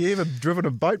you ever driven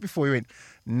a boat before? He went,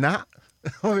 nah.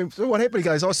 I mean, so what happened? He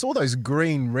goes, I saw those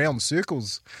green round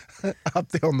circles up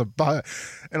there on the boat,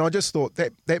 and I just thought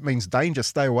that means danger.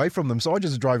 Stay away from them. So I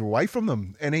just drove away from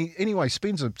them. And he anyway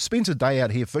spends a day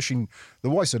out here fishing. The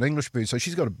wife's an English bird, so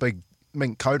she's got a big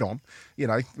mink coat on,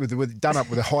 with done up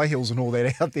with the high heels and all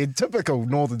that out there. Typical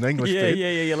Northern English bird.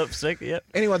 Yeah, lipstick, yeah.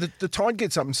 Anyway, the tide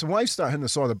gets up and some waves start hitting the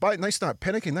side of the boat, and they start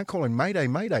panicking. They're calling Mayday,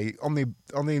 Mayday. On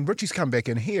the Richie's come back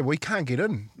in here. We can't get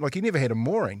in. Like, he never had a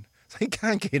mooring. So he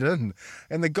can't get in.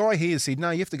 And the guy here said, no,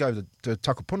 you have to go to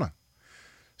Takapuna.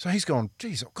 So he's gone,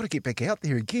 geez, I've got to get back out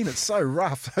there again. It's so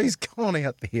rough. He's gone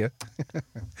out there.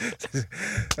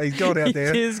 He's gone out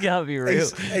there. This can't be real.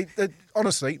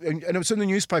 Honestly, and it was in the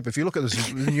newspaper. If you look at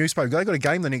the newspaper, they got a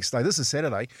game the next day. This is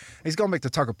Saturday. He's gone back to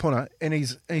Takapuna, and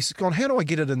he's gone, how do I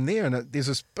get it in there? And there's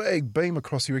this big beam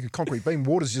across here, a concrete beam.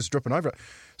 Water's just dripping over it.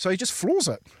 So he just floors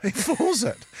it. He floors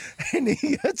it. And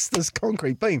he hits this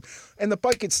concrete beam, and the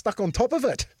boat gets stuck on top of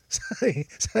it. So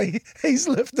he's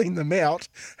lifting them out.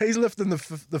 He's lifting the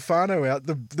whānau out,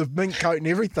 the mink coat and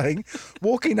everything,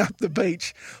 walking up the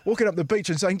beach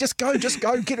and saying, just go,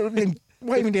 get it, and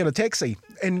waving down a taxi.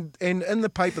 And in the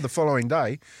paper the following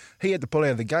day, he had to pull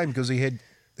out of the game because he'd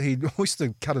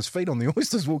oyster cut his feet on the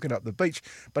oysters walking up the beach.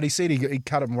 But he said he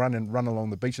cut him run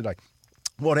along the beach today.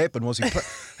 What happened was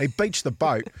he beached the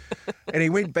boat and he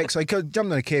went back. So he jumped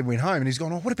in a cab and went home, and he's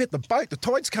gone, oh, what about the boat? The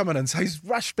tide's coming in. So he's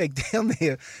rushed back down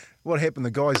there. What happened?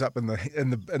 The guys up in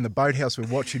the boathouse were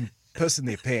watching, pissing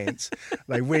their pants.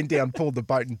 They went down, pulled the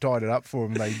boat and tied it up for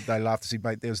him. They laughed and said,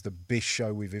 mate, that was the best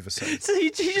show we've ever seen. So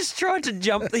he just tried to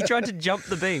jump. He tried to jump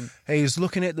the beam. He's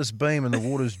looking at this beam and the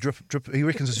water's drip. He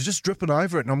reckons it's just dripping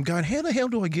over it. And I'm going, how the hell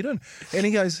do I get in? And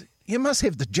he goes, you must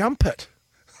have to jump it.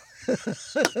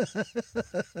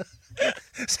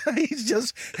 So he's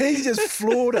just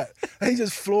floored it. He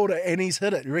just floored it, and he's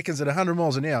hit it. He reckons at 100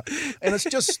 miles an hour, and it's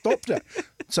just stopped it.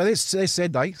 So that's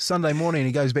Saturday. Sunday morning,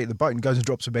 he goes back to the boat and goes and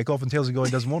drops it back off and tells the guy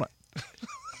he doesn't want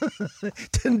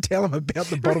it. Didn't tell him about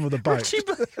the bottom of the boat.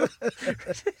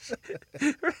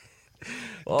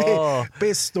 Oh,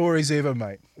 best stories ever,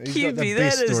 mate. He's got the Kimpy,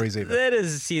 best stories ever. that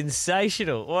is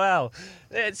sensational. Wow.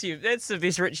 That's the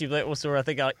best Richie Blackmore story I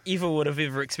think I would have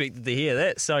ever expected to hear.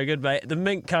 That's so good, mate. The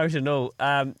mink coat and all.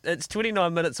 It's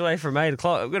 29 minutes away from 8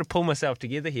 o'clock. I've got to pull myself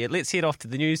together here. Let's head off to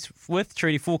the news with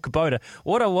Trudy for Kubota.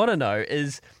 What I want to know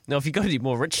is, now if you've got any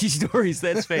more Richie stories,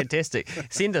 that's fantastic.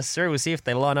 Send us through. We'll see if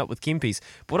they line up with Kempy's.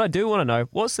 But what I do want to know,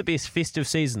 what's the best festive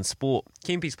season sport?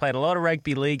 Kempy's played a lot of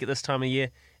rugby league at this time of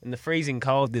year. In the freezing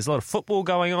cold, there's a lot of football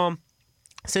going on.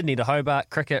 Sydney to Hobart,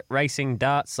 cricket, racing,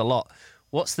 darts, a lot.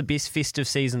 What's the best festive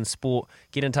season sport?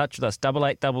 Get in touch with us,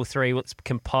 8833. Let's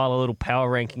compile a little power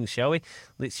ranking, shall we?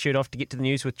 Let's shoot off to get to the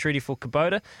news with Trudy for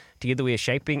Kubota. Together we are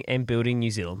shaping and building New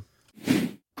Zealand. I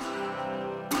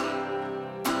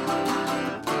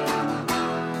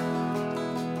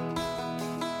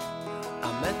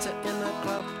met her in a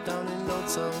club down in Old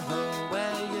Soho,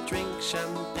 where you drink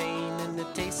champagne and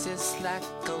it tastes like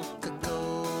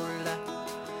Coca-Cola.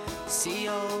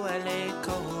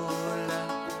 C-O-L-A-Cola.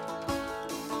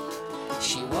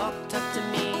 She walked up to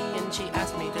me and she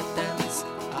asked me to dance.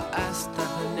 I asked her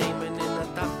her name and in a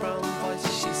dark brown voice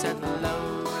she said Lola.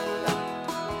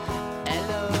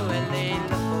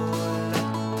 L-O-L-A-Lola.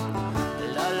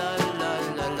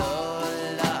 La-la-la-la-Lola.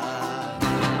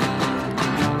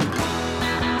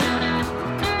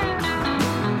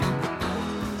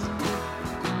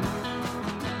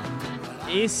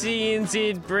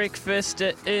 SENZ breakfast.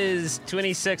 It is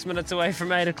 26 minutes away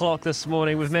from 8 o'clock this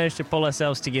morning. We've managed to pull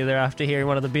ourselves together after hearing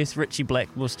one of the best Richie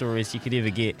Blackmore stories you could ever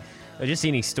get. Or just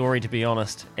any story, to be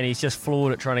honest. And he's just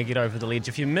flawed at trying to get over the ledge.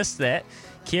 If you missed that,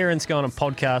 Kieran's gone and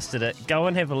podcasted it. Go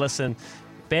and have a listen.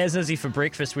 Baz Izzy for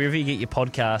breakfast, wherever you get your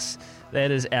podcasts.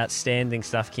 That is outstanding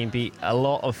stuff, Kempy. A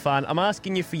lot of fun. I'm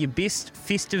asking you for your best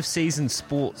festive season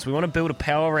sports. We want to build a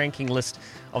power ranking list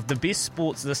of the best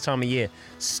sports this time of year.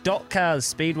 Stock cars,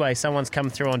 speedway, someone's come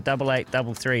through on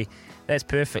 8833. That's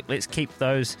perfect. Let's keep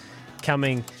those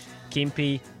coming,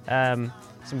 Kempy.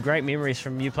 Some great memories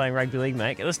from you playing rugby league,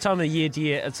 mate. At this time of the year,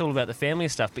 dear, it's all about the family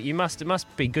stuff, but it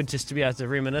must be good just to be able to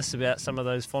reminisce about some of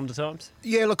those fonder times.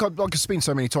 Yeah, look, I could spend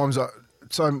so many times,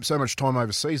 so much time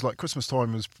overseas. Like Christmas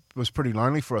time was pretty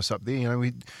lonely for us up there. You know,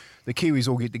 the Kiwis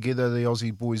all get together, the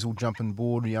Aussie boys all jump on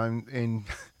board, you know, and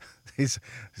there's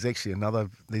actually another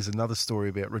story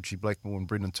about Richie Blackmore and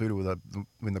Brendan Tudor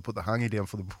when they put the hangi down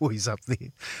for the boys up there.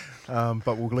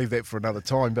 But we'll leave that for another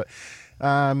time. But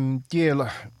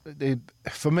yeah,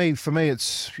 for me,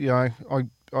 it's, you know,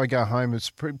 I go home. It's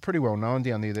pretty well known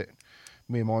down there that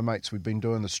me and my mates, we've been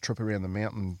doing this trip around the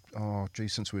mountain.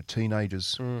 Since we were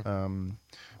teenagers.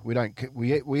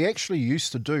 We actually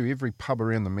used to do every pub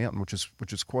around the mountain, which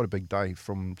is quite a big day,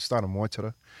 from starting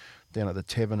Waitara down at the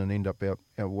tavern and end up out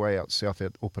way out south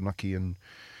at Opunaki and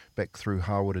back through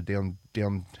Harwood down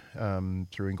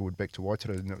through Inglewood back to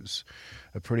Waitara. And it was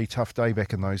a pretty tough day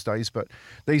back in those days. But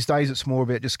these days it's more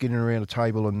about just getting around a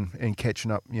table and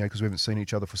catching up, you know, because we haven't seen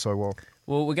each other for so long.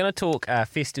 Well, we're going to talk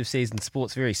festive season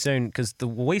sports very soon, because the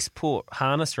Westport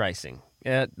harness racing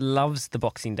loves the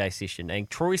Boxing Day session, and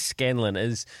Troy Scanlon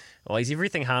he's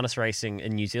everything harness racing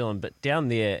in New Zealand, but down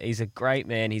there he's a great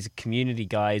man. He's a community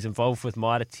guy. He's involved with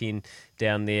Mitre 10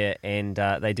 down there, and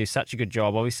they do such a good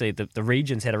job. Obviously the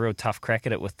region's had a real tough crack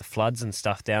at it with the floods and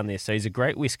stuff down there, so he's a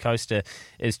great West Coaster,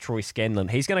 is Troy Scanlon.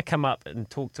 He's going to come up and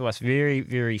talk to us very,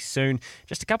 very soon.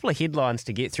 Just a couple of headlines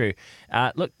to get through.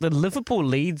 Look, the Liverpool,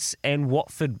 Leeds and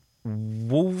Watford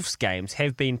Wolves games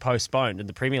have been postponed in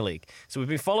the Premier League. So we've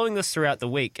been following this throughout the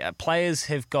week. Players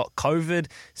have got COVID.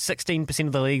 16%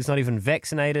 of the league's not even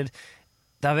vaccinated.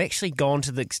 They've actually gone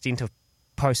to the extent of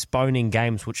postponing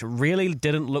games, which really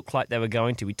didn't look like they were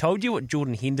going to. We told you what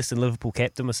Jordan Henderson, Liverpool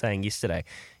captain, was saying yesterday.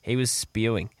 He was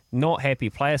spewing. Not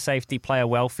happy. Player safety, player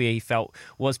welfare, he felt,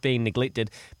 was being neglected.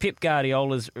 Pep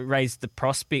Guardiola's raised the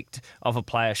prospect of a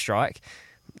player strike.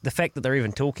 The fact that they're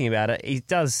even talking about it, he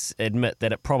does admit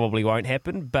that it probably won't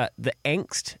happen, but the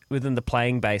angst within the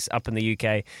playing base up in the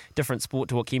UK, different sport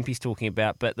to what Kempy's talking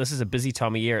about, but this is a busy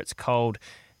time of year. It's cold.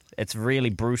 It's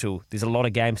really brutal. There's a lot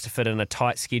of games to fit in a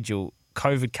tight schedule.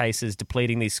 COVID cases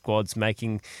depleting these squads,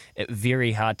 making it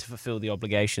very hard to fulfill the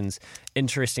obligations.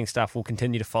 Interesting stuff. We'll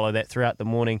continue to follow that throughout the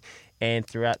morning and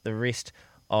throughout the rest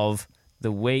of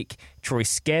the week. Troy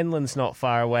Scanlon's not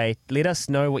far away. Let us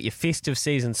know what your festive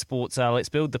season sports are. Let's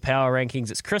build the power rankings.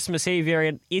 It's Christmas Eve here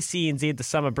in SENZ, the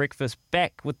summer breakfast,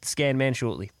 back with the Scan Man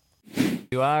shortly.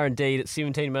 You are indeed. It's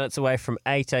 17 minutes away from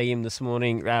 8 a.m. this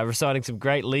morning, reciting some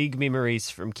great league memories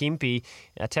from Kempy.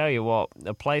 I tell you what,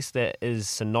 a place that is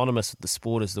synonymous with the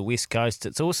sport is the West Coast.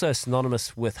 It's also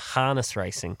synonymous with harness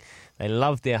racing. They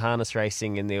love their harness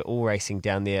racing, and they're all racing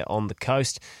down there on the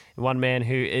coast. One man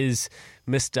who is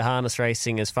Mr. Harness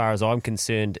Racing, as far as I'm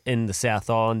concerned, in the South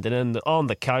Island and on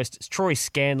the coast, it's Troy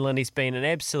Scanlon. He's been an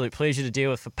absolute pleasure to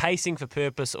deal with for Pacing for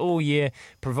Purpose all year,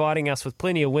 providing us with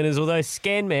plenty of winners. Although,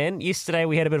 Scanman, yesterday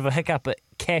we had a bit of a hiccup at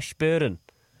Cash Burden.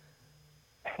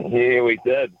 Yeah, we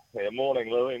did. Yeah,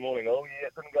 morning, Louis. Morning, all. Yeah,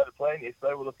 it didn't go to plan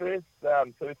yesterday. Well, the first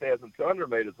 2,200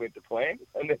 metres went to plan,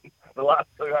 and then the last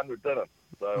 200 didn't.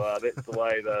 So that's the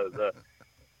way the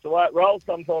way it rolls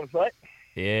sometimes, mate.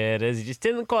 Yeah, it is. You just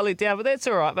didn't quite let down, but that's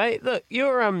all right, mate. Look,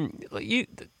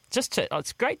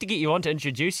 it's great to get you on to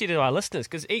introduce you to our listeners,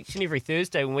 because each and every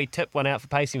Thursday when we tip one out for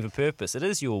Pacing for Purpose, it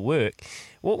is your work.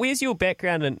 Where's your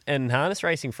background in harness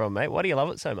racing from, mate? Why do you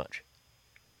love it so much?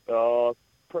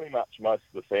 Pretty much most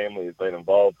of the family has been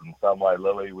involved in some way,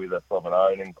 Lily, whether from an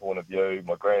owning point of view.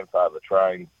 My grandfather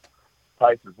trained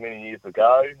paces many years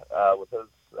ago with his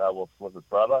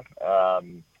brother,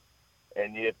 and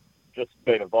yeah, just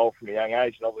been involved from a young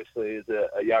age. And obviously, as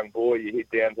a young boy, you head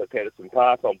down to Patterson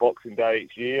Park on Boxing Day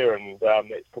each year, and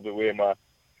that's probably where my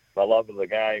love of the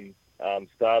game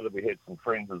started. We had some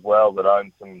friends as well that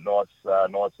owned some nice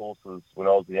horses when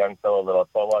I was a young fella that I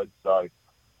followed, so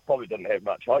probably didn't have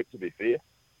much hope, to be fair.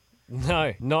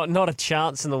 No, not a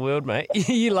chance in the world, mate.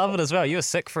 You love it as well. You're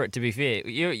sick for it, to be fair.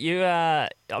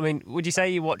 I mean, would you say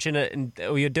you're watching it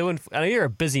or you're doing? I know you're a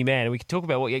busy man, and we can talk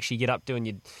about what you actually get up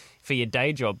to for your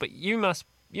day job. But you must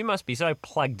be so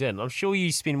plugged in. I'm sure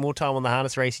you spend more time on the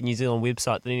Harness Racing New Zealand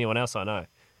website than anyone else I know.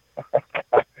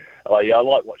 Oh yeah, I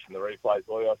like watching the replays.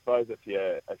 Well, I suppose if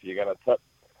you're going to tip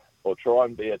or try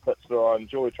and be a tipster, I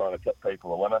enjoy trying to tip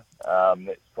people a winner.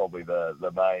 That's probably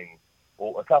the main.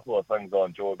 Well, a couple of things I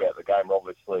enjoy about the game are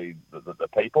obviously the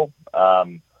people.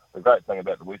 The great thing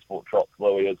about the Westport Trots,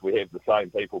 Louis, is we have the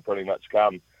same people pretty much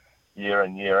come year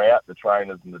in, year out, the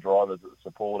trainers and the drivers that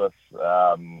support us,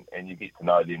 and you get to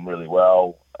know them really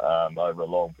well over a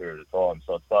long period of time.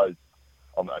 So I suppose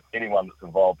anyone that's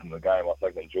involved in the game, I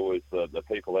think, enjoys the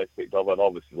people aspect of it.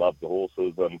 Obviously love the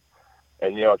horses, and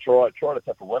yeah, I try to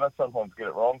tip a winner. Sometimes get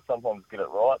it wrong, sometimes get it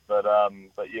right, but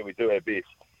yeah, we do our best.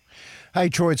 Hey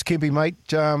Troy, it's Kempy, mate.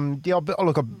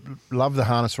 Look, I love the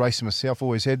harness racing myself.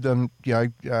 Always had them.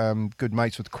 Good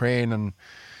mates with Cran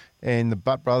and the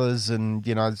Butt brothers, and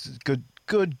it's good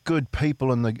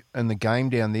people in the game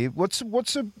down there. What's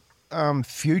the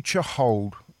future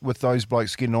hold with those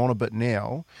blokes getting on a bit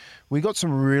now? We got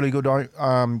some really good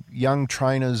young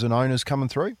trainers and owners coming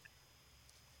through.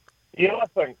 Yeah, I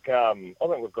think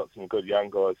we've got some good young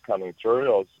guys coming through.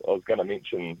 I was going to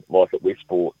mention, like at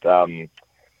Westport.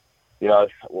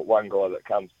 One guy that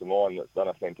comes to mind that's done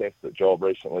a fantastic job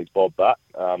recently is Bob Butt.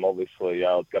 Obviously,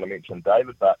 I was going to mention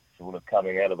David Butt, sort of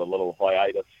coming out of a little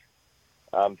hiatus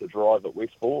to drive at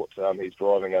Westport. He's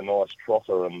driving a nice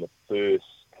trotter in the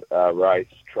first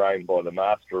race, trained by the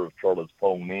master of trotters,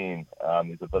 Paul Nairn.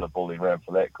 There's a bit of bully around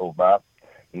for that called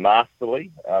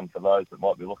Masterly, for those that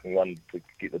might be looking to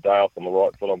get the day off on the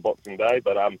right foot on Boxing Day.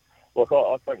 But look,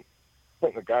 I think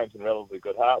the game's in relatively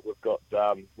good heart. We've got,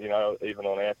 even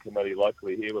on our committee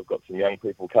locally here, we've got some young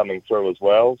people coming through as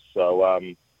well. So, I've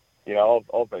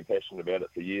been passionate about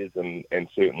it for years, and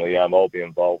certainly I'll be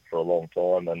involved for a long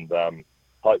time. And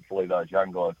hopefully those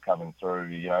young guys coming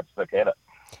through, stick at it.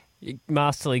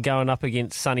 Masterly going up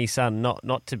against Sunny Sun,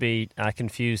 not to be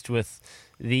confused with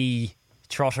the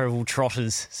trotter of all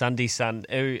trotters, Sunday Sun,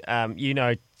 who,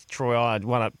 Troy,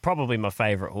 probably my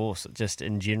favourite horse, just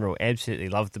in general. Absolutely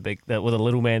loved with a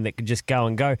little man that could just go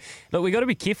and go. Look, we've got to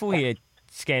be careful here,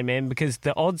 Scanman, because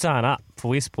the odds aren't up for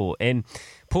Westport. And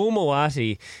Paul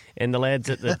Moati and the lads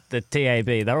at the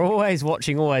TAB, they're always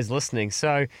watching, always listening.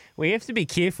 So we have to be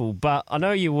careful. But I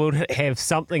know you will have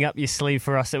something up your sleeve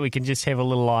for us that we can just have a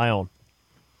little eye on.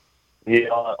 Yeah,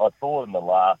 I thought in the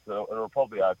last, it'll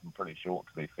probably open pretty short,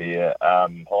 to be fair.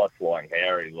 High Flying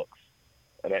Harry looks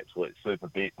an absolute super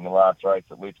bet in the last race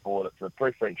at Westport. It's a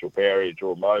preferential barrier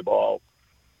draw mobile,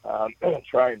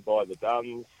 trained by the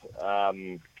Duns,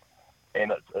 and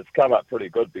it's come up pretty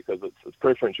good because it's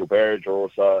preferential barrier draw,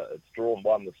 so it's drawn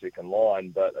one the second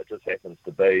line, but it just happens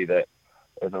to be that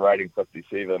there's a rating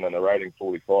 57 and a rating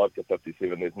 45 to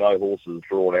 57. There's no horses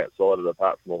drawn outside it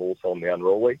apart from a horse on the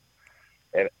unruly,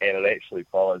 and it actually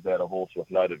follows out a horse with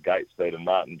noted gate speed and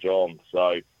Martin John.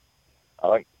 So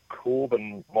I think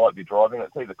Corbin might be driving it.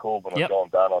 It's either Corbin or John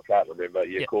Dunn, I can't remember.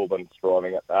 Yeah, Corbin's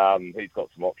driving it. He's got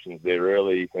some options there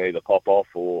early. He can either pop off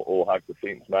or hug the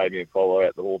fence maybe and follow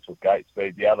out the horse with gate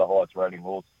speed. The other highest rating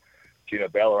horse, Gina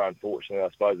Bella, unfortunately,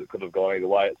 I suppose it could have gone either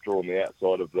way. It's drawn the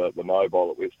outside of the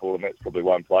mobile at Westport, and that's probably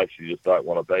one place you just don't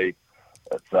want to be.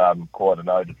 It's quite a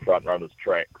noted front runner's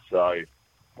track. So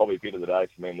probably bet of the day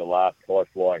for me in the last, High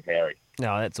Flying Harry.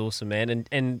 No, that's awesome, man.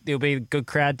 And there'll be a good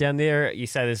crowd down there. You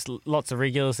say there's lots of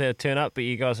regulars that turn up, but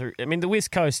you guys are, I mean, the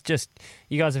West Coast,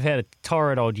 you guys have had a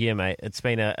torrid old year, mate. It's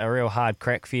been a real hard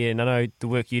crack for you. And I know the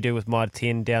work you do with Mitre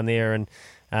 10 down there, and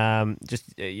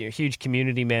you're a huge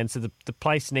community, man. So the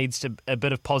place needs a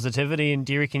bit of positivity. And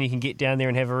do you reckon you can get down there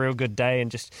and have a real good day,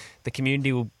 and just the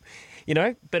community will,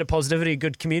 bit of positivity, a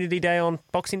good community day on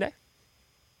Boxing Day?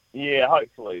 Yeah,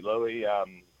 hopefully, Louis.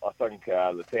 I think the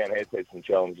town has had some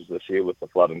challenges this year with the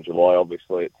flood in July.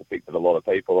 Obviously, it's affected a lot of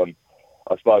people, and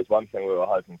I suppose one thing we were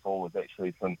hoping for was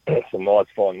actually some nice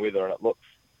fine weather, and it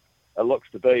looks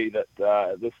to be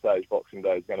that at this stage Boxing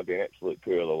Day is going to be an absolute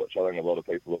pearler, which I think a lot of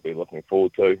people will be looking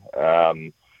forward to.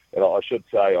 And I should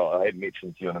say, I had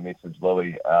mentioned to you in a message,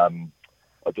 Louis, I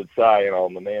did say,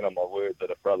 I'm the man on my word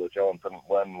that if Brother John didn't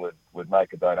win, would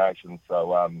make a donation.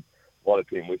 So Mitre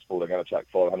 10 Westport are going to chuck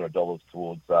 $500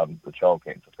 towards the Child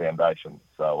Cancer Foundation.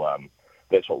 So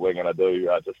that's what we're going to do,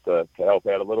 just to help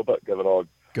out a little bit, given I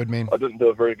didn't do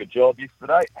a very good job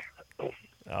yesterday.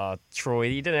 Oh, Troy,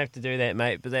 you didn't have to do that,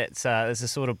 mate, but that's a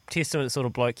sort of testament to the sort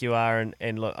of bloke you are,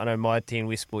 and look, I know Mitre 10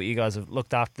 Westport, you guys have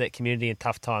looked after that community in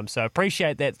tough times, so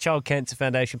appreciate that. The Child Cancer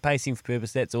Foundation, Pacing for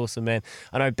Purpose, that's awesome, man.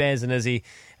 I know Baz and Izzy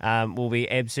will be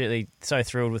absolutely so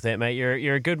thrilled with that, mate.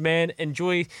 You're a good man.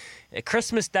 Enjoy a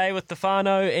Christmas Day with the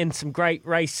whānau and some great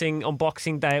racing on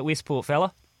Boxing Day at Westport,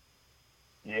 fella.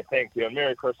 Yeah, thank you, and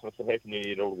Merry Christmas and Happy New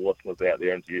Year to all the listeners out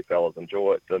there, and to you fellas.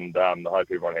 Enjoy it, and I hope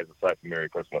everyone has a safe and Merry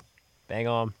Christmas. Bang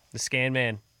on. The Scan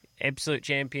Man. Absolute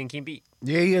champion, Kempy.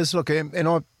 Yeah, he is. Look, and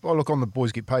I look on the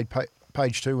Boys Get Paid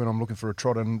page too when I'm looking for a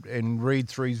trot, and Reed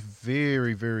 3's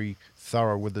very, very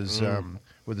thorough with his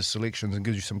selections and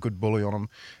gives you some good bully on him.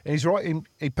 And he's right,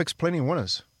 he picks plenty of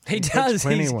winners. He does.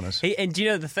 Plenty of winners. And do you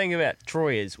know the thing about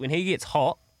Troy is when he gets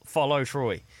hot, follow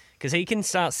Troy. Because he can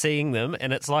start seeing them,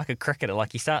 and it's like a cricketer.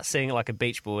 Like, you start seeing it like a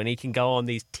beach ball, and he can go on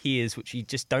these tears which you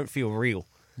just don't feel real.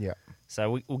 Yeah.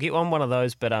 So we'll get one of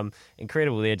those, but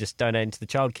incredible there, just donating to the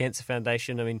Child Cancer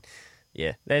Foundation. I mean,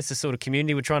 yeah, that's the sort of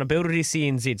community we're trying to build at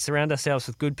SENZ. Surround ourselves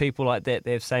with good people like that.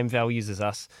 They have the same values as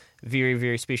us. Very,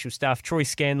 very special stuff. Troy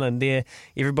Scanlon there,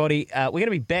 everybody. We're going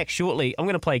to be back shortly. I'm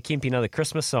going to play Kempy another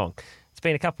Christmas song. It's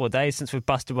been a couple of days since we've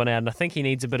busted one out, and I think he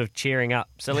needs a bit of cheering up.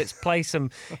 So let's play some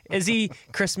Izzy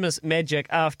Christmas magic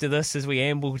after this as we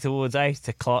amble towards 8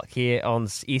 o'clock here on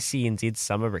SENZ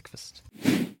Summer Breakfast.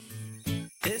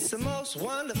 It's the most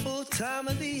wonderful time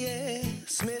of the year.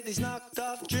 Smithy's knocked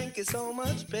off drinking so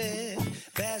much beer.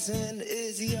 Baz and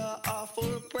Izzy are off for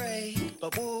a break,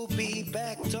 but we'll be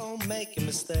back, don't make a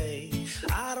mistake.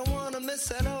 I don't want to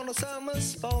miss out on a summer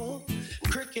sport.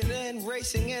 Cricket and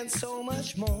racing and so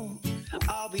much more.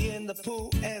 I'll be in the pool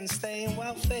and staying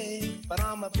well fed, but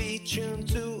I'ma be tuned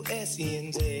to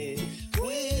SENZ.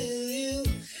 Will you,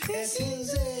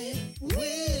 SENZ?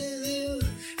 Will you,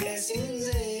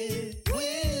 SENZ?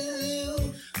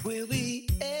 We'll be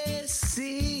SENZ.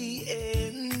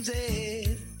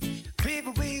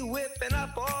 People be whipping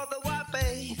up all the white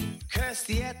bay.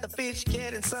 Kirsty at the beach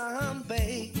getting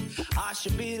sunbathed. I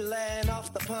should be laying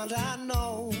off the pond, I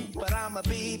know, but I'ma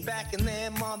be backing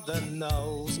them on the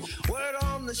nose. Word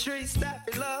on the streets that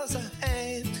he loves a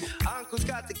hand. Uncle's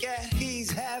got the gat,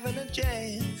 he's having a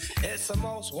jam. It's the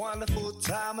most wonderful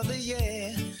time of the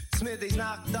year. Smithy's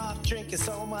knocked off drinking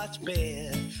so much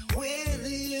beer. Will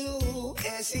you,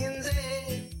 SENZ?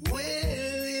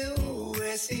 Will you,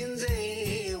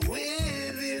 SENZ?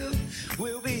 Will you?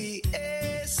 We'll be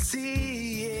SENZ.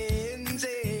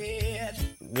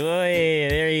 Oh, yeah,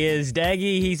 there he is,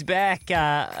 Daggy. He's back.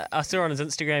 I saw on his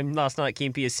Instagram last night,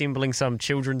 Kempy assembling some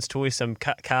children's toy, some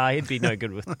car. He'd be no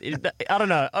good with it. I don't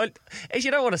know. Actually,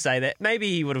 I don't want to say that. Maybe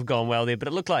he would have gone well there, but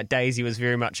it looked like Daisy was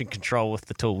very much in control with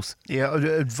the tools. Yeah,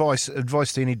 advice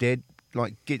to any dad,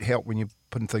 like, get help when you're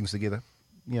putting things together.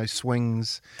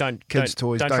 Swings, kids'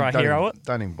 toys. Don't try hero it.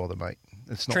 Don't even bother, mate.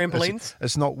 It's not, trampolines?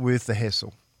 It's not worth the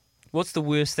hassle. What's the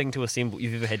worst thing to assemble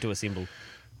you've ever had to assemble?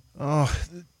 Oh,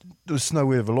 there's no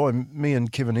word of a lie. Me and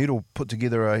Kevin Edel put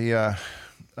together a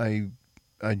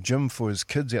gym for his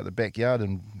kids out the backyard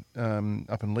and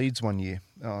up in Leeds one year.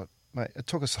 Mate, it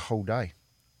took us a whole day.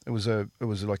 It was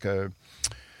like a,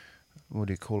 what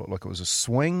do you call it? Like, it was a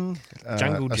swing,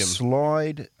 jungle a gym,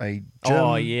 slide, a gym.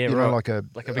 Oh yeah, right. Like a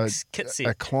big kit set,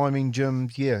 a climbing gym.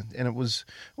 Yeah, and it wasn't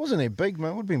that big, mate.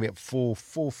 It would have been about 4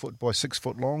 foot by 6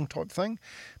 foot long type thing.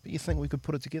 But you think we could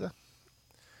put it together?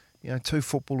 2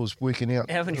 footballers working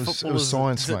out. How many footballers? It was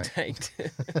science, does it mate.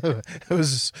 take?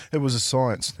 it was a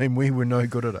science, and we were no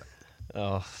good at it.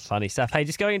 Oh, funny stuff. Hey,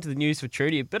 just going into the news for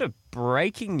Trudy, a bit of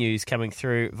breaking news coming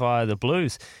through via the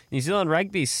Blues. New Zealand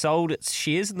Rugby sold its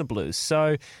shares in the Blues.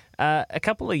 So A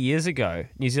couple of years ago,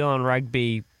 New Zealand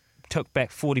Rugby took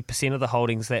back 40% of the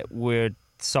holdings that were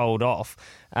sold off.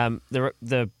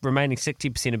 The remaining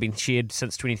 60% have been shared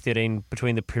since 2013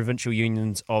 between the provincial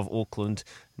unions of Auckland,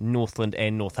 Northland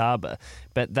and North Harbour.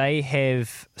 But they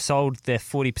have sold their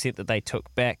 40% that they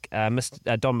took back. Don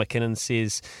McKinnon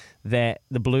says that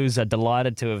the Blues are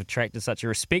delighted to have attracted such a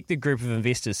respected group of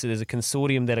investors. So there's a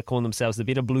consortium that are calling themselves the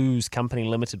Better Blues Company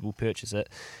Limited will purchase it.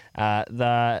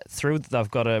 They're thrilled that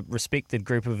they've got a respected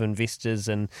group of investors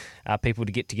and people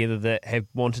to get together that have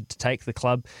wanted to take the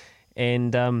club.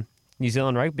 And New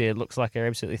Zealand Rugby, it looks like, are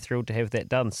absolutely thrilled to have that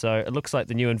done. So it looks like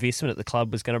the new investment at the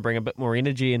club is going to bring a bit more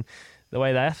energy, and the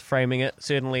way they're framing it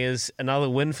certainly is another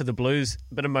win for the Blues,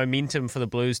 a bit of momentum for the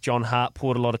Blues. John Hart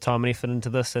poured a lot of time and effort into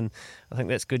this, and I think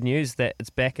that's good news that it's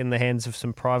back in the hands of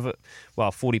some private,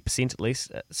 40% at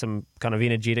least, some kind of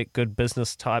energetic, good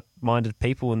business type minded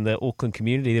people in the Auckland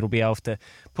community that'll be able to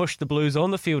push the Blues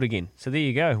on the field again. So there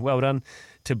you go. Well done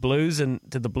to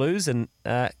the Blues, and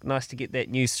nice to get that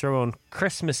news through on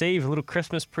Christmas Eve, a little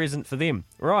Christmas present for them.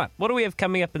 Right, what do we have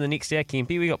coming up in the next hour,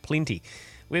 Kempy? We got plenty.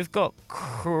 We've got,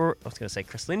 I was going to say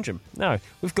Chris Lindrum. No,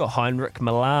 we've got Heinrich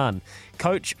Milan,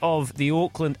 coach of the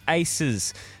Auckland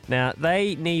Aces. Now,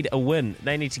 they need a win.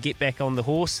 They need to get back on the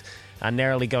horse,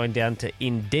 narrowly going down to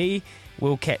ND.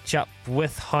 We'll catch up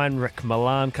with Heinrich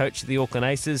Milan, coach of the Auckland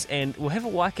Aces, and we'll have a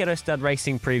Waikato Stud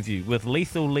Racing preview with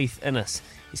Lethal Leith Innes.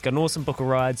 He's got an awesome book of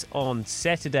rides on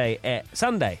Sunday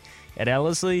at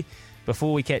Ellerslie.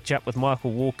 Before we catch up with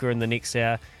Michael Walker in the next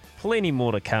hour, plenty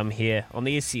more to come here on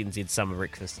the SCNZ Summer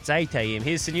Breakfast. It's 8 a.m.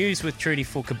 Here's the news with Trudy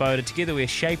for Kubota. Together we're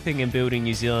shaping and building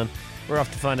New Zealand. We're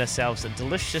off to find ourselves a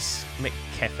delicious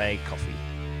McCafe coffee.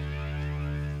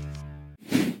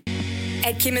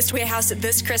 At Chemist Warehouse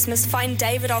this Christmas, find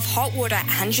David off hot water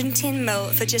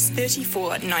 110ml for just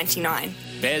 $34.99.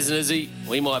 Baz and Izzy,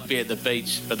 we might be at the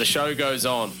beach, but the show goes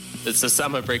on. It's the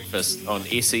Summer Breakfast on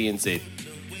SENZ.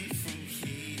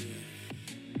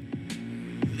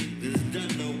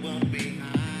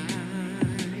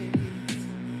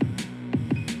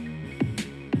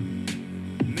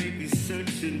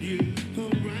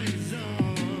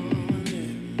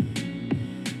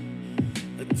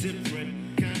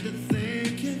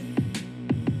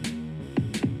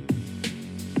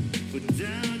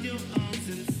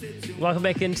 Welcome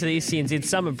back into the SCNZ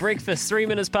Summer Breakfast, 3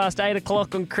 minutes past 8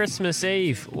 o'clock on Christmas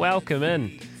Eve. Welcome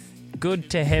in.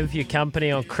 Good to have your company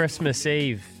on Christmas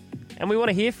Eve. And we want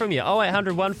to hear from you.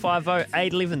 0800 150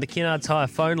 811, the Kennards Hire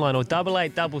phone line, or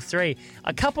 8833.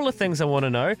 A couple of things I want to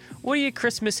know. What are your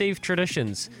Christmas Eve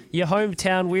traditions? Your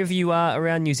hometown, wherever you are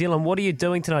around New Zealand, what are you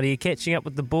doing tonight? Are you catching up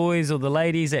with the boys or the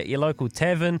ladies at your local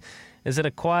tavern? Is it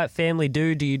a quiet family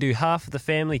do? Do you do half of the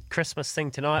family Christmas thing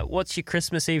tonight? What's your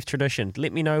Christmas Eve tradition?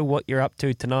 Let me know what you're up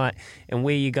to tonight and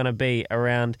where you're going to be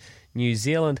around New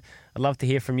Zealand. I'd love to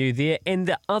hear from you there. And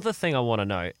the other thing I want to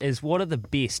know is, what are the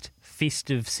best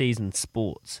festive season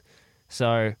sports?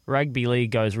 So rugby league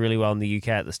goes really well in the UK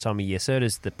at this time of year. So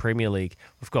does the Premier League.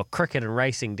 We've got cricket and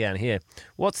racing down here.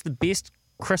 What's the best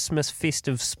Christmas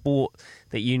festive sport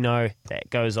that you know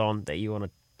that goes on that you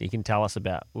can tell us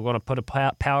about? We're going to put a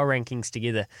power rankings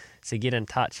together, so get in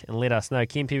touch and let us know.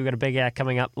 Kempy, we've got a big hour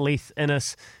coming up. Leith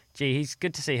Innes, gee, he's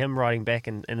good to see him riding back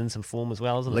and in some form as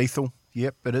well, isn't it? Lethal,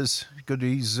 yep, it is good.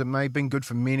 He's been good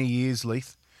for many years,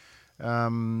 Leith.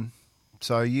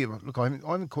 So yeah, look, I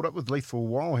haven't caught up with Leith for a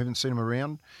while. I haven't seen him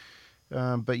around,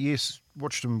 but yes,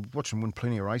 watched him win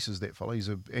plenty of races. That fella, he's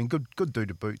and good dude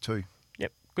to boot too.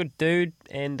 Yep, good dude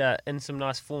and in some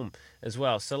nice form as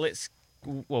well. So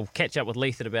we'll catch up with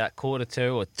Leith at about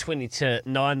 2:45 or 20 to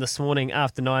 9 this morning.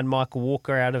 After 9, Michael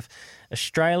Walker out of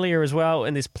Australia as well.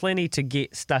 And there's plenty to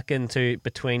get stuck into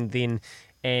between then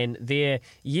and there.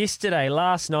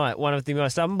 Last night, one of the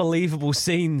most unbelievable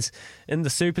scenes in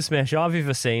the Super Smash I've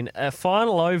ever seen. A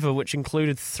final over which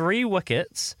included 3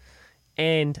 wickets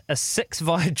and a 6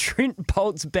 via Trent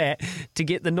Bolt's bat to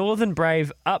get the Northern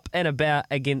Brave up and about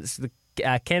against the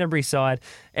Canterbury side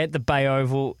at the Bay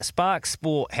Oval. Spark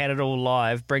Sport had it all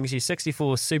live, brings you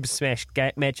 64 Super Smash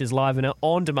matches live and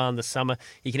on demand this summer.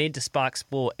 You can head to Spark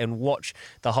Sport and watch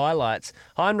the highlights.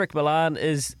 Heinrich Milan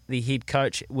is the head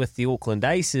coach with the Auckland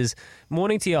Aces.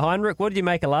 Morning to you, Heinrich. What did you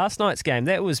make of last night's game?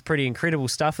 That was pretty incredible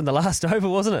stuff in the last over,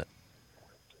 wasn't it?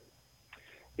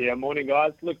 Yeah, morning,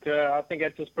 guys. Look, I think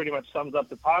that just pretty much sums up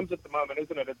the times at the moment,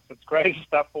 isn't it? It's crazy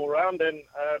stuff all around, and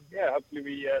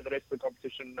hopefully the rest of the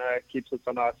competition keeps us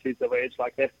on our seats of edge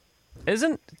like that.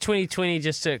 Isn't 2020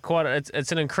 just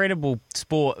it's an incredible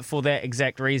sport for that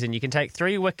exact reason? You can take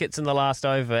 3 wickets in the last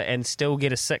over and still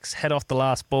get a 6 hit off the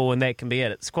last ball, and that can be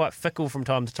it. It's quite fickle from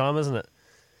time to time, isn't it?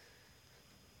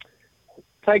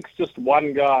 takes just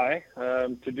one guy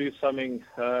to do something,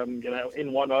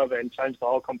 in one over and change the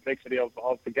whole complexity of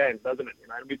the game, doesn't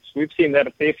it? We've seen that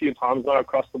a fair few times now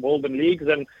across the world in leagues,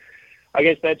 and I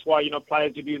guess that's why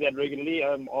players who do that regularly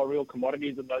are real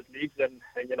commodities in those leagues, and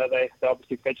they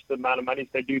obviously fetch the amount of money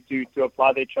they do to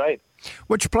apply their trade.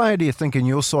 Which player do you think in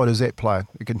your side is that player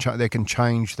that can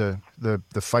change the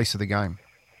face of the game?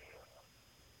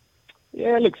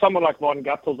 Yeah, look, someone like Von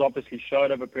Guttel's obviously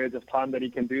showed over periods of time that he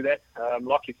can do that.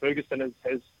 Lockie Ferguson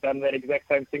has done that exact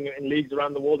same thing in leagues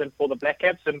around the world and for the Black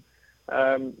Caps, and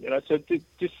so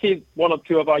to see one or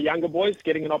two of our younger boys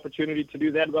getting an opportunity to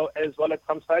do that as well at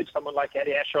some stage, someone like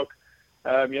Eddie Ashok,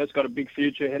 has got a big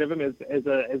future ahead of him as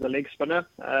a leg spinner.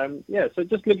 So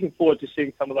just looking forward to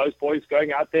seeing some of those boys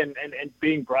going out there and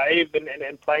being brave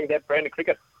and playing that brand of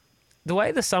cricket. The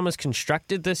way the summer's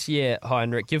constructed this year,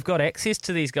 Heinrich, you've got access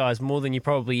to these guys more than you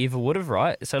probably ever would have,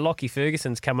 right? So Lockie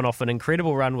Ferguson's coming off an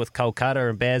incredible run with Kolkata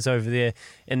and Baz over there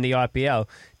in the IPL.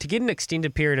 To get an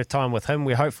extended period of time with him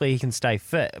where hopefully he can stay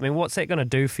fit, I mean, what's that going to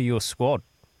do for your squad?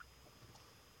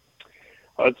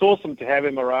 Well, it's awesome to have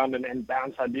him around and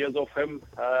bounce ideas off him,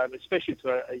 especially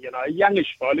to a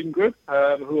youngish bowling group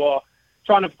who are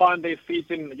trying to find their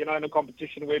feet in a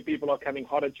competition where people are coming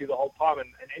hot at you the whole time,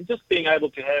 and just being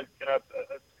able to have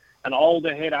an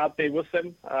older head out there with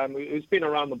him who's been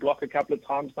around the block a couple of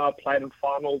times now, played in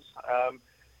finals,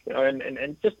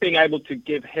 and just being able to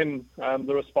give him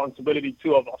the responsibility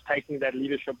too of taking that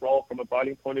leadership role from a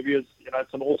bowling point of view is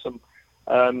it's an awesome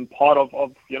part of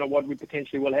what we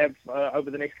potentially will have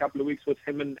over the next couple of weeks with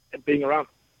him and being around.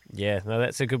 Yeah, no,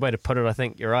 that's a good way to put it. I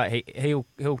think you're right.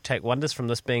 He'll take wonders from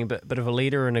this being a bit of a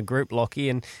leader in a group, Lockie,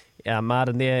 and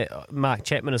Martin there, Mark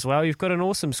Chapman as well. You've got an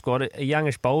awesome squad, a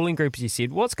youngish bowling group, as you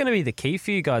said. What's going to be the key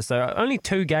for you guys, though? Only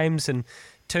 2 games and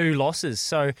 2 losses.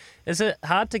 So is it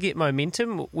hard to get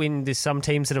momentum when there's some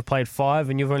teams that have played 5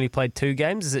 and you've only played 2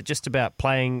 games? Is it just about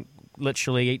playing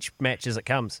literally each match as it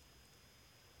comes?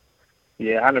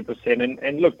 Yeah, 100%.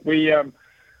 And look,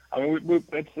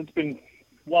 it's been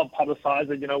well publicised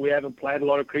that we haven't played a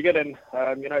lot of cricket, and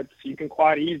you can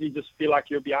quite easily just feel like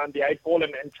you're behind the 8 ball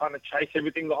and trying to chase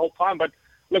everything the whole time. But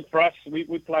look, for us, we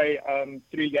play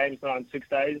 3 games now in 6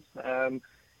 days, and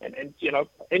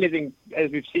anything,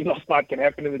 as we've seen last night, can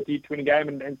happen in the T20 game,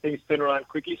 and things turn around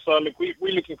quickly. So look,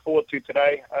 we're looking forward to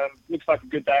today. Looks like a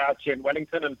good day out here in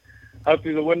Wellington, and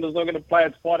hopefully the wind is not going to play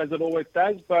its part as it always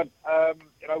does. But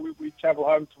we travel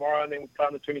home tomorrow, and then we play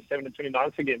on the 27th and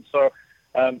 29th again. So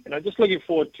just looking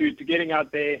forward to getting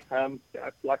out there,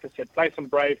 like I said, play some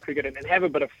brave cricket and have a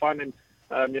bit of fun and,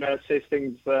 assess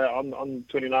things on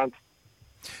 29th.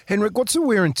 Henrik, what's the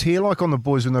wear and tear like on the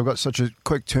boys when they've got such a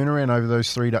quick turnaround over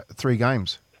those three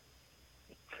games?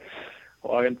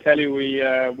 Well, I can tell you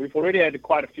we've already had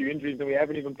quite a few injuries and we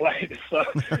haven't even played. So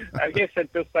I guess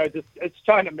at this stage it's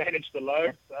trying to manage the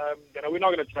load. We're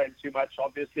not going to train too much,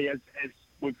 obviously, as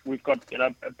we've got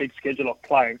a big schedule of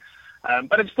playing.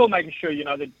 But it's still making sure,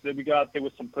 that we go out there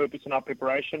with some purpose in our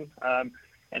preparation.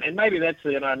 And maybe that's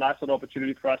a nice little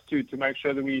opportunity for us too, to make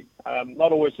sure that we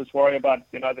not always just worry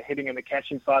about, the hitting and the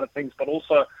catching side of things, but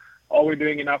also are we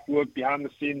doing enough work behind the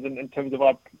scenes in terms of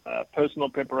our personal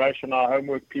preparation, our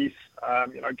homework piece,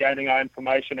 gaining our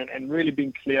information and really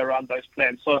being clear around those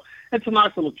plans. So it's a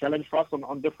nice little challenge for us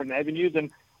on different avenues. And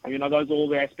those are all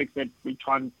the aspects that we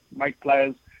try and make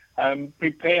players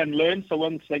prepare and learn, so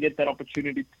once they get that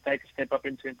opportunity to take a step up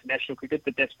into international cricket,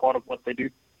 that's part of what they do.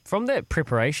 From that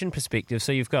preparation perspective,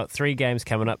 so you've got 3 games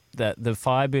coming up, the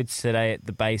Firebirds today at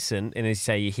the Basin, and as you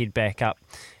say, you head back up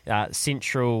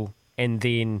Central and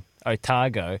then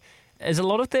Otago. Is a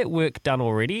lot of that work done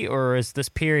already, or is this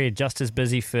period just as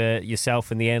busy for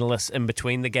yourself and the analysts in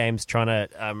between the games trying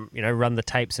to run the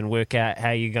tapes and work out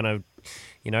how you're going to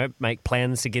make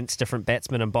plans against different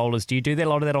batsmen and bowlers? Do you do a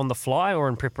lot of that on the fly or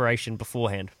in preparation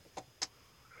beforehand?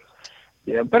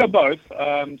 Yeah, a bit of both.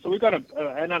 So we've got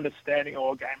an understanding of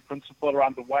our game principle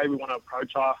around the way we want to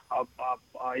approach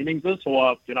our innings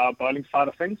or our bowling side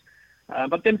of things.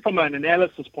 But then from an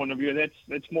analysis point of view,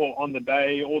 that's more on the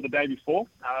day or the day before.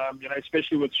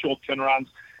 Especially with short turnarounds,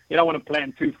 you don't want to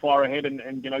plan too far ahead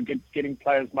and getting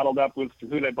players muddled up with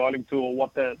who they're bowling to or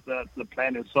what the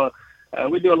plan is. So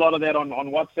we do a lot of that on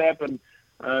WhatsApp, and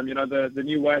the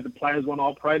new way the players want to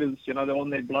operate is they're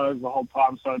on their blows the whole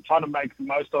time. So trying to make the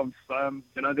most of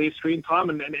their screen time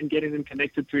and getting them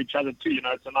connected to each other too.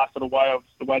 It's a nice little way of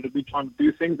the way that we try to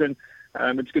do things, and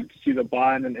it's good to see the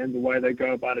buy-in and the way they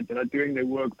go about it. Doing their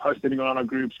work, posting it on our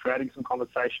groups, creating some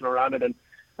conversation around it, and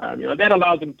that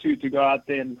allows them to go out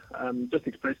there and just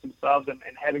express themselves and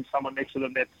having someone next to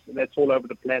them that's all over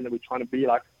the plan that we're trying to be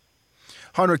like.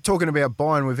 Heinrich, talking about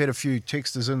Bayern, we've had a few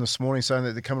texters in this morning saying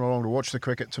that they're coming along to watch the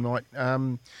cricket tonight.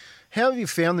 How have you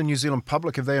found the New Zealand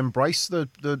public? Have they embraced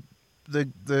the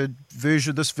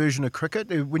version of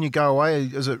cricket? When you go away,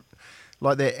 is it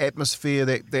like that atmosphere,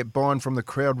 that Bayern from the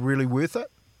crowd really worth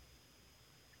it?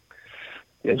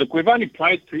 Yeah, look, we've only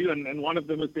played two, and one of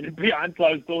them has been behind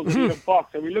closed doors in the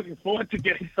box, so we're looking forward to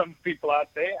getting some people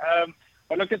out there.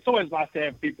 But look, it's always nice to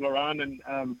have people around, and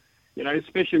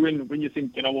especially when you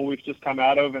think, what we've just come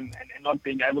out of, and not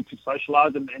being able to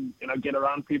socialise and get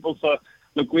around people. So,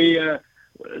 look,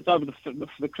 it's over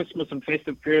the Christmas and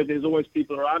festive period. There's always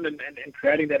people around and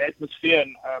creating that atmosphere.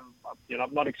 And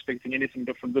I'm not expecting anything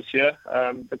different this year.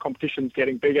 The competition's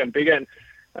getting bigger and bigger,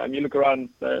 and you look around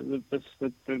the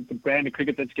brand of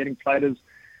cricket that's getting played is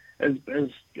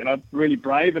really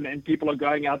brave, and people are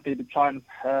going out there to try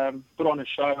and put on a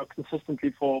show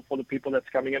consistently for the people that's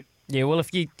coming in. Yeah, well,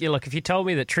 if you told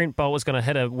me that Trent Bolt was going to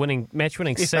hit a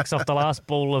match-winning six off the last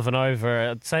ball of an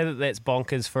over, I'd say that that's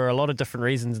bonkers for a lot of different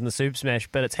reasons in the Super Smash,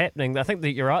 but it's happening. I think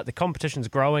that you're right, the competition's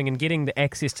growing, and getting the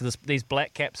access to these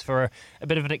black caps for a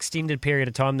bit of an extended period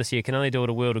of time this year can only do it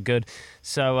a world of good.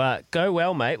 So go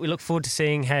well, mate. We look forward to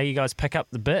seeing how you guys pick up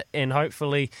the bit and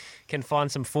hopefully can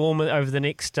find some form over the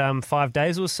next 5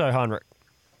 days or so, Heinrich.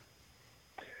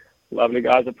 Lovely,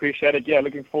 guys. Appreciate it. Yeah,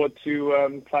 looking forward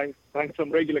to playing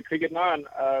some regular cricket now, and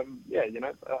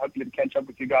hopefully to catch up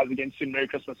with you guys again soon. Merry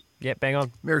Christmas. Yeah, bang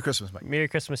on. Merry Christmas, mate. Merry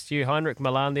Christmas to you, Heinrich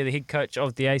Milan. They're the head coach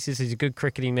of the Aces. He's a good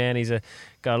cricketing man. He's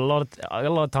got a lot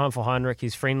of time for Heinrich.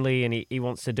 He's friendly and he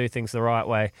wants to do things the right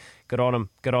way. Good on him.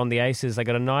 Good on the Aces. They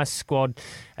got a nice squad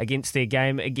against their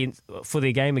game against the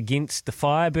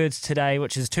Firebirds today,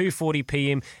 which is 2:40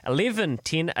 p.m,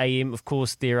 11:10 a.m. Of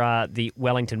course, there are the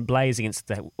Wellington Blaze against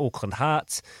the Auckland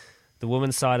Hearts, the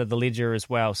women's side of the ledger as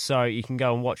well. So you can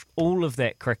go and watch all of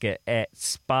that cricket at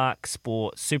Spark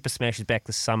Sport. Super Smash is back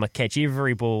this summer. Catch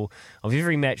every ball of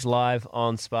every match live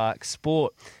on Spark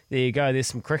Sport. There you go. There's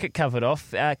some cricket covered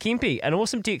off. Kempi, an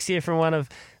awesome text here from one of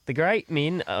the great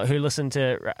men who listen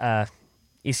to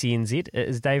SENZ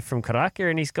is Dave from Karaka,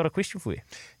 and he's got a question for you.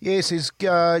 Yes,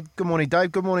 good morning,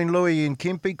 Dave. Good morning, Louis and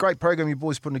Kempi. Great program you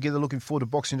boys putting together. Looking forward to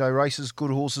Boxing Day races, good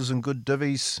horses and good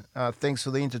divvies. Thanks for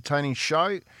the entertaining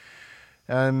show.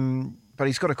 But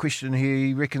he's got a question here.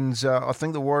 He reckons, I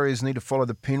think the Warriors need to follow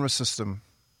the Penrith system.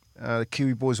 The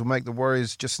Kiwi boys will make the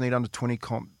Warriors just need under 20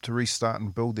 comp to restart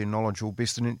and build their knowledge all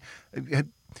best. And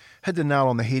hit the nail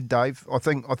on the head, Dave. I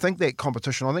think that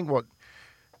competition, I think what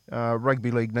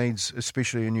rugby league needs,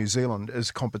 especially in New Zealand,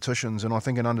 is competitions. And I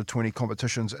think in under 20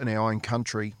 competitions in our own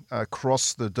country,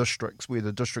 across the districts, where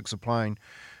the districts are playing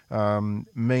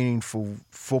meaningful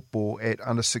football at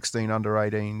under 16, under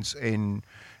 18s, and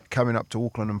coming up to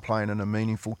Auckland and playing in a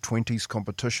meaningful 20s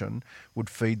competition would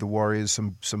feed the Warriors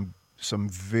some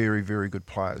very, very good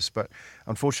players. But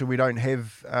unfortunately, we don't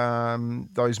have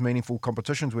those meaningful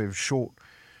competitions. We have short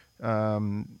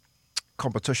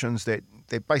competitions that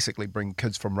basically bring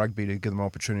kids from rugby to give them an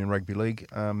opportunity in rugby league.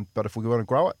 But if we want to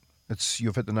grow it,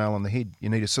 you've hit the nail on the head. You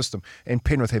need a system. And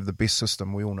Penrith have the best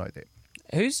system. We all know that.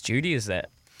 Whose duty is that?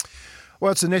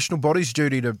 Well, it's the national body's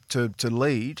duty to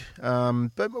lead,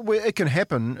 but it can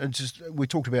happen. We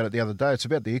talked about it the other day. It's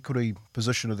about the equity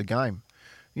position of the game.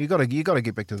 You got to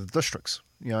get back to the districts.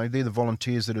 They're the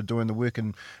volunteers that are doing the work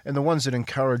and the ones that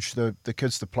encourage the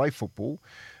kids to play football.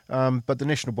 But the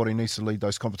national body needs to lead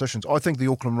those competitions. I think the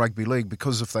Auckland Rugby League,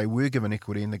 because if they were given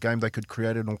equity in the game, they could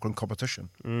create an Auckland competition.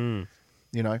 And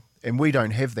we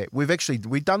don't have that.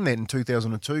 We've done that in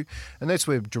 2002, and that's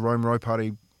where Jerome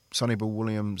Ropati, Sonny Bill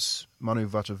Williams, Manu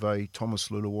Vatuvei, Thomas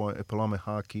Luluwai, Ipalame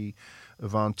Haki,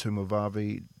 Ivan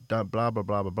Tumavavi, blah, blah, blah,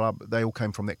 blah, blah. They all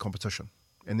came from that competition,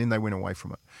 and then they went away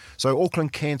from it. So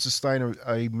Auckland can sustain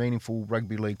a meaningful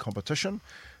rugby league competition.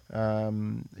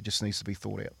 It just needs to be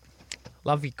thought out.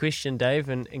 Love your question, Dave,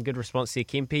 and good response there,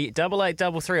 Kempi.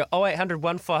 8833 0800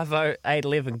 150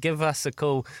 811. Give us a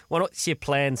call. What's your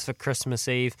plans for Christmas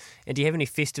Eve? And do you have any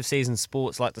festive season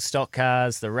sports like the stock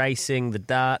cars, the racing, the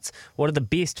darts? What are the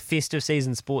best festive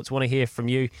season sports? Want to hear from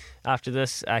you after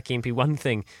this, Kempi. One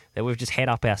thing that we've just had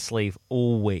up our sleeve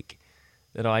all week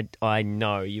that I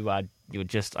know you're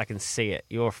just, I can see it.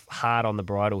 You're hard on the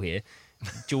bridle here.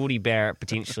 Geordie Barrett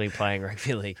potentially playing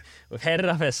rugby league. We've had it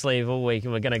up our sleeve all week,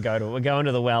 and we're going to go to it. We're going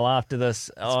to the well after this.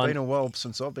 It's been a while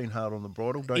since I've been hard on the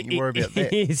bridle. Don't you worry about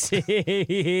that.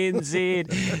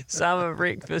 NZ summer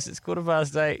breakfast. It's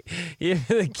 8:15. Yeah,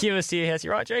 the chemist here house.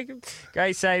 You right, Jacob?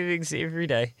 Great savings every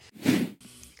day.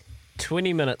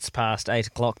 20 minutes past 8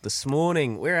 o'clock this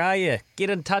morning. Where are you? Get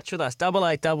in touch with us.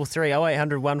 8833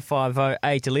 0800 150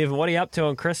 811. What are you up to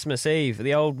on Christmas Eve? Are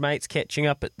the old mates catching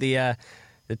up at the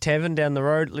the tavern down the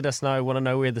road. Let us know. Want to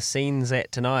know where the scene's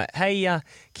at tonight. Hey,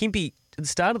 Kempy, at the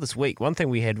start of this week, one thing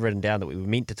we had written down that we were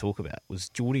meant to talk about was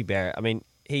Jordie Barrett. I mean,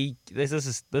 this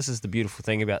is the beautiful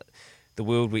thing about the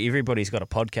world where everybody's got a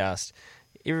podcast.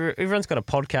 Everyone's got a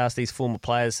podcast, these former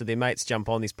players, so their mates jump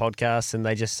on these podcasts and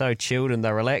they're just so chilled and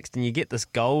they're relaxed, and you get this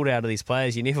gold out of these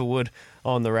players you never would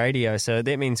on the radio. So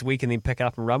that means we can then pick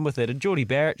up and run with it. And Jordie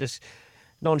Barrett just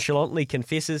nonchalantly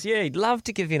confesses, yeah, he'd love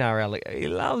to give NRL. He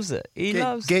loves it.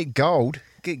 Get gold.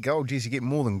 Get gold. Geez, you get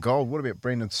more than gold. What about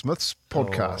Brendan Smith's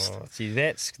podcast? Oh, see,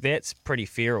 that's pretty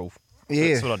feral. Yeah.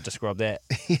 That's what I'd describe that.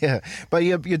 Yeah, but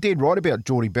you're dead right about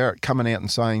Jordie Barrett coming out and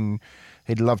saying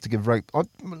he'd love to give rugby.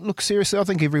 Look, seriously, I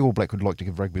think every All Black would like to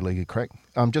give rugby league a crack.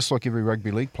 Just like every rugby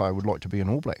league player would like to be an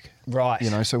All Black. Right. You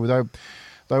know, so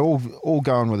they all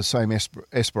go on with the same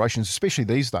aspirations, especially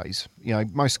these days. You know,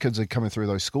 most kids are coming through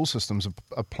those school systems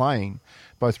are playing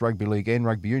both rugby league and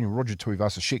rugby union. Roger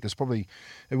Tuivasa-Sheck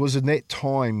it was in that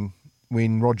time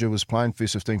when Roger was playing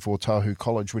first 15 for Otahu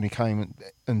College when he came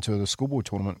into the schoolboy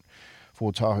tournament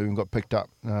for Otahu and got picked up.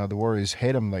 The Warriors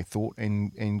had him, they thought,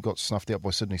 and got snuffed out by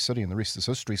Sydney City, and the rest is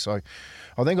history. So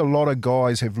I think a lot of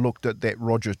guys have looked at that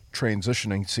Roger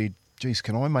transition and said, geez,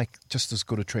 can I make just as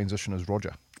good a transition as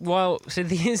Roger? Well, so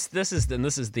this is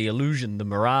the illusion, the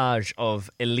mirage of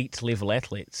elite level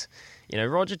athletes. You know,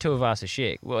 Roger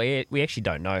Tuivasa-Sheck, well, we actually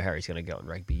don't know how he's going to go in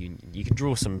rugby union. You can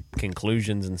draw some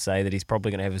conclusions and say that he's probably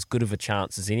going to have as good of a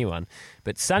chance as anyone.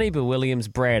 But Sonny Bill Williams,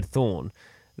 Brad Thorne,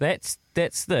 that's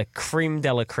the creme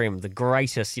de la creme, the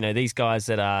greatest. You know, these guys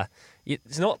that are.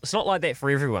 It's not like that for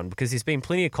everyone, because there's been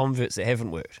plenty of converts that haven't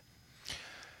worked.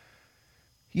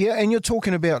 Yeah, and you're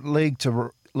talking about league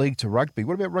to rugby.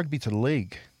 What about rugby to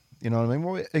league? You know what I mean?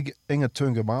 What about Inga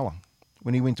Tungamala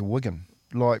when he went to Wigan?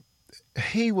 Like,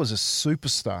 he was a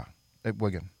superstar at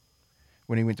Wigan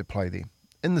when he went to play there.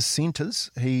 In the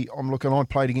centres, I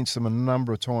played against him a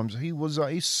number of times. He was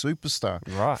a superstar.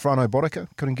 Right. Frano Bodica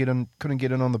couldn't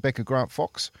get in on the back of Grant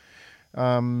Fox.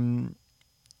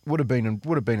 Would have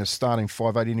been a starting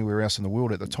 5'8" anywhere else in the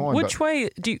world at the time. Which way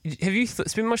have you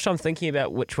spent much time thinking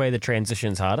about which way the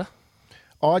transition's harder?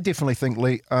 I definitely think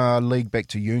league back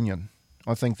to union.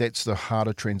 I think that's the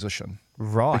harder transition,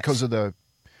 right? Because of the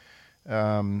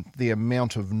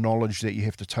amount of knowledge that you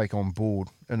have to take on board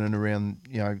in and around.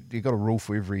 You know, you've got a rule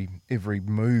for every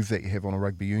move that you have on a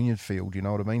rugby union field. You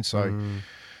know what I mean? So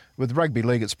with rugby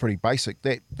league, it's pretty basic.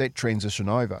 That transition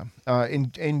over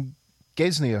and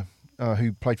Gasnier,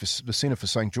 who played for the centre for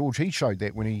St George, he showed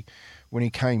that when he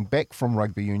came back from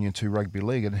rugby union to rugby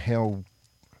league and how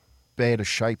bad a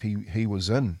shape he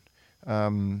was in.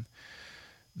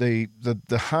 The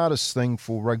hardest thing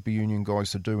for rugby union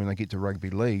guys to do when they get to rugby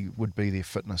league would be their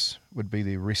fitness, would be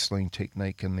their wrestling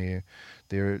technique and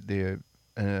their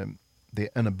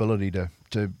inability to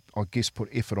I guess put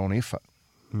effort on effort.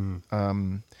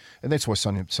 And that's why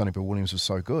Sonny Bill Williams was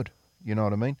so good. You know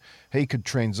what I mean? He could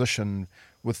transition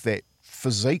with that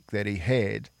physique that he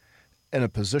had in a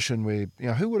position where, you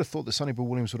know, who would have thought that Sonny Bill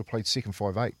Williams would have played second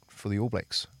 5'8" for the All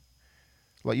Blacks?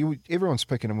 Like everyone's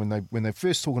picking him when they're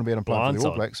first talking about him playing for the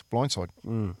All Blacks.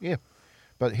 Blindside, yeah.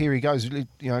 But here he goes. You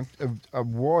know, a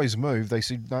wise move. They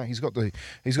said no, he's got the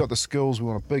skills. We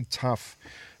want a big, tough,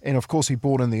 and of course he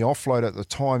brought in the offload at the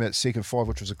time at second 5,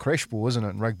 which was a crash ball, isn't it,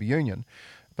 in rugby union?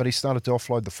 But he started to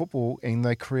offload the football, and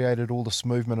they created all this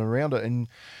movement around it. And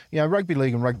you know, rugby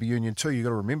league and rugby union too. You got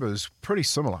to remember is pretty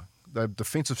similar. The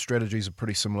defensive strategies are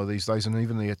pretty similar these days, and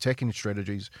even the attacking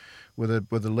strategies with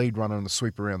the lead runner and the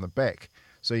sweep around the back.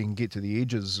 So you can get to the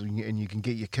edges and you can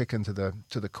get your kick into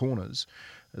the corners.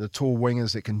 The tall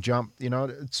wingers that can jump, you know,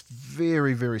 it's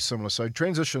very, very similar. So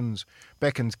transitions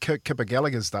back in Kipper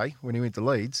Gallagher's day when he went to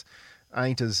Leeds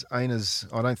ain't as I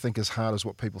don't think as hard as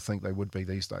what people think they would be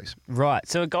these days. Right.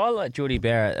 So a guy like Jordie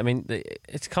Barrett, I mean,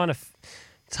 it's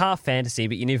half fantasy,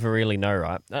 but you never really know,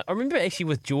 right? I remember actually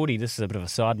with Jordie, this is a bit of a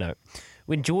side note,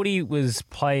 when Jordie was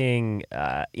playing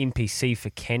NPC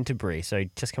for Canterbury, so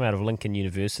he'd just come out of Lincoln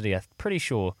University, I'm pretty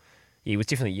sure he was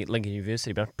definitely Lincoln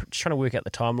University, but I'm just trying to work out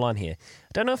the timeline here.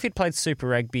 I don't know if he'd played Super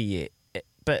Rugby yet,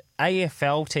 but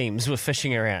AFL teams were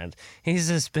fishing around. He's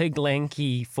this big,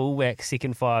 lanky, fullback,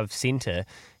 second 5 centre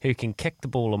who can kick the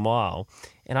ball a mile.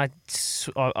 And I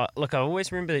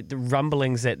always remember the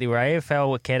rumblings that there were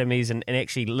AFL academies and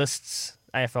actually lists,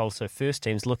 AFL, so first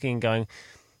teams, looking and going,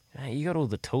 hey, you got all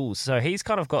the tools. So he's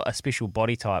kind of got a special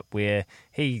body type where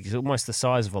he's almost the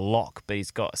size of a lock, but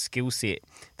he's got a skill set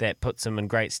that puts him in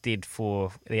great stead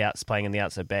for the outs, playing in the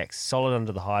outside backs, solid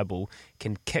under the high ball,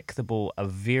 can kick the ball a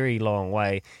very long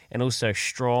way, and also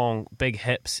strong, big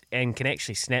hips, and can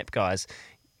actually snap guys.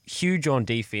 Huge on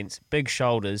defence, big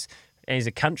shoulders, and he's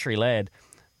a country lad.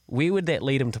 where would that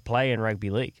lead him to play in rugby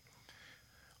league?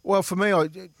 Well, for me,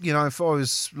 if I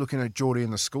was looking at Geordie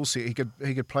in the school set, he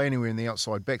could play anywhere in the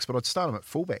outside backs, but I'd start him at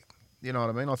fullback. You know what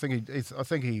I mean?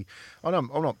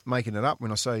 I'm not making it up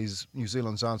when I say he's New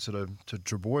Zealand's answer to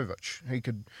Trbojevic.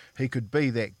 He could be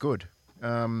that good.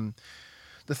 The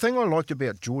thing I liked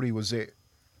about Geordie was that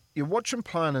you watch him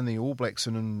playing in the All Blacks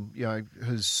and in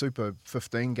his Super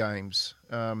 15 games,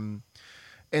 and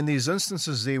there's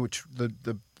instances there which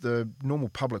the normal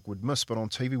public would miss, but on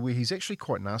TV where he's actually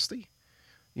quite nasty.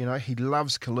 He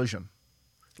loves collision.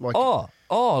 Like, yeah,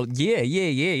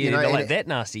 like that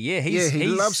nasty. Yeah, he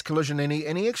loves collision, and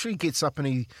he actually gets up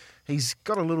and he's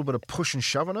got a little bit of push and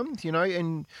shove in him,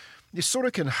 and you sort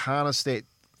of can harness that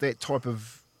type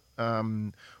of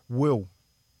will,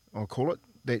 I'll call it.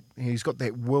 That he's got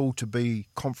that will to be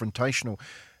confrontational.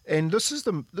 And this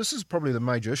is probably the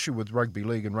major issue with rugby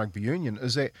league and rugby union,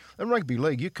 is that in rugby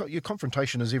league your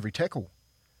confrontation is every tackle.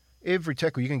 Every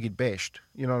tackle you can get bashed.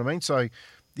 You know what I mean? So,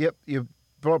 yep,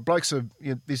 blokes are.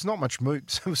 There's not much move.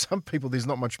 Some people there's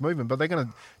not much movement, but they're going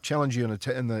to challenge you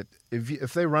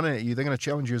if they're running at you, they're going to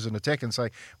challenge you as an attack and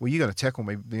say, "Well, you're going to tackle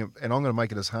me, and I'm going to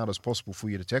make it as hard as possible for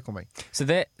you to tackle me." So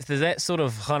there's that sort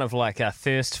of kind of like a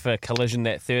thirst for collision,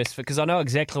 because I know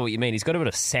exactly what you mean. He's got a bit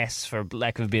of sass, for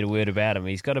lack of a better word, about him.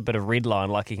 He's got a bit of red line,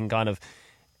 like he can kind of.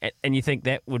 And you think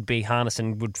that would be harnessed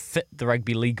and would fit the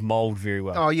rugby league mould very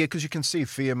well? Oh yeah, because you can see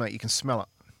fear, mate. You can smell it.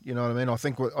 You know what I mean? I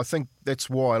think that's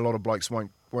why a lot of blokes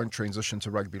won't transition to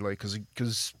rugby league,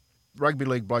 because rugby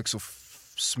league blokes will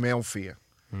smell fear.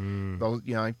 They'll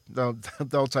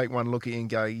take one look at you and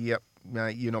go, "Yep,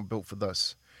 mate, you're not built for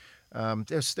this."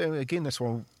 That's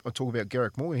why I talk about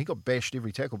Garrick Morgan. He got bashed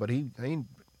every tackle, but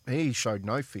he showed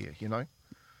no fear.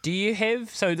 Do you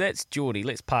have... So that's Geordie.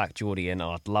 Let's park Geordie in.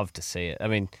 I'd love to see it. I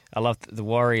mean, I love the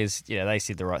Warriors. They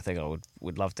said the right thing. I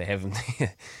would love to have him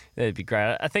there. That'd be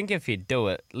great. I think if he'd do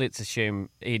it, let's assume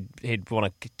he'd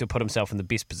want to put himself in the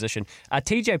best position.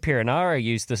 TJ Perenara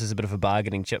used this as a bit of a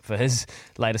bargaining chip for his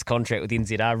latest contract with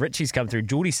NZR. Richie's come through.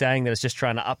 Geordie saying that it's just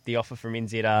trying to up the offer from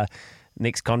NZR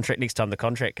next time the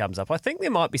contract comes up. I think there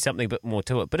might be something a bit more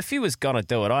to it. But if he was going to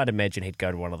do it, I'd imagine he'd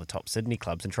go to one of the top Sydney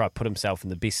clubs and try to put himself in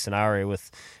the best scenario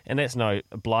and that's no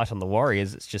blight on the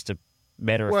Warriors. It's just a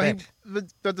matter of fact.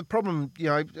 But the problem,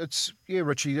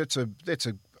 Richie, that's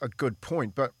a good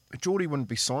point. But Geordie wouldn't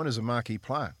be signed as a marquee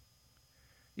player.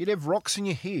 You'd have rocks in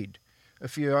your head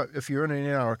if you're in an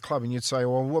NRL club and you'd say,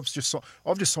 "Well,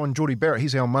 I've just signed Jordie Barrett.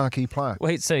 He's our marquee player."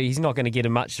 Well, so he's not going to get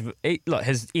much of it. Look,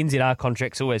 his NZR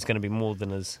contract's always going to be more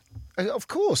than his. Of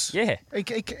course, yeah. He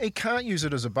can't use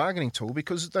it as a bargaining tool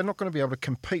because they're not going to be able to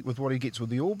compete with what he gets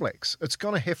with the All Blacks. It's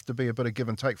going to have to be a bit of give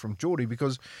and take from Jordie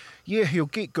because, he'll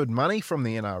get good money from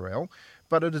the NRL,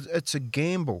 but it's a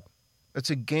gamble.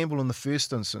 It's a gamble in the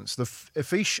first instance.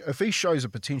 If he shows a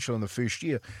potential in the first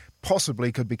year,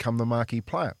 possibly could become the marquee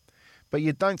player. But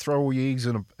you don't throw all your eggs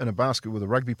in a basket with a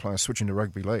rugby player switching to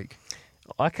rugby league.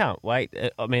 I can't wait.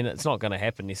 I mean, it's not going to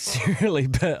happen necessarily,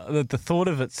 but the thought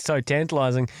of it's so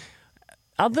tantalising.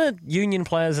 Other union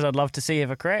players that I'd love to see have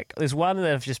a crack, there's one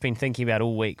that I've just been thinking about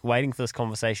all week, waiting for this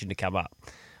conversation to come up.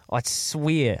 I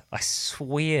swear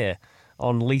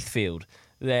on Leithfield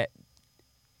that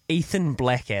Ethan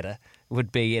Blackadder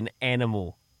would be an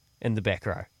animal in the back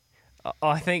row.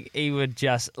 I think he would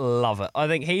just love it. I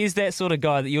think he is that sort of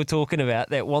guy that you're talking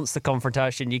about that wants the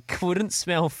confrontation. You couldn't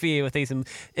smell fear with Ethan.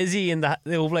 Izzy and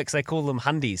the All Blacks, they call them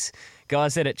hundies.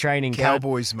 Guys that at training...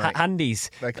 Cowboys, mate.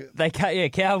 Hundies.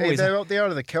 Cowboys. Yeah, they're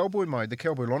out of the cowboy mode, the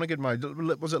cowboy Lonergan mode.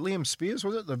 Was it Liam Spears,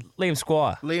 was it? Liam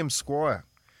Squire. Liam Squire.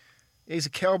 He's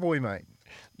a cowboy, mate.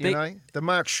 The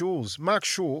Mark Shaws. Mark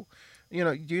Shaw...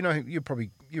 you're probably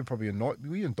were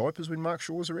you in diapers when Mark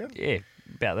Shaw was around? Yeah,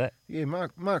 about that. Yeah,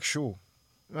 Mark Shaw.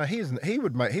 He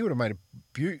would have made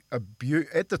a beaut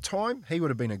at the time. He would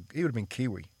have been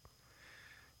Kiwi.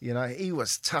 He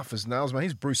was tough as nails, man.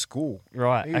 He's Bruce Gall.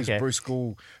 Right. He was Bruce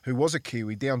Gall, who was a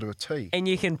Kiwi down to a T. And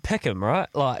you can pick him, right?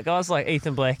 Like guys like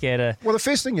Ethan Blackadder. Well, the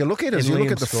first thing you look at is you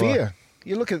look at the fear.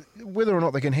 You look at whether or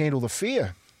not they can handle the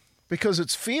fear. Because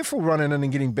it's fearful running in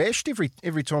and getting bashed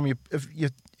every time you're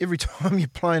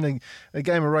playing a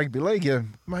game of rugby league.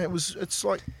 It's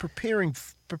like preparing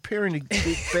to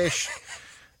get bashed.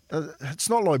 It's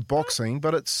not like boxing,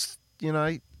 but it's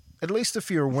at least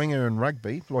if you're a winger in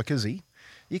rugby like Izzy,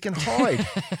 You can hide.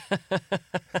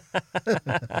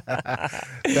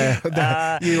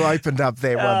 You opened up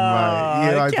that one,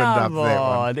 mate. You opened up that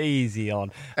one. Easy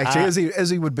on. Actually,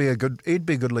 Izzy would be he'd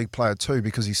be a good league player too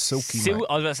because he's silky, mate.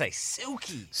 I was about to say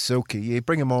silky. Silky, yeah.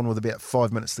 Bring him on with about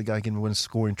 5 minutes to go, get him a win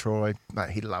scoring try.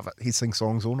 Mate, he'd love it. He'd sing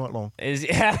songs all night long. Izzy,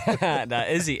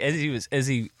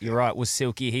 you're right, was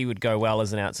silky. He would go well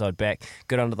as an outside back.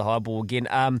 Good under the high ball again.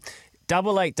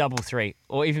 8833,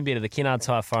 or even better, the Kennard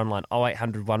Tire phone line,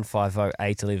 0800 150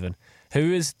 811.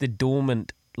 Who is the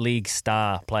dormant league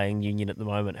star playing Union at the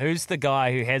moment? Who's the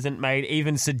guy who hasn't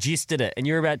even suggested it, and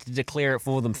you're about to declare it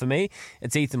for them? For me,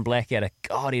 it's Ethan Blackadder.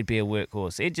 God, he'd be a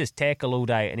workhorse. He'd just tackle all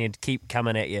day, and he'd keep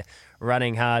coming at you,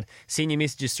 running hard. Send your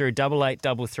messages through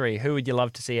 8833. Who would you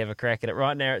love to see have a crack at it?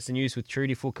 Right now, it's the news with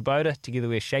Trudy for Kubota. Together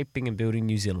we're shaping and building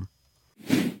New Zealand.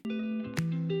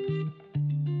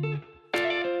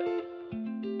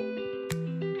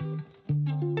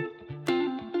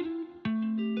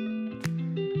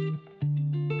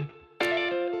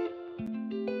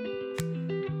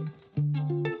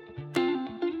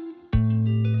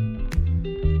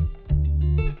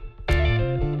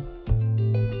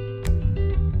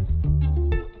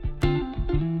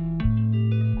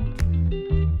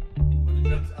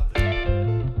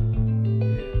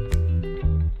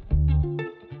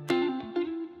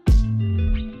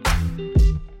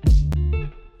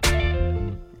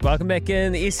 Welcome back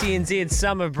in the SENZ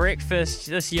Summer Breakfast.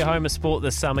 This is your home of sport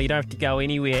this summer. You don't have to go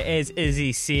anywhere. As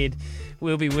Izzy said,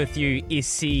 we'll be with you,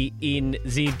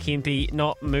 SENZ Kempe,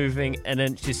 not moving an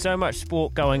inch. There's so much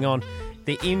sport going on.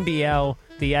 The NBL,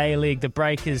 the A-League, the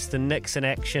Breakers, the Knicks in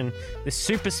action, the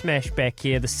Super Smash back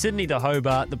here, the Sydney to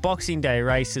Hobart, the Boxing Day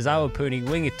races, Awapuni,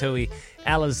 Wingatui,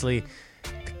 Ellerslie,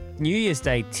 New Year's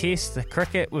Day test, the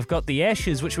cricket. We've got the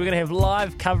Ashes, which we're going to have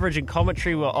live coverage and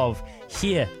commentary of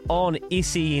here on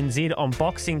SENZ on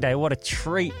Boxing Day. What a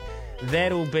treat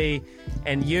that'll be.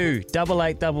 And you,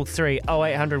 8833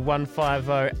 0800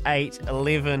 150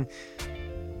 811.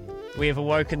 We have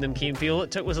awoken them, Kempe. All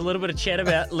it took was a little bit of chat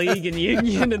about league and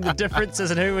union and the differences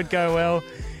and who would go well.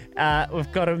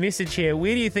 We've got a message here.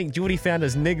 Where do you think Geordie found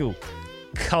his niggle?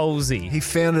 Colsey. He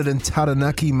found it in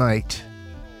Taranaki, mate.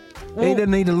 Well, he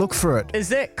didn't need to look for it. Is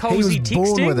that Colsey He was texting,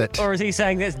 born with it. or is he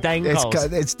saying that's Dane Coles?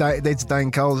 That's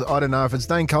Dane Coles. I don't know if it's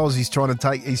Dane Coles. He's trying to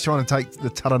take the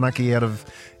Taranaki out of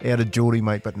Geordie,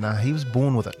 mate. But no, he was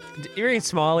born with it. You reckon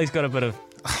Smiley's got a bit of?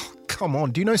 Oh, come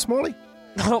on, do you know Smiley?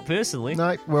 Not personally.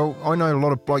 No. Well, I know a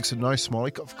lot of blokes that know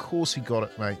Smiley. Of course, he got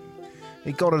it, mate.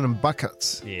 He got it in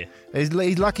buckets. Yeah. He's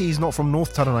lucky he's not from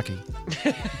North Taranaki.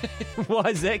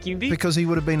 Why is that, Kimby? Because he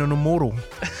would have been an immortal.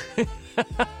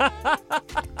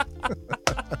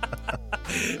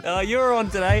 You're on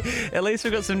today. At least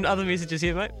we've got some other messages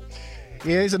here, mate.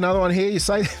 Yeah, here's another one here. You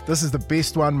say this is the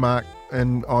best one, Mark,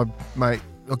 and I've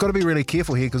got to be really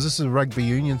careful here because this is a rugby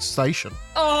union station.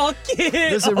 Oh, this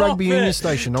is a rugby union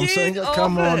station. I'm saying,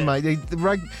 come on, mate.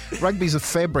 Rugby's a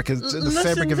fabric. It's the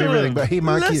fabric of everything. But here,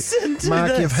 Mark,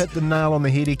 you've hit the nail on the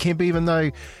head. Kemp, even though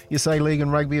you say league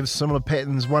and rugby have similar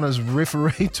patterns, one is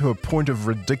referee to a point of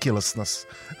ridiculousness.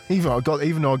 Even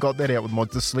though I got that out with my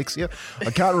dyslexia,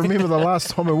 I can't remember the last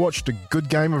time I watched a good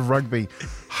game of rugby.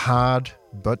 Hard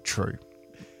but true.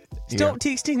 Stop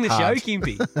texting the show,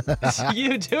 Kempe.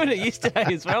 You were doing it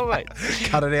yesterday as well, mate.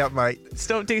 Cut it out, mate.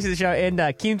 Stop texting the show. And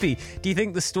Kempe, do you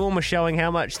think the Storm are showing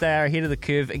how much they are ahead of the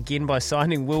curve again by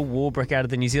signing Will Warbrick out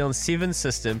of the New Zealand Sevens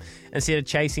system instead of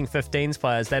chasing 15s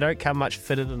players? They don't come much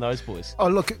fitter than those boys. Oh,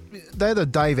 look, they're the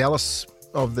Dave Ellis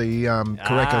of the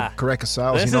Karaka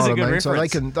sales. This you know is what a I good mean? So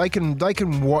reference. they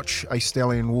can watch a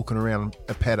stallion walking around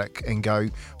a paddock and go,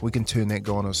 we can turn that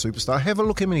guy into a superstar. Have a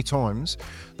look how many times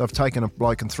they've taken a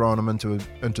bloke and thrown him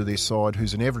into their side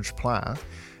who's an average player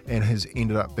and has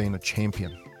ended up being a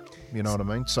champion. You know what I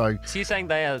mean? So you're saying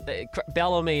they are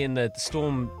Bellamy and the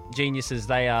Storm geniuses?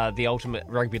 They are the ultimate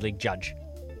rugby league judge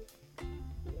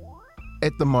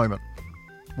at the moment,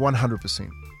 100%.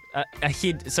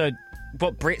 Ahead. So.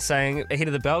 What Brett's saying, ahead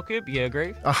of the bell curve, you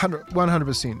agree?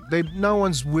 100%. No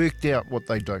one's worked out what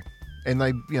they do. And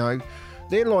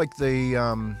they're like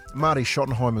the Marty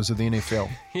Schottenheimers of the NFL.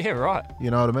 Yeah, right.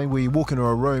 You know what I mean? Where you walk into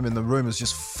a room and the room is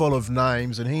just full of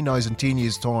names and he knows in 10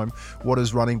 years' time what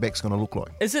his running back's going to look like.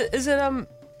 Is it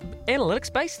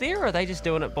analytics based there, or are they just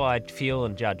doing it by feel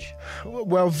and judge?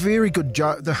 Well, very good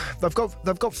judge. They've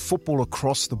got football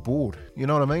across the board. You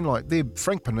know what I mean? Like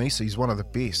Frank Panisi's one of the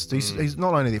best. He's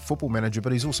not only their football manager,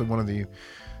 but he's also one of their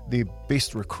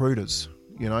best recruiters.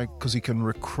 you know, because he can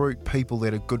recruit people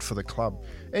that are good for the club.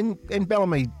 And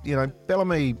Bellamy, you know,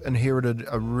 Bellamy inherited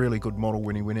a really good model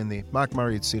when he went in there. Mark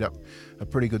Murray had set up a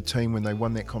pretty good team when they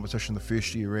won that competition the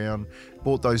first year round,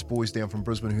 brought those boys down from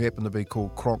Brisbane who happened to be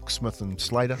called Cronk, Smith and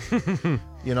Slater,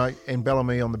 you know, and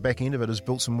Bellamy on the back end of it has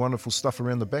built some wonderful stuff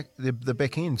around the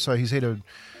back end. So he's had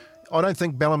I don't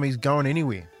think Bellamy's going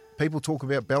anywhere. People talk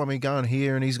about Bellamy going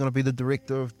here and he's going to be the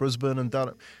director of Brisbane and done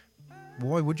it.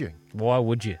 Why would you? Why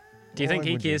would you? Do you think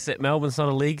he cares that Melbourne's not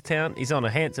a league town? He's on a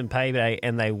handsome payday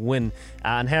and they win.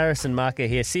 And Harrison Marker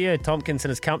here. Theo Tompkinson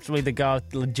is comfortably the guy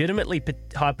with legitimately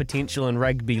high potential in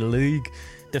rugby league.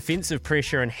 Defensive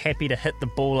pressure and happy to hit the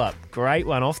ball up. Great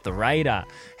one off the radar.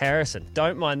 Harrison,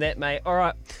 don't mind that, mate. All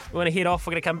right, we're going to head off.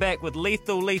 We're going to come back with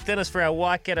Lethal Lee Thinnis for our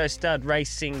Waikato Stud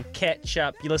Racing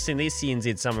catch-up. You're listening to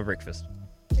SCNZ Summer Breakfast.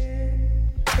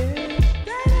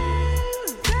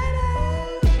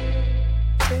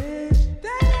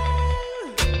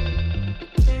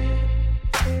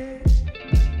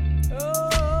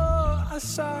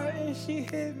 Sorry, she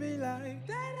hit me like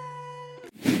that.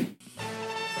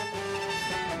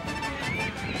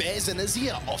 Baz and Izzy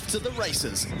are off to the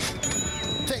races.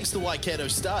 Thanks to Waikato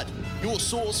Stud, your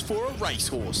source for a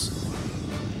racehorse.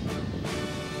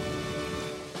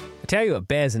 I tell you what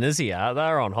Baz and Izzy are,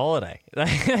 they're on holiday.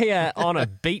 They are on a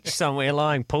beach somewhere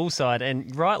lying poolside,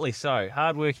 and rightly so.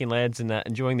 Hard-working lads and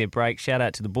enjoying their break. Shout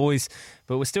out to the boys.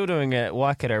 But we're still doing a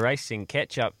Waikato Racing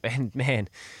catch-up, and man,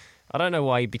 I don't know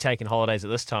why you'd be taking holidays at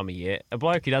this time of year. A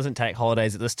bloke who doesn't take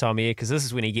holidays at this time of year, because this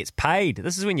is when he gets paid.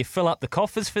 This is when you fill up the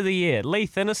coffers for the year. Lee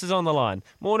Thinnis is on the line.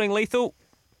 Morning, Lethal.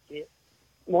 Yeah.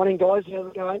 Morning, guys. How's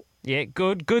it going? Yeah,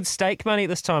 good. Good stake money at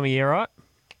this time of year, right?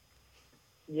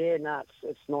 Yeah, no,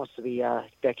 it's nice to be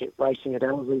back at racing at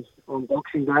Ellerslie on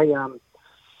Boxing Day.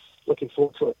 Looking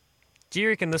forward to it. Do you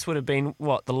reckon this would have been,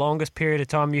 the longest period of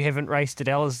time you haven't raced at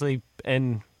Ellerslie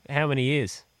in how many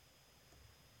years?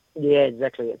 Yeah,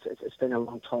 exactly. It's been a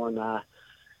long time.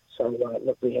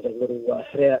 Look, we had a little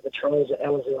hit out at the trials at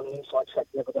Ellerslie on the inside track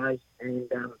the other day,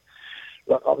 and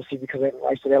look, obviously because we haven't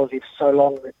raced at Ellerslie for so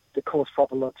long, the course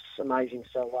proper looks amazing.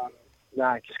 So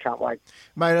no, just can't wait.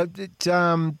 Mate,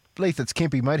 Leith, it's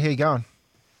Kempy, mate. How you going?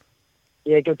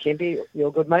 Yeah, good, Kempy.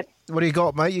 You're good, mate. What do you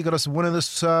got, mate? You got us winning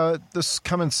this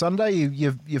coming Sunday.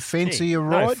 You fancy your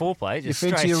ride? No foreplay. You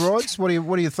fancy your rides? What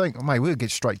do you think? Oh, mate, we'll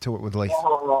get straight to it with Leith.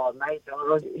 Oh, mate,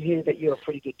 I hear that you're a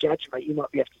pretty good judge, mate. You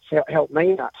might be able to help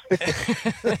me out.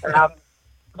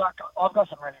 Look, I've got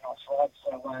some really nice rides,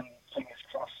 so fingers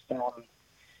crossed,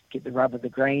 get the rub of the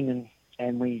green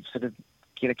and we sort of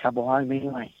get a couple home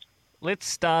anyway. Let's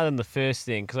start in the first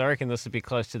thing, because I reckon this would be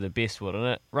close to the best, wouldn't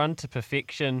it? Run to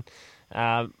Perfection.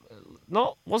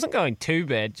 Wasn't going too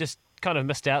bad, just kind of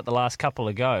missed out the last couple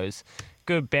of goes.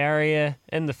 Good barrier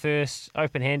in the first,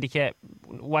 open handicap,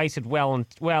 weighted well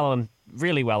and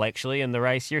really well actually in the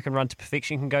race. You reckon Run to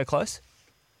Perfection can go close?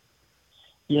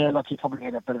 Yeah, look, he probably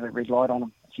had a bit of a red light on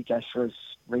him if he goes for his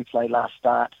replay last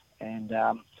start, and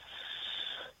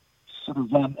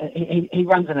he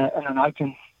runs in an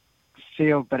open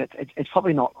field, but it's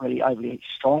probably not really overly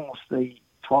strong with the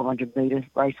 1,200 metre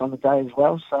race on the day as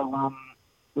well. So,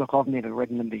 look, I've never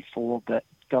ridden him before, but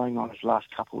going on his last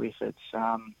couple efforts,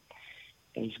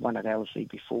 he's won at Ellerslie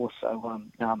before, so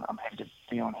I'm happy to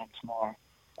be on him tomorrow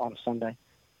on Sunday.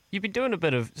 You've been doing a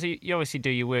bit of, so you obviously do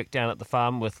your work down at the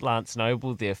farm with Lance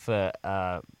Noble there for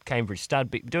Cambridge Stud,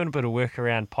 but you're doing a bit of work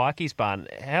around Pikey's barn.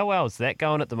 How well is that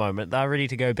going at the moment? They're ready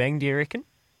to go bang, do you reckon?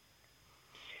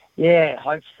 Yeah,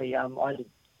 hopefully. I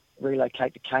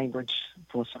relocate to Cambridge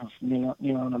for sort of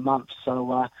near on a month,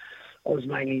 so I was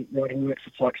mainly riding work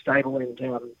for Pike Stable, and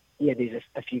there's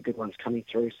a few good ones coming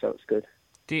through, so it's good.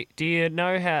 Do you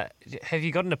know have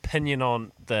you got an opinion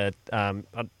on the,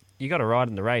 you got a ride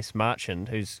in the race, Marchand,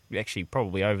 who's actually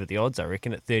probably over the odds, I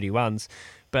reckon, at 31s,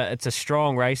 but it's a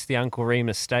strong race, the Uncle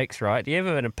Remus Stakes, right? Do you have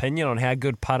an opinion on how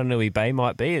good Paranui Bay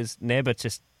might be? Is Nabba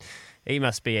just, he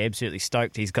must be absolutely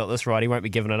stoked he's got this ride, he won't be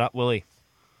giving it up, will he?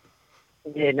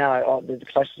 Yeah, no, the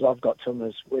closest I've got to him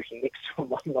is working next to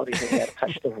him. I'm not even allowed to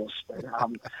touch the horse. But,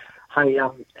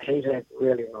 he's a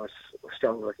really nice,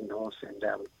 strong-looking horse, and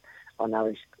I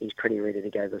know he's pretty ready to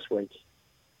go this week.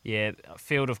 Yeah,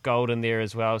 Field of Gold in there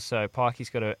as well, so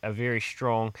Pikey's got a very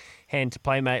strong hand to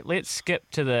play, mate. Let's skip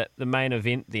to the main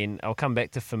event then. I'll come back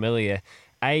to Familiar.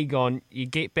 Aegon, you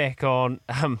get back on.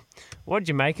 What did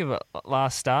you make of it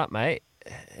last start, mate,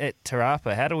 at Te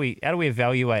Rapa? How do we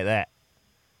evaluate that?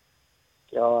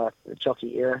 The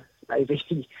jockey era,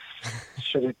 maybe.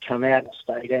 Should have come out and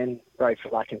stayed in. Rode for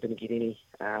luck and didn't get any.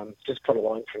 Just put a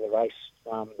line through the race.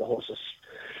 The horses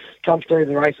come through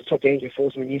the race. I talked to Andrew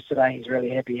Forsman yesterday. He's really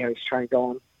happy how he's trained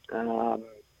on.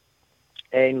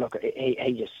 And look,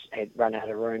 he just had run out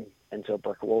of room into a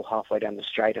brick wall halfway down the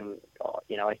straight, and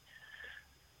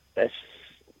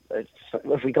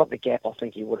if we got the gap, I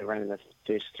think he would have run in the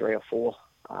first 3 or 4.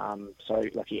 So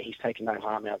look, he's taken no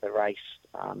harm out of the race.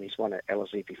 He's won at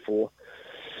Ellerslie before.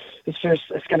 It's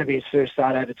going to be his first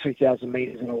start over 2,000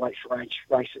 metres in a weight for age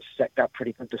race. It's stacked up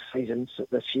pretty good this season, so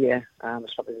this year.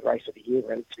 It's probably the race of the year,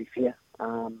 really, to be fair.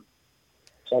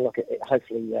 So look,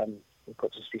 hopefully he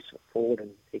puts his best foot forward and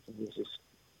he can use his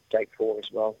gate 4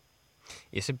 as well.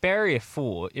 Yeah, so barrier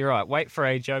 4, you're right, weight for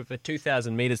age over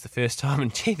 2,000 metres the first time,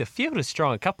 and gee, the field is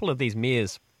strong. A couple of these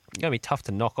mares going to be tough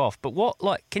to knock off. But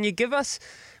can you give us,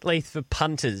 Leith, for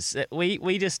punters,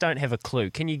 we just don't have a clue.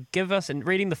 Can you give us, and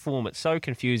reading the form, it's so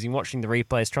confusing, watching the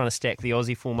replays, trying to stack the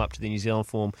Aussie form up to the New Zealand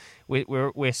form,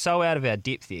 we're so out of our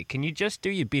depth here. Can you just do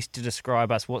your best to describe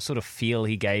us what sort of feel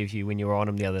he gave you when you were on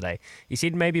him the other day? You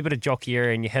said maybe a bit of jockey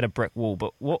area and you hit a brick wall,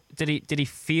 but what did he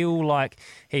feel like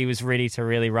he was ready to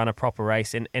really run a proper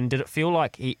race? And did it feel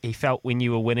like he felt when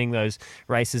you were winning those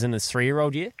races in his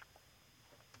 3-year-old year?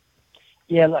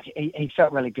 Yeah, look, he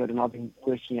felt really good, and I've been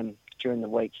working him during the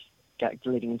week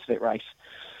leading into that race.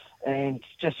 And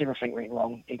just everything went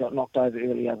wrong. He got knocked over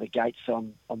early over the gate, so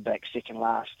I'm back second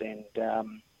last. And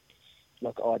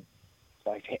look, I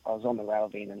was on the rail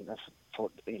then, and I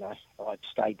thought, I'd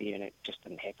stayed there, and it just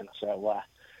didn't happen. So,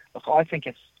 look, I think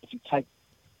if you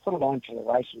put a line to the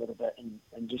race a little bit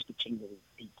and just pretend that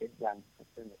he did run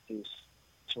in the first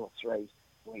 2 or 3,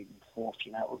 or even 4th,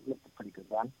 it looked a pretty good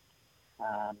run.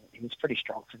 He was pretty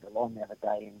strong through the line the other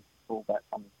day in full, but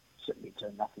I'm certainly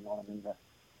doing nothing on him either.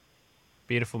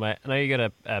 Beautiful, mate. I know you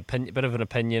got a bit of an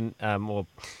opinion, or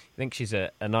you think she's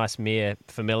a nice mare,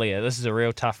 Familiar. This is a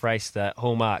real tough race, the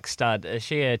Hallmark Stud. Is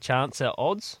she a chance at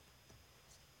odds?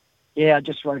 Yeah, I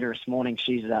just rode her this morning.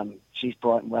 She's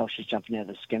bright and well. She's jumping out of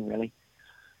the skin, really.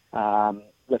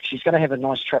 Look, she's going to have a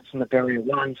nice trip from the barrier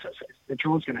 1, so the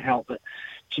draw's going to help, but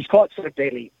she's quite sort of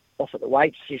badly off at the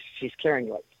weights. She's carrying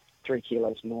like 3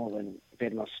 kilos more than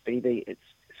Vednos Speedy.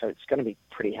 So it's going to be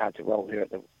pretty hard to roll her at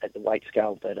the weight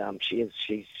scale. But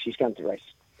she's going to race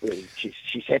really.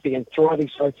 She's happy and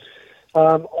thriving. So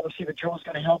obviously the draw's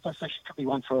going to help us. So she could be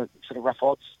one for sort of rough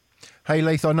odds. Hey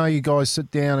Leith, I know you guys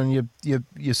sit down and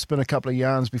you spin a couple of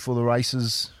yarns before the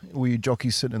races, or you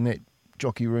jockeys sit in that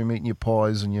jockey room eating your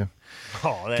pies and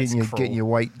getting your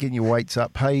weights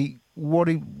up. Hey. What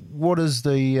is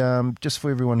the, just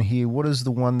for everyone here, what is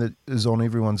the one that is on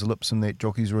everyone's lips in that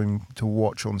jockey's room to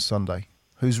watch on Sunday?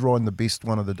 Who's riding the best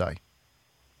one of the day?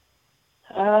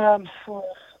 They're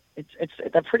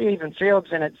pretty even fields,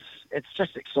 and it's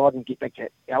just exciting to get back to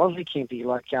Ellerslie, Kempy.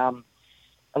 Like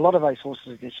a lot of those horses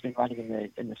have just been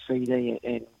running in the CD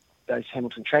and those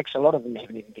Hamilton tracks. A lot of them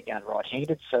haven't even been going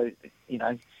right-handed, so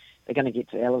they're going to get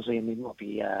to Ellerslie and there might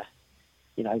be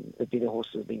the better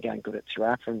horses have been going good at Te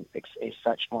Rapa, and as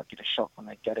such might get a shock when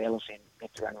they go to Ellerslie and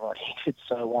have to run right-handed.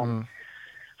 So,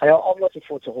 hey, I'm looking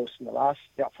forward to a horse in the last,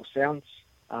 Doubtful Sounds.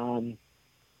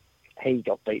 He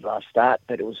got beat last start,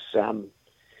 but it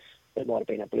might have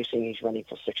been a blessing. He's running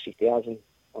for 60,000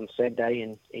 on Saturday,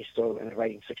 and he's still in a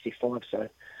rating 65. So,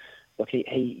 look,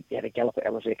 he had a gallop at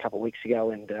Ellerslie a couple of weeks ago,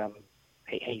 and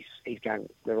he's going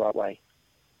the right way.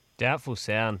 Doubtful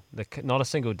Sound, not a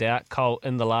single doubt. Colt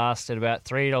in the last at about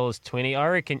 $3.20. I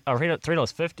reckon I read it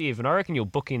 $3.50 even. I reckon you'll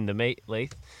book in the meet,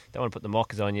 Leith. Don't want to put the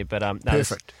mockers on you, but no,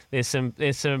 perfect. There's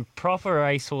some proper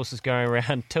race horses going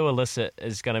around. Two Illicit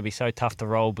is going to be so tough to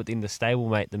roll, but then the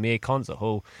stablemate, the mare Concert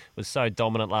Hall, was so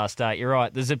dominant last start. You're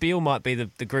right. The Zabeel might be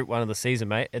the Group 1 of the season,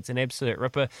 mate. It's an absolute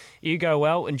ripper. You go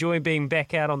well. Enjoy being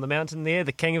back out on the mountain there.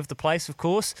 The king of the place, of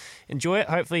course. Enjoy it.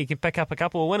 Hopefully you can pick up a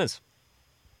couple of winners.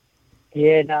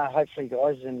 Yeah, no, hopefully,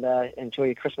 guys, and enjoy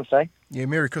your Christmas, eh? Yeah,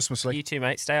 Merry Christmas, Leith. You too,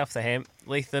 mate. Stay off the ham.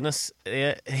 Leith Innes,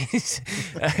 yeah, he's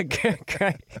a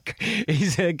great.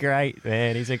 He's a great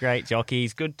man. He's a great jockey.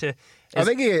 He's good to. I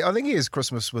think he has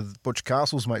Christmas with Butch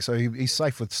Castles, mate. So he's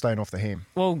safe with staying off the ham.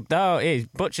 Well, no, yeah,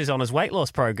 Butch is on his weight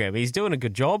loss program. He's doing a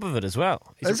good job of it as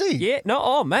well. Is he? Yeah. No.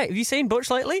 Oh, mate, have you seen Butch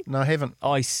lately? No, I haven't.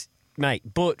 Oh,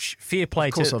 mate, Butch. Fair play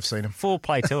to him. Of course, I've seen him. Full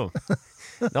play to him.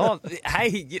 No,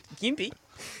 hey, Gimpy.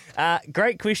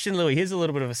 Great question, Louis. Here's a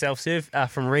little bit of a self-serve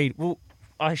from Reed. Well,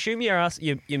 I assume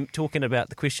you're talking about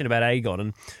the question about Aegon.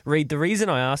 And Reed, the reason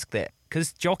I ask that,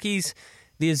 because jockeys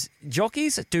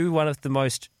do one of the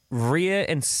most rare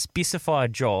and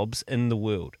specified jobs in the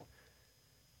world.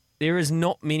 There is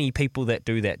not many people that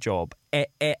do that job at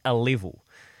a level.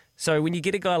 So when you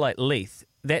get a guy like Leith,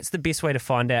 that's the best way to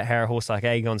find out how a horse like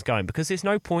Aegon's going, because there's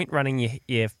no point running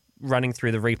running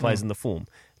through the replays and the form.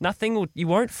 You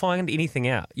won't find anything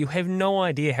out. You have no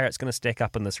idea how it's going to stack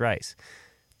up in this race.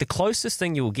 The closest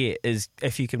thing you'll get is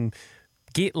if you can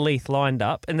get Leith lined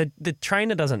up, and the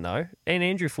trainer doesn't know, and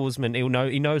Andrew Forsman,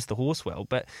 he knows the horse well,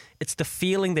 but it's the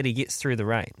feeling that he gets through the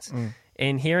reins.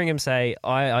 And hearing him say,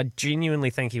 I genuinely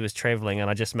think he was travelling and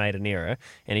I just made an error,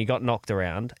 and he got knocked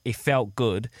around, he felt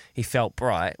good, he felt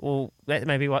bright, well, that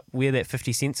may be where that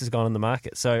 50 cents has gone in the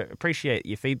market. So appreciate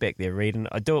your feedback there, Reed, and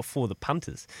I do it for the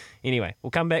punters. Anyway, we'll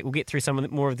come back, we'll get through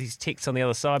more of these texts on the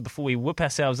other side before we whip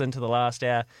ourselves into the last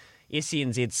hour.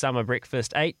 SENZ Summer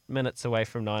Breakfast, 8 minutes away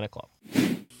from 9 o'clock.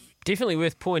 Definitely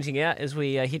worth pointing out as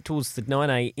we head towards the 9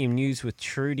 a.m. news with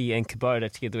Trudy and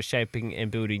Kubota together with Shaping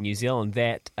and Building New Zealand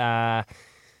that, the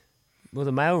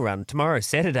mail run tomorrow's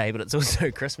Saturday, but it's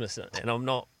also Christmas, and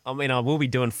I will be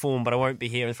doing form, but I won't be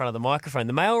here in front of the microphone.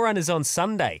 The mail run is on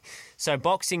Sunday, so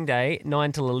Boxing Day,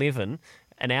 9 till 11,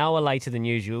 an hour later than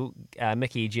usual.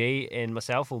 Mickey G and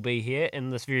myself will be here in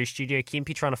this very studio,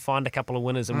 Kempy, trying to find a couple of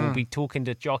winners, and we'll be talking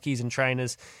to jockeys and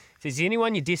trainers. If there's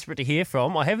anyone you're desperate to hear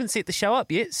from, I haven't set the show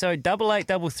up yet, so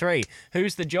 8833.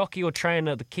 Who's the jockey or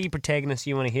trainer, the key protagonist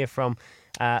you want to hear from?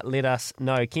 Let us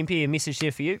know. Kempy, a message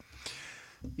here for you.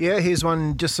 Yeah, here's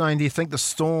one just saying, do you think the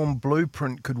Storm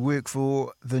blueprint could work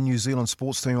for the New Zealand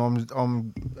sports team?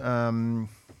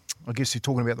 I guess you're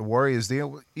talking about the Warriors there.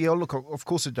 Yeah, look, of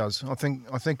course it does. I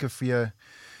think if you're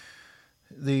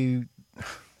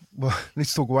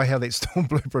let's talk about how that Storm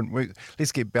blueprint works.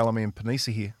 Let's get Bellamy and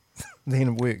Panisa here. Then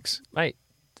it works. Mate,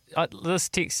 this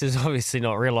text has obviously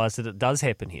not realised that it does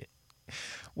happen here.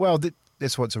 Well,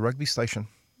 that's why it's a rugby station.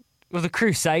 Well, the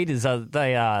Crusaders, and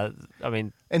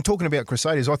talking about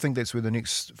Crusaders, I think that's where the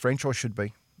next franchise should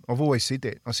be. I've always said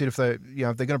that. I said if they're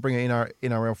going to bring an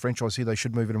NRL franchise here, they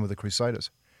should move it in with the Crusaders.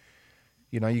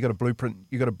 You got a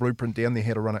blueprint down there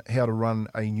how to run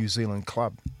a New Zealand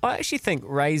club. I actually think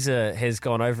Razor has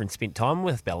gone over and spent time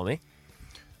with Bellamy.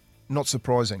 Not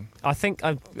surprising. I think,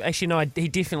 he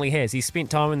definitely has. He's spent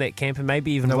time in that camp, and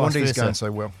maybe even no vice wonder versa. He's going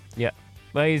so well. Yeah.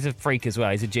 Well, he's a freak as well.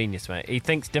 He's a genius, mate. He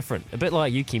thinks different. A bit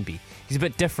like you, Kempy. He's a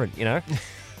bit different,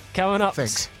 Coming up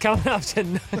to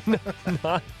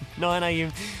 9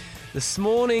 a.m. this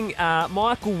morning,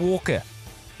 Michael Walker.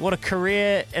 What a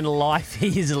career and life he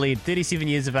has led. 37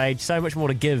 years of age, so much more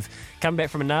to give. Come back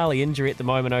from a gnarly injury at the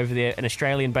moment over there, an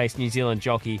Australian-based New Zealand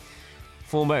jockey,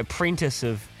 former apprentice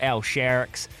of Al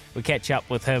Sharrock's. We'll catch up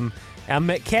with him. Our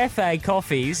McCafe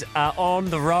coffees are on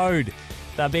the road.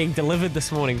 They're being delivered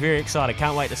this morning. Very excited.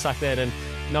 Can't wait to suck that in.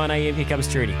 9 a.m. Here comes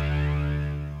Trudy.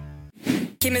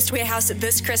 Chemist Warehouse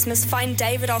this Christmas. Find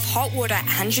David off Hot Water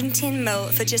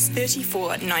 110ml for just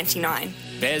 $34.99.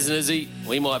 Baz and Izzy,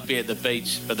 we might be at the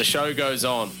beach, but the show goes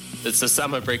on. It's the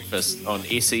Summer Breakfast on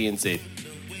SENZ.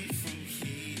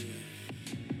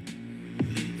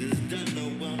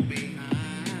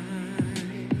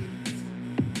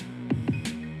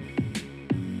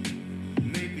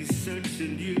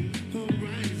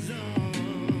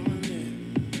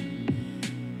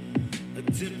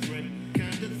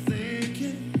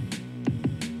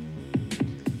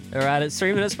 All right, it's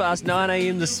 3 minutes past 9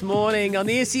 a.m. this morning on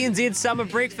the SENZ Summer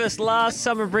Breakfast, last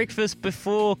summer breakfast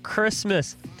before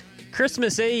Christmas.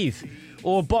 Christmas Eve,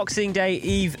 or Boxing Day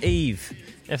Eve,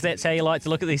 if that's how you like to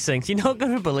look at these things. You're not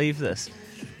going to believe this.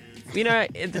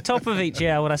 At the top of each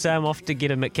hour, when I say I'm off to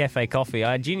get a McCafe coffee,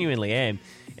 I genuinely am.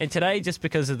 And today, just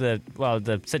because of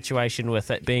the situation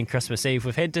with it being Christmas Eve,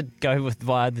 we've had to go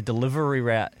via the delivery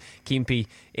route, Kempy,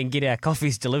 and get our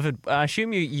coffees delivered. I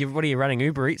assume what are you running,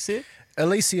 Uber Eats there?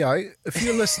 Alicio, if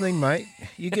you're listening, mate,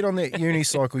 you get on that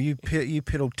unicycle, you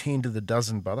pedal 10 to the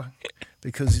dozen, brother,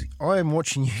 because I am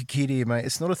watching you get here, mate.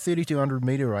 It's not a 3,200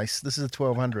 metre race. This is a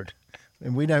 1,200.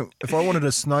 And we don't. If I wanted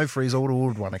a snow freeze, I would have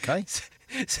ordered one, okay?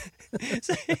 So,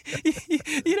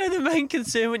 the main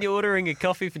concern when you're ordering a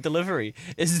coffee for delivery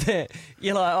is that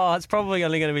you're like, it's probably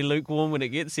only going to be lukewarm when it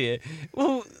gets here.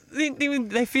 Well, then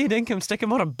they fair dinkum stick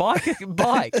them on a bike.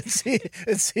 It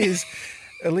says,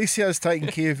 Alicio's taking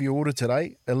care of your order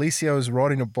today. Alicio is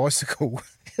riding a bicycle.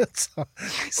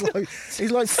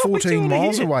 He's like 14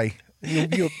 miles away.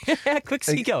 How quick's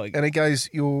he going? And he goes,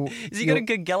 Has he got a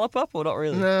good gallop up or not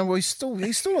really? No, well, he's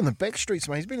still on the back streets,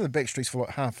 mate. He's been on the back streets for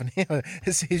like half an hour.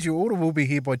 It says your order will be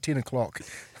here by 10 o'clock.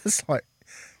 It's like,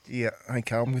 yeah,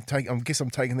 okay, I guess I'm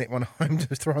taking that one home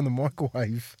to throw in the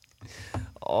microwave.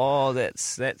 Oh,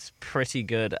 that's pretty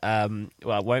good. Well,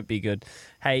 it won't be good.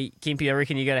 Hey, Kempy, I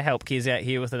reckon you got to help Kez out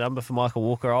here with a number for Michael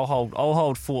Walker. I'll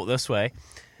hold fort this way.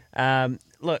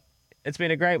 Look, it's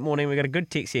been a great morning. We've got a good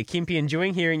text here. Kempy,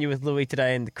 enjoying hearing you with Louis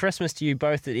today, and Christmas to you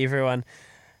both and everyone.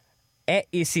 At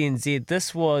SNZ,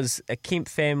 this was a Kemp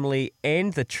family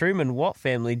and the Truman Watt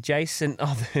family. Jason, the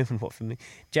Herman Watt family.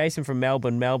 Jason from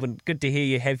Melbourne. Good to hear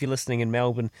you. Have you listening in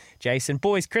Melbourne, Jason.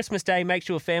 Boys, Christmas Day, make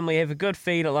sure family have a good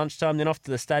feed at lunchtime, then off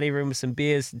to the study room with some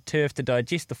beers and turf to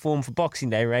digest the form for Boxing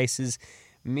Day races.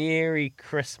 Merry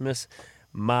Christmas,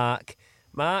 Mark.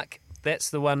 Mark, that's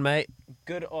the one, mate.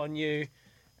 Good on you.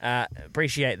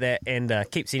 Appreciate that, and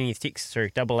keep sending your texts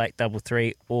through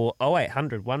 8833 or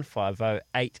 0800 150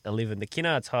 811. The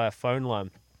Kennards Hire phone line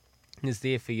is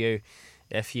there for you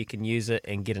if you can use it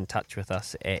and get in touch with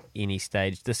us at any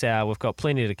stage. This hour we've got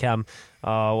plenty to come.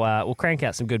 We'll crank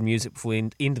out some good music before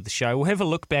we end of the show. We'll have a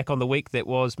look back on the week that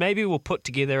was. Maybe we'll put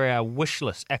together our wish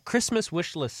list, our Christmas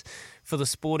wish list for the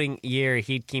sporting year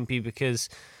ahead, Kempy, because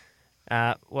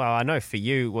I know for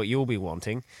you what you'll be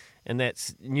wanting, and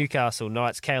that's Newcastle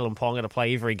Knights, Kalen Ponga to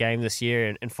play every game this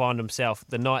year and find himself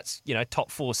the Knights,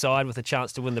 top 4 side with a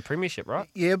chance to win the premiership, right?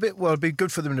 Yeah, it'd be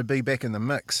good for them to be back in the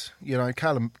mix.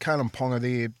 Kalen Ponga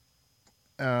there,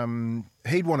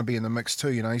 he'd want to be in the mix too.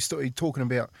 He's talking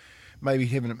about maybe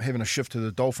having a shift to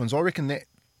the Dolphins. I reckon that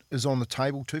is on the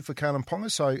table too for Kalen Ponga.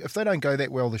 So if they don't go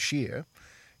that well this year,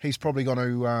 he's probably going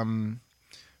to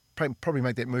probably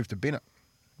make that move to Bennett.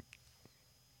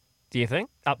 Do you think?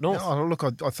 Up north? No, look,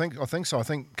 I think so. I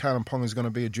think Kalen Ponga is going to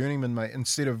be a journeyman, mate.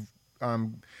 Instead of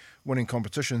winning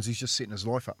competitions, he's just setting his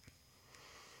life up.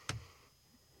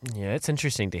 Yeah, it's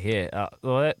interesting to hear.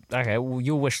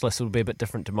 Your wish list will be a bit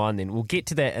different to mine then. We'll get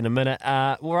to that in a minute.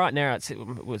 Right now,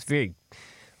 it was very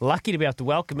lucky to be able to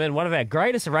welcome in one of our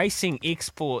greatest racing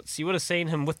exports. You would have seen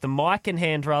him with the mic in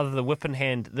hand rather than the whip in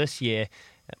hand this year.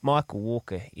 Michael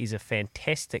Walker. He's a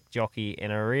fantastic jockey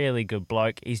and a really good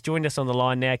bloke. He's joined us on the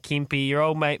line now. Kempy, your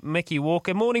old mate Mickey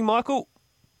Walker. Morning, Michael.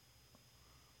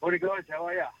 Morning, guys. How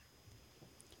are you?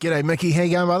 G'day, Mickey. How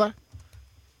you going, brother?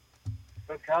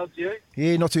 Good, Cubs, you?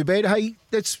 Yeah, not too bad. Hey,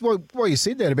 that's why you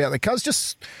said that about the Cubs.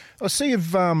 Just, I see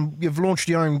you've launched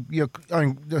your own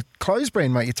clothes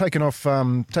brand, mate. You're taking off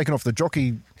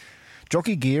the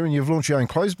jockey gear and you've launched your own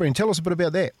clothes brand. Tell us a bit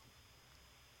about that.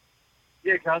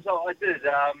 Yeah, Cuz, I did.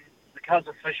 The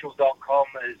CuzOfficial.com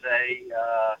is a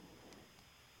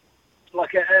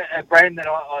brand that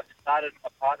I started, my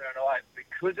partner and I,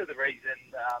 because of the reason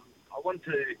I want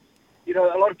to,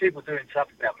 a lot of people are doing stuff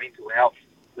about mental health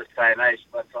this day and age,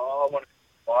 but I want to do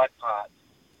my part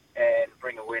and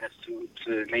bring awareness to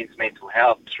men's mental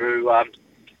health through, and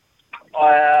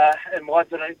why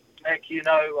did I make,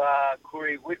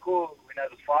 Corey Wickle, we know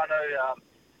the whānau.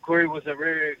 Corey was a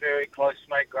very, very close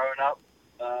mate growing up.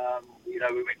 We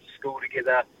went to school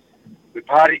together, we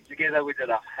partied together, we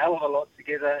did a hell of a lot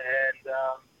together, and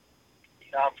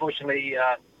unfortunately,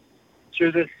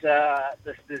 through this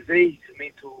disease,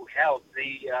 mental health,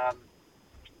 he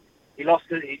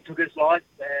lost it. He took his life,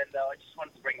 and I just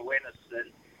wanted to bring awareness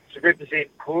and to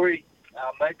represent Corey,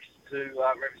 mix, to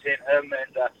represent him,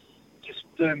 and just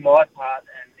do my part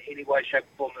in any way, shape,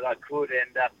 or form that I could.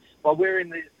 And by wearing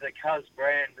the Cuz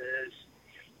brand is,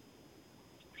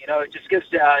 it just gives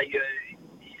you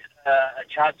a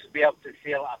chance to be able to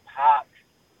feel a part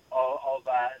of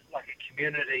like a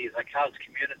community, the Cuz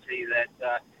community that,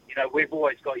 we've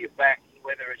always got your back,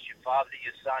 whether it's your father,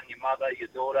 your son, your mother, your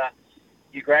daughter,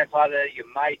 your grandfather, your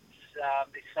mates.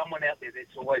 There's someone out there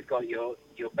that's always got your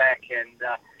back, and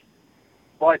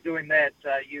by doing that,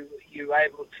 you're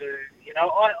able to,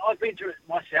 I've been through it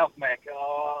myself, Mac.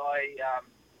 I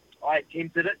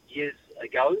attempted it years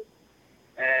ago,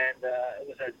 and it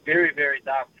was a very, very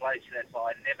dark place that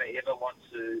I never ever want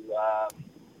to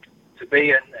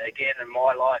be in again in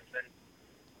my life. And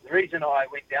the reason I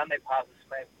went down that path is,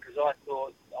 Mac, because I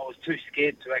thought I was too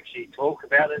scared to actually talk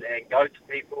about it and go to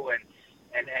people and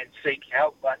seek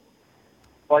help. But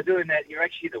by doing that, you're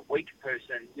actually the weak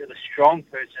person. You're the strong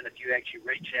person if you actually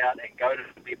reach out and go to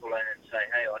people and say,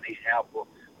 hey, I need help,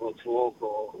 or talk,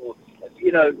 or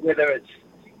whether it's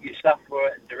you suffer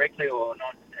it directly or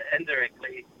not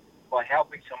indirectly, by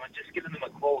helping someone, just giving them a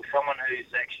call, someone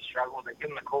who's actually struggled, give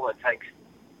them a call. It takes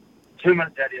 2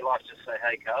 minutes out of your life, just say,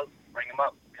 hey, Cuz, bring them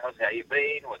up. Cuz, how you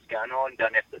been? What's going on?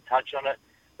 Don't have to touch on it,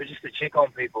 but just to check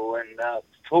on people. And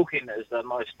talking is the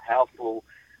most powerful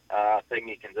thing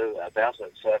you can do about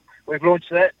it. So we've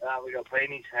launched that. We've got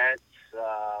beanies, hats,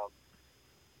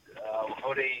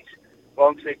 hoodies,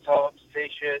 long sleeve tops,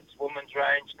 t-shirts, women's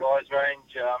range, guys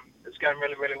range. It's going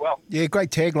really, really well. Yeah,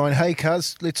 great tagline. Hey,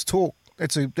 Cuz, let's talk.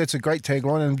 That's a great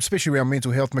tagline, and especially around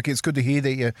mental health, Mickey. It's good to hear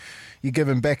that you're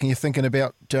giving back and you're thinking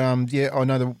about, I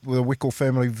know the Wickle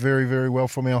family very, very well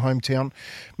from our hometown.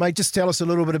 Mate, just tell us a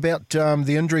little bit about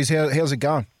the injuries. How's it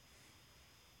going?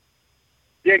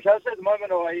 Yeah, Cuz, at the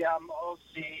moment, I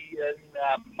obviously in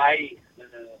May is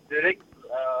verdict.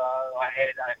 I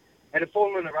had a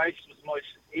fall in the race. It was the most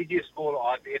easiest fall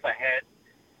I've ever had.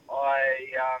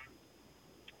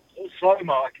 It was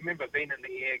slow-mo. I can remember being in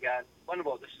the air going, wonder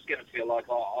what this is going to feel like.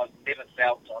 I've never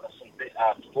felt on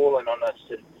fallen on a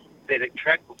synthetic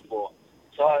track before.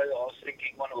 So I was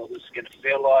thinking, wonder what this is going to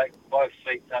feel like. Both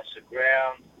feet touch the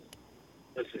ground.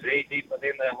 This is easy. But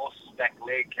then the horse's back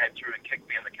leg came through and kicked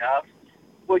me in the calf,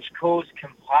 which caused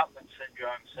compartment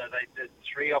syndrome. So they did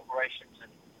 3 operations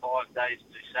in 5 days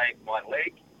to save my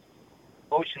leg.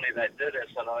 Fortunately, they did it,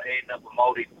 so I ended up a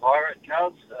Māori pirate,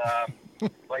 Carls.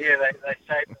 But yeah, they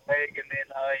saved the leg, and then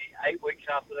 8 weeks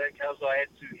after that, Carls, I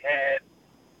had to have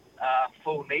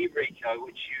full knee reco,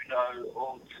 which you know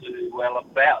all too well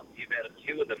about. You've had a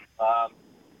few of them.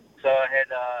 So I had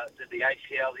did the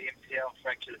ACL, the MCL,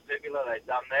 fractured the fibula. They'd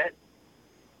done that,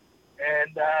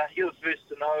 and you're the first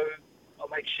to know.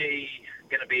 I'm actually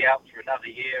going to be out for another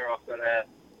year. I've got to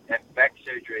have back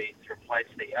surgery to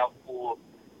replace the L4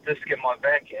 disc in my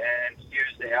back and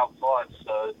use the L5.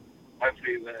 So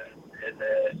hopefully in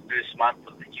the first month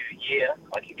of the new year,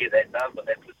 I can get that done, but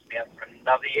that puts me out for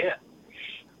another year.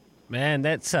 Man,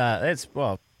 that's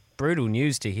brutal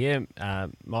news to hear.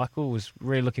 Michael, was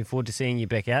really looking forward to seeing you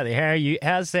back out there. How are you?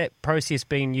 How's that process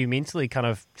been you mentally, kind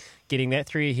of getting that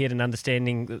through your head and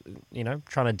understanding,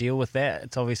 trying to deal with that?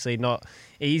 It's obviously not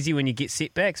easy when you get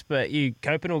setbacks, but you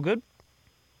coping all good?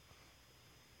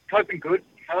 Coping good,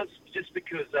 just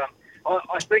because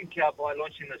I think by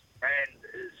launching this brand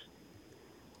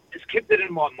it's kept it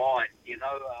in my mind.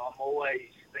 I'm always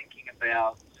thinking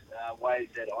about ways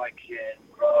that I can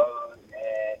grow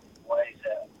and ways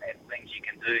and things you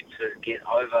can do to get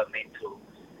over mental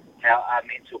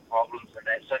problems and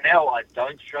that. So now I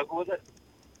don't struggle with it.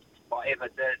 If I ever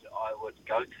did, I would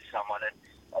go to someone, and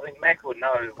I think Mac would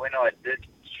know when I did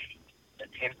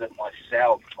attempt it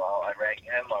myself. I rang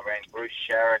him, I rang Bruce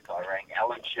Sharrock, I rang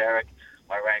Alan Sharrock,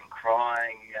 I rang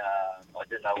crying. I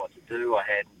didn't know what to do. I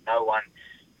had no one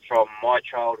from my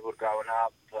childhood growing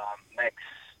up. Max,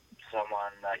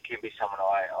 can be someone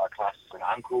I class as an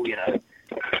uncle,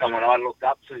 someone I looked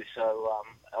up to. So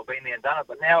I've been there and done it.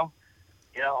 But now,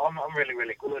 I'm really,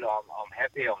 really good. I'm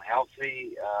happy. I'm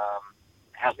healthy.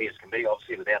 Healthy as can be,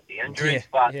 obviously, without the injuries.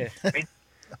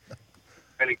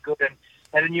 Really good. And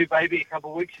had a new baby a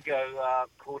couple of weeks ago.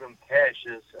 Called him Cash.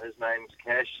 His name's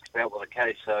Cash, spelled with a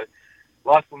K. So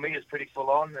life for me is pretty full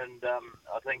on, and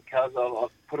I think I've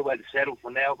put away the saddle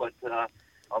for now, but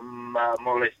I'm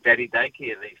more or less daddy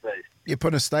daycare these days. You're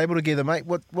putting a stable together, mate.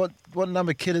 What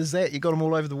number kid is that? You got them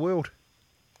all over the world.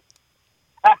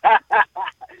 I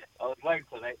was waiting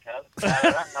for that, Cuz.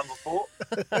 Number 4.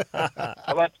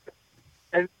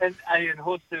 In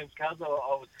horse terms, Cuz,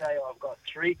 I would say I've got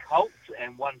 3 colts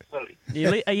and 1 filly.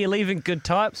 Are you leaving good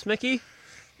types, Mickey?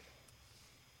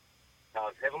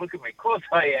 Have a look at me. Of course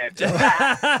I am.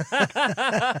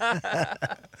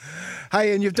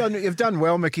 Hey, and you've done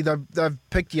well, Mickey. They've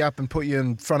picked you up and put you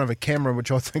in front of a camera,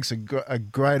 which I think's a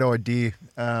great idea,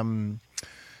 and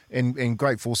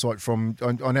great foresight from.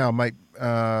 I know our mate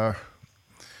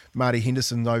Marty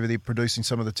Henderson over there producing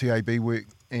some of the TAB work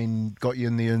and got you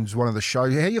in there as one of the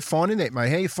shows. How are you finding that, mate?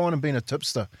 How are you finding being a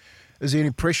tipster? Is there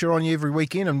any pressure on you every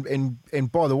weekend?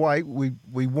 And by the way,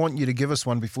 we want you to give us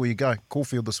one before you go.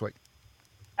 Caulfield this week.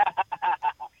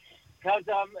 Because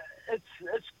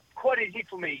it's quite easy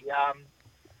for me.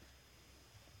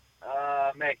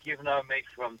 Mac, you've known me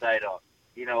from day dot.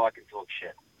 You know I can talk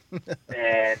shit,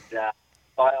 and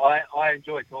I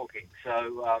enjoy talking.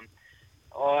 So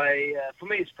for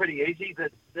me, it's pretty easy.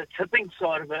 The tipping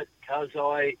side of it, because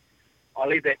I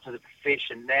leave that to the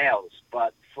professionals.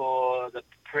 But for the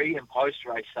pre and post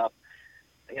race stuff,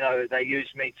 they use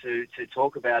me to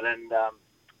talk about, and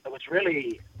it was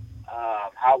really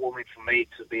heartwarming for me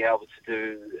to be able to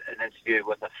do an interview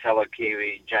with a fellow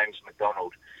Kiwi, James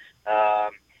McDonald.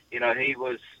 He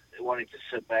was wanting to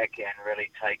sit back and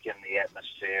really take in the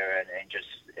atmosphere and just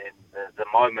in the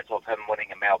moment of him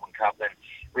winning a Melbourne Cup and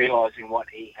realising what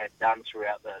he had done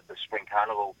throughout the Spring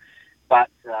Carnival. But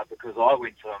because I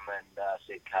went to him and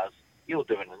said, Cuz, you're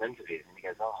doing an interview. And he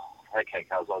goes, oh, okay,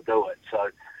 Cuz, I'll do it. So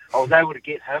I was able to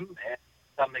get him, and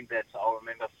something that I'll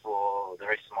remember for the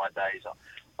rest of my days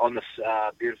on this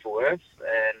beautiful earth,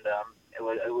 and it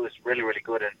was really, really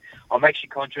good. And I'm actually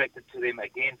contracted to them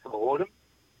again for the autumn,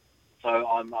 so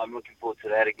I'm looking forward to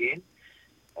that again.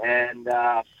 And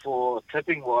for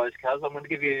tipping wise, Cuz, I'm going to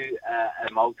give you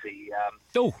a multi.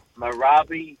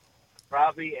 Marabi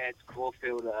at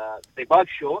Caulfield, they're both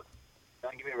short.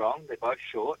 Don't get me wrong, they're both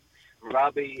short.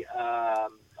 Marabi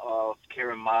of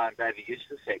Kieran Maher and David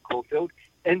Eustace at Caulfield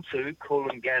into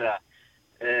Coolangatta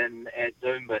at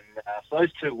Doomben. If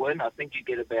those two win, I think you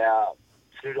get about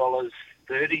 $2.30,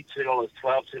 $2.12,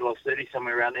 $2.30,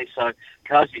 somewhere around there. So,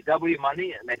 Cars, you double your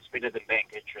money, and that's better than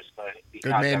bank interest. So you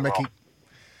Good can't man, go Mickey. wrong.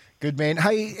 Good man.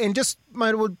 Hey, and just,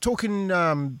 mate, we're talking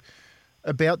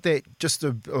about that just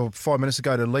 5 minutes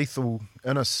ago to Lethal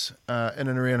Innes in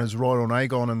and around his ride on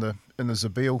Agon in the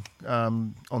Zabeel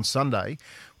on Sunday.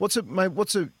 What's it, mate?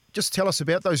 Just tell us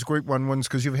about those Group 1 wins,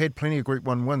 because you've had plenty of Group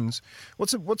 1 wins.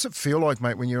 What's it feel like,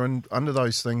 mate, when you're under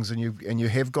those things and you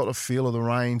have got a feel of the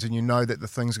reins and you know that the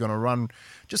thing's going to run?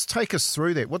 Just take us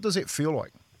through that. What does it feel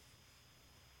like?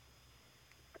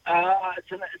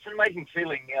 It's an amazing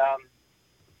feeling.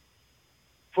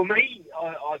 For me,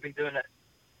 I've been doing it,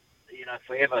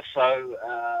 forever. So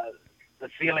the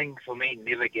feeling for me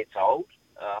never gets old.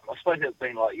 I suppose it's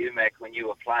been like you, Mac, when you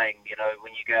were playing,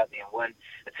 when you go out there and win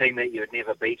a team that you had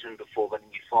never beaten before, but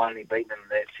you finally beat them,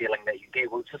 that feeling that you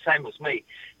get. Well, it's the same as me.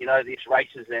 There's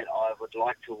races that I would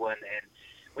like to win, and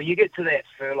when you get to that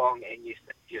furlong and you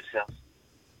think to yourself,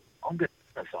 I'm going to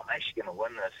win this, I'm actually going to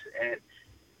win this. And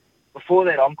before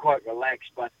that, I'm quite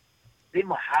relaxed, but then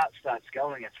my heart starts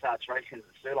going and starts racing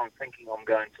the furlong thinking I'm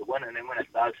going to win, and then when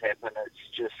it does happen,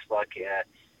 it's just like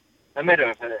no matter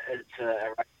if it's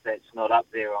a race that's not up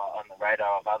there on the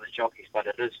radar of other jockeys, but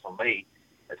it is for me.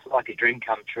 It's like a dream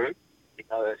come true. It's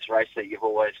a race that you've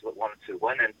always wanted to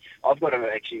win, and I've got a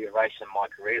race in my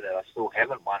career that I still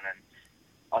haven't won, and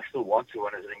I still want to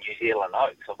win, is the New Zealand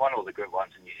Oaks. I've won all the Group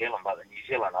 1s in New Zealand, but the New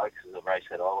Zealand Oaks is a race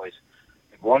that I always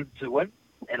wanted to win,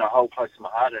 and I hold close to my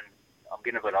heart, and I'm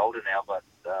getting a bit older now, but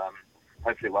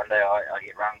hopefully one day I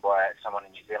get rung by someone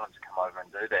in New Zealand to come over and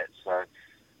do that. So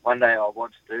one day I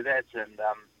want to do that, and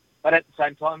but at the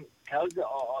same time,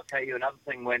 I'll tell you another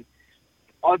thing. When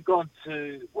I've gone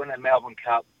to win a Melbourne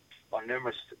Cup on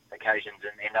numerous occasions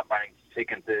and end up running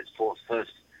second, third, fourth,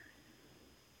 first,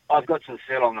 I've got to the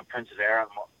furlong in Prince of Arran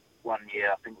one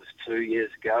year, I think it was 2 years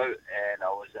ago, and I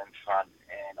was in front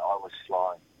and I was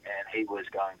flying, and he was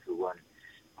going to win.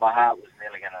 My heart was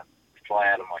nearly going to fly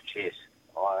out of my chest.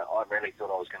 I really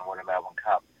thought I was going to win a Melbourne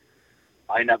Cup.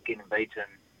 I ended up getting beaten,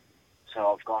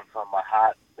 so I've gone from my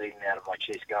heart beating out of my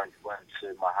chest going to win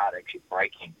to my heart actually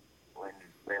breaking when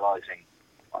realising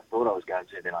I thought I was going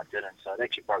to, then I didn't. So it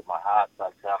actually broke my heart.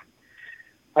 But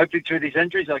hopefully through these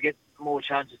injuries I get more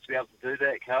chances to be able to do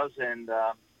that, Carls, and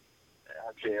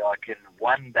hopefully I can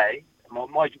one day,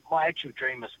 my actual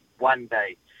dream is one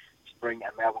day to bring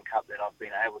a Melbourne Cup that I've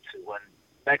been able to win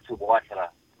back to Waitara,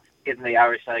 getting the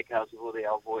RSA Carls with all the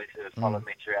old boys who have followed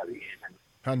me throughout the years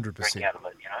and 100%. drink out of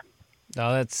it,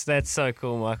 No, that's so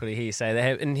cool, Michael, to hear you say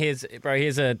that. And here's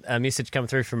a message come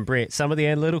through from Brett. Some of the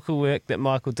analytical work that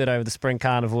Michael did over the Spring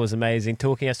Carnival was amazing.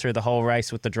 Talking us through the whole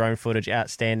race with the drone footage,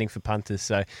 outstanding for punters.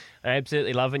 So I'm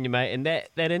absolutely loving you, mate. And that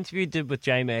interview you did with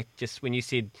J-Mac, just when you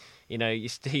said,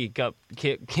 you got,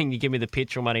 can you give me the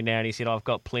petrol money now? And he said, I've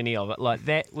got plenty of it. Like,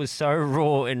 that was so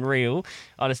raw and real.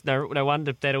 I just no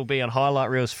wonder that'll be on highlight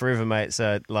reels forever, mate.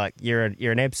 So, like, you're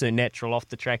an absolute natural off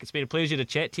the track. It's been a pleasure to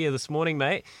chat to you this morning,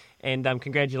 mate. And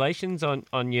congratulations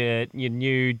on your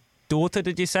new daughter,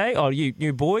 did you say? Oh,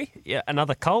 new boy, yeah,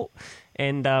 another colt.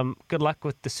 And good luck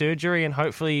with the surgery, and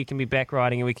hopefully you can be back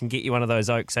riding and we can get you one of those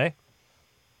Oaks, eh?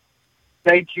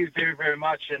 Thank you very, very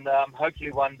much, and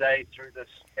hopefully one day through this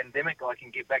pandemic I can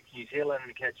get back to New Zealand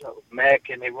and catch up with Mac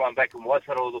and everyone back in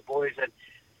Waitara, all the boys, and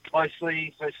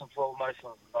mostly, first and foremost,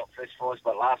 not first for us,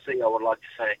 but lastly, I would like to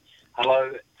say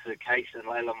hello to Case and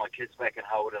Layla, my kids back in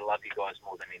Howard. I love you guys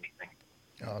more than anything.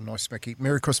 Oh, nice, Mickey.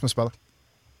 Merry Christmas, brother.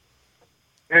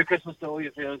 Merry Christmas to all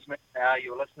your viewers,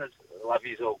 your listeners. I love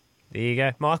you all. There you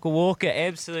go. Michael Walker,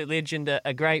 absolute legend,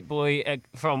 a great boy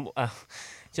from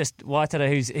just Waitara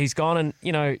who's gone,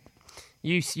 and,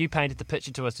 you painted the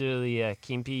picture to us earlier,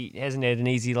 Kempy. He hasn't had an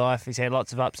easy life. He's had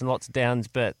lots of ups and lots of downs,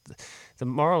 but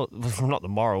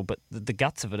the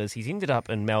guts of it is he's ended up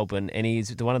in Melbourne, and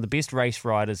he's one of the best race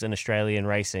riders in Australian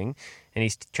racing, and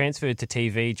he's transferred to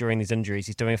TV during his injuries.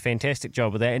 He's doing a fantastic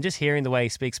job with that, and just hearing the way he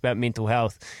speaks about mental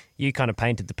health, you kind of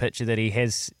painted the picture that he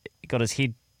has got his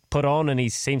head put on, and he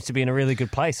seems to be in a really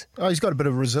good place. Oh, he's got a bit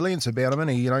of resilience about him, and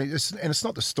it's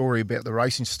not the story about the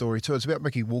racing story too. It's about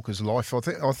Mickey Walker's life. I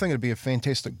think it'd be a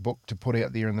fantastic book to put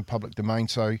out there in the public domain.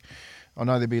 So I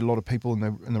know there'd be a lot of people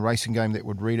in the racing game that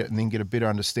would read it and then get a better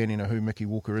understanding of who Mickey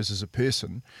Walker is as a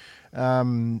person.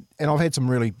 And I've had some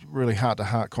really, really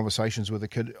heart-to-heart conversations with the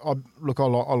kid. I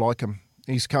like him.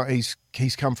 He's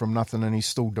come from nothing and he's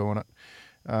still doing it.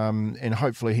 And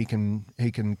hopefully he can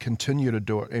continue to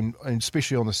do it, and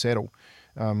especially on the saddle,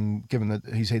 given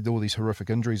that he's had all these horrific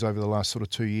injuries over the last sort of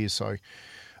 2 years. So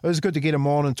it was good to get him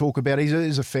on and talk about it.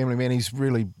 He's a family man. He's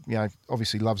really,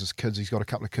 obviously loves his kids. He's got a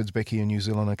couple of kids back here in New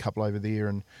Zealand, a couple over there.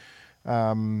 And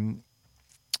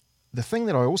the thing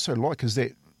that I also like is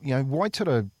that,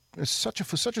 Waitara is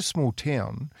for such a small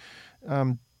town,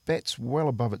 bats well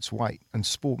above its weight in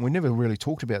sport. We never really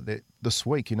talked about that this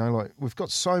week. We've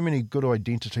got so many good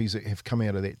identities that have come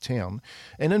out of that town.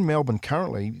 And in Melbourne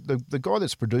currently, the guy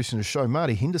that's producing the show,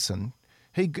 Marty Henderson,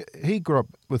 he grew up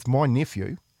with my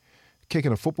nephew,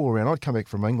 kicking a football around. I'd come back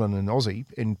from England and Aussie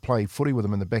and play footy with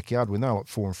them in the backyard when they were like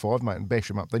 4 and 5, mate, and bash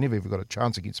them up. They never ever got a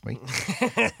chance against me.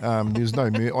 There's I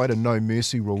had a no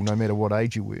mercy rule, no matter what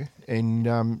age you were. And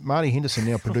Marty Henderson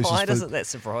now produces. Why doesn't that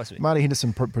surprise me? Marty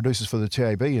Henderson produces for the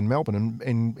TAB in Melbourne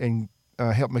and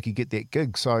helped Mickey get that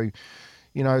gig. So,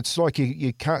 it's like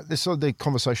you can't. This is the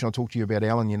conversation I talked to you about,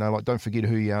 Alan. Don't forget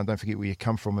who you are, don't forget where you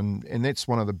come from, and that's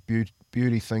one of the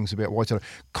beauty things about Waitara.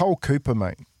 Cole Cooper,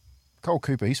 mate. Cole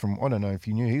Cooper, he's from, I don't know if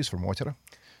you knew he was from Waitara.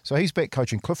 So he's back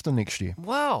coaching Clifton next year.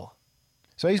 Wow.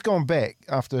 So he's gone back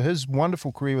after his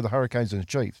wonderful career with the Hurricanes and the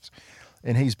Chiefs,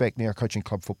 and he's back now coaching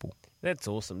club football. That's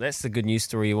awesome. That's the good news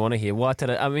story you want to hear.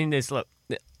 Waitara, I mean, I'm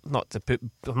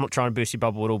not trying to burst your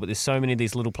bubble at all, but there's so many of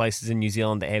these little places in New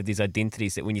Zealand that have these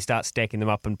identities that when you start stacking them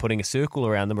up and putting a circle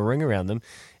around them, a ring around them,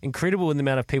 incredible in the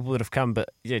amount of people that have come. But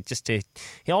yeah, do you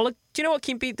know what,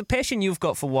 Kempi? The passion you've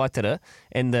got for Waitara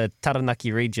and the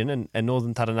Taranaki region and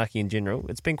northern Taranaki in general,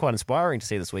 it's been quite inspiring to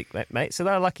see this week, mate. So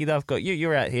they're lucky they've got you.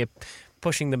 You're out here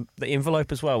pushing the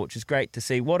envelope as well, which is great to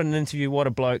see. What an interview, what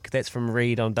a bloke. That's from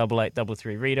Reed on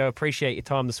 8833. Redo, appreciate your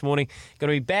time this morning. Going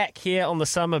to be back here on the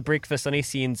Summer Breakfast on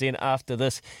SENZ after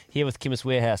this, here with Chemist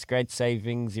Warehouse. Great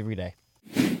savings every day.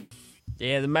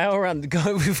 Yeah, the mail run.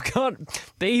 We've got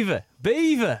Beaver,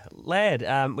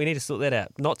 lad. We need to sort that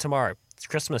out. Not tomorrow. It's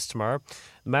Christmas tomorrow.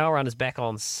 The mail run is back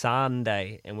on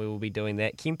Sunday, and we will be doing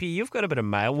that. Kempi, you've got a bit of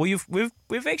mail. Well,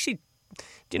 we've actually.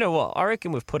 Do you know what? I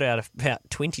reckon we've put out about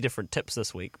 20 different tips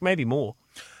this week, maybe more.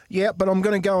 Yeah, but I'm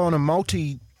going to go on a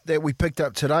multi that we picked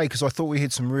up today because I thought we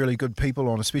had some really good people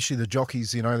on, especially the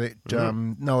jockeys,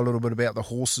 that know a little bit about the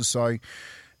horses. So,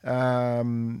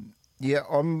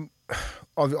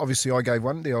 obviously I gave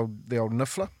one, the old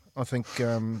Niffler. I think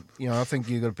I think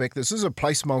you got to back this. This is a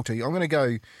place multi. I'm going to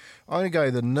go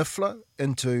the Niffler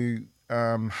into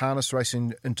harness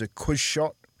racing, into Quiz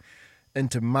Shot,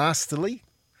 into Masterly,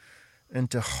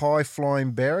 into High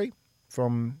Flying Barry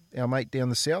from our mate down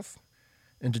the south,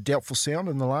 into Doubtful Sound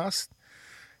in the last,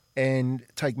 and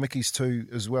take Mickey's 2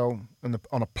 as well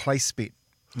on a place bet,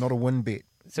 not a win bet.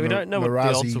 So we don't know what the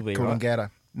odds will be, right?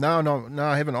 No,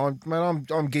 I haven't.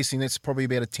 I'm guessing that's probably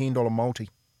about a $10 multi.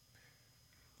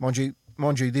 Mind you,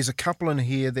 there's a couple in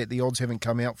here that the odds haven't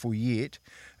come out for yet.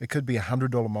 It could be a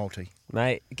 $100 multi.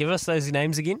 Mate, give us those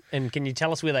names again, and can you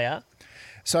tell us where they are?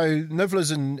 So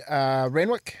Niffler's in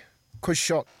Randwick. Quiz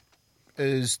Shot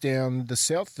is down the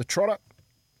south, the Trotter.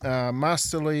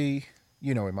 Masterly,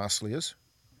 you know where Masterly is.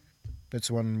 That's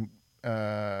the one,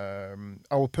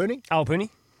 Awapuni.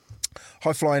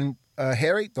 High Flying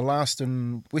Harry, the last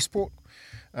in Westport.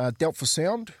 Doubtful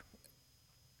Sound,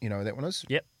 you know where that one is.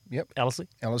 Yep.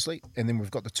 Ellerslie. And then we've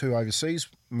got the 2 overseas,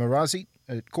 Marazi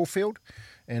at Caulfield,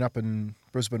 and up in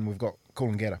Brisbane we've got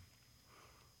Coolangatta.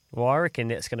 Well, I reckon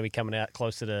that's going to be coming out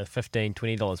closer to $15,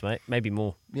 $20, mate. Maybe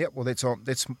more. Yeah, well, that's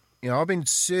I've been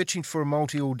searching for a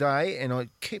multi all day, and I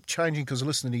kept changing because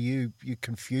listening to you're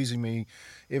confusing me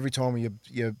every time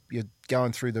you're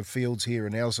going through the fields here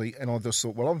in Ellerslie, and I just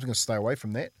thought, well, I'm going to stay away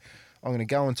from that. I'm going to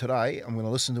go in today. I'm going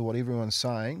to listen to what everyone's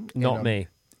saying. Not me.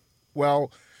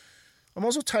 Well, I might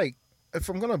as well take if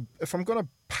I'm going to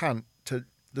punt to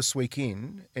this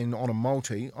weekend and on a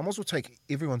multi, I might as well take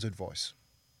everyone's advice.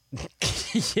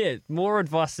 Yeah, more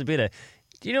advice the better.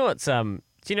 Do you know what's do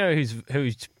you know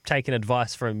who's taken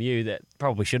advice from you that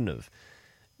probably shouldn't have?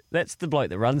 That's the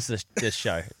bloke that runs this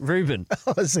show, Ruben.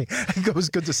 I see. It was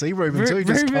good to see Ruben too.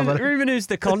 Ruben, who's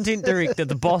the content director,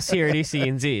 the boss here at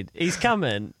SENZ. He's come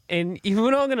in, and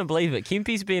you're not going to believe it.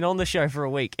 Kempi's been on the show for a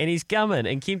week, and he's come in,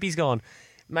 and Kempi's gone,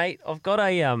 mate, I've got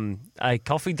a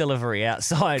coffee delivery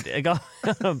outside. I got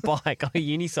a bike, on a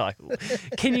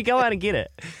unicycle. Can you go out and get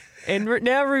it? And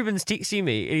now Ruben's texting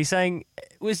me, and he's saying,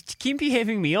 was Kempi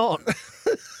having me on?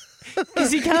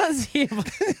 Because he can't see him.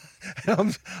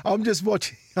 I'm just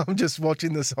watching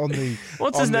this on the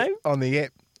What's his name? On the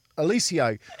app.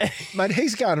 Alicio. Mate,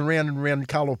 he's going around and around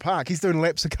Carlo Park. He's doing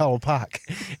laps of Carlo Park.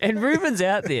 And Ruben's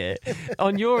out there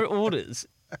on your orders.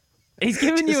 He's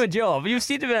given you a job. You've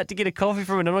said about to get a coffee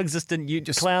from a non-existent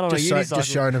clown on a unicycle. Just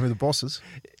showing him who the boss is.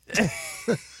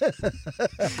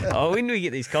 Oh, when do we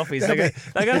get these coffees? They're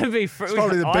going to be It's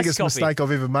probably the biggest mistake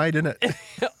I've ever made, isn't it?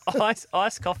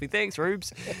 Ice coffee. Thanks,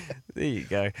 Rubes. There you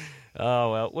go.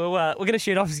 Oh, well, we're going to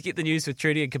shoot off to get the news with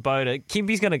Trudy and Kubota.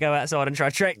 Kempy's going to go outside and try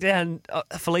to track down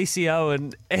Felicio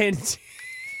and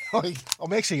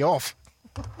I'm actually off.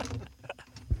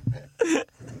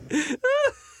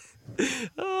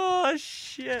 Oh,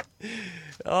 shit.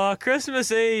 Oh,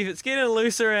 Christmas Eve. It's getting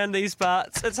loose around these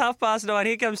parts. It's 9:30.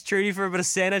 Here comes Trudy for a bit of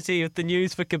sanity with the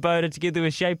news for Kubota together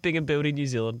with Shaping and Building New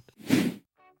Zealand.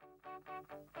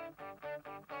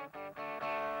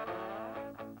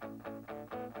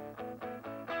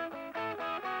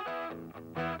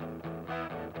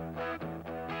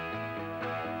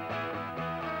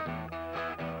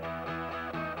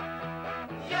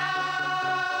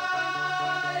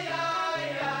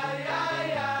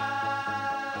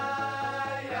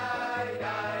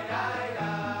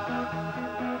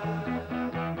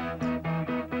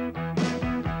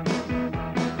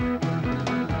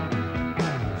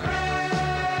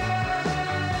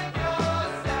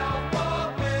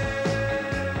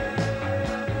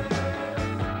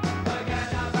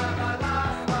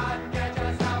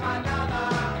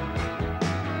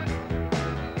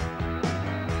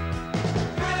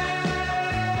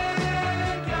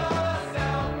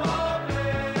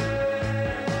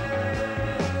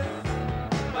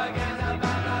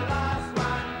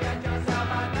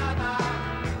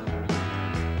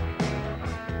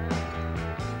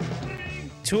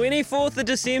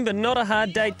 December 24th, not a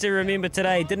hard date to remember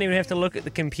today. Didn't even have to look at the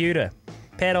computer.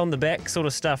 Pat on the back sort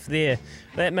of stuff there.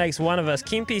 That makes one of us.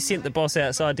 Kempy sent the boss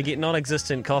outside to get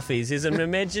non-existent coffees. There's an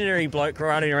imaginary bloke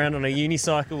riding around on a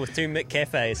unicycle with 2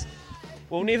 McCafes.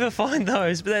 We'll never find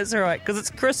those, but that's all right, because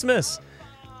it's Christmas.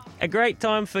 A great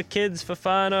time for kids, for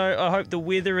whānau. I hope the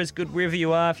weather is good wherever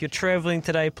you are. If you're travelling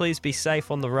today, please be safe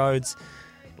on the roads.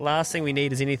 Last thing we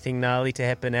need is anything gnarly to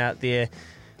happen out there.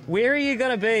 Where are you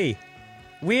going to be?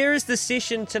 Where is the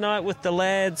session tonight with the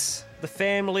lads, the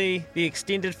family, the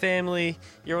extended family,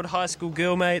 your old high school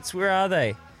girl mates? Where are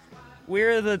they?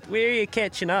 Where are you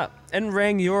catching up? In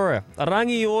Rangiora.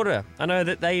 I know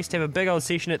that they used to have a big old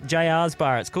session at JR's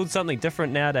bar. It's called something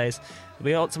different nowadays. There'll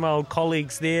be lots of my old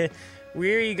colleagues there.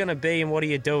 Where are you going to be and what are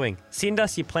you doing? Send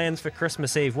us your plans for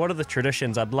Christmas Eve. What are the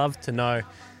traditions? I'd love to know.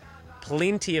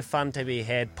 Plenty of fun to be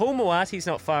had. Paul Moati's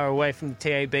not far away from the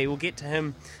TAB. We'll get to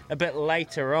him a bit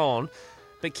later on.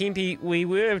 But Kempy, we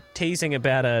were teasing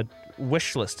about a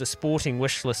wish list, a sporting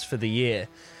wish list for the year.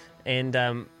 And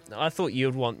I thought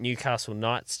you'd want Newcastle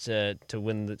Knights to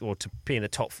win or to be in the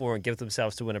top 4 and give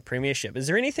themselves to win a premiership. Is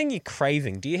there anything you're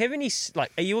craving? Do you have any,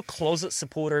 are you a closet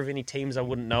supporter of any teams I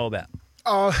wouldn't know about?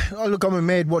 Oh, look, I'm a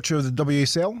mad watcher of the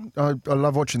WSL. I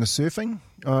love watching the surfing.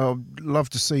 I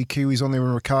love to see Kiwis on there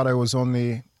when Ricardo was on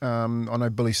there. I know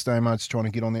Billy Staymart's trying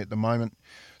to get on there at the moment.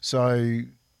 So,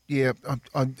 yeah,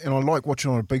 I like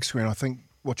watching on a big screen. I think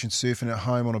watching surfing at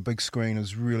home on a big screen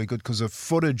is really good because the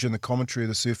footage and the commentary of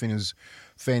the surfing is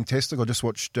fantastic. I just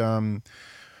watched John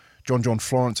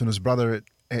Florence and his brother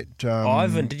at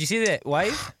Ivan. Did you see that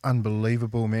wave?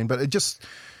 Unbelievable, man. But it just...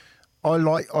 I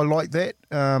like that.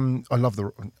 I love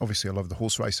the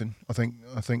horse racing. I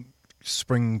think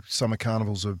spring summer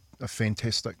carnivals are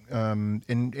fantastic. And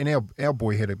our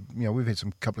boy had we've had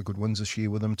some couple of good wins this year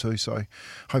with him too. So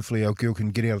hopefully our girl can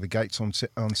get out of the gates on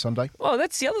Sunday. Well,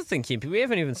 that's the other thing, Kempy. We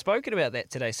haven't even spoken about that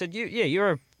today. So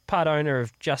you're a part owner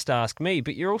of Just Ask Me,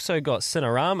 but you're also got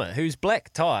Cinerama, who's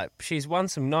black type. She's won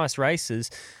some nice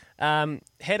races. Had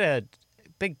a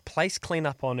big place clean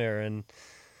up on her and.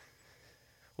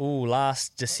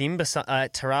 Last December,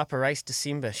 Tarapa race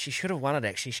December. She should have won it,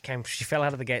 actually. She fell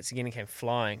out of the gates again and came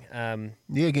flying.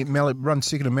 Run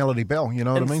second to Melody Bell, you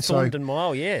know what I mean? Thornton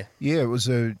Mile, yeah. Yeah, it was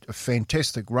a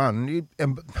fantastic run.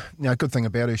 And good thing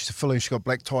about her, she's a filly, she's got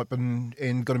black type and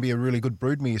going to be a really good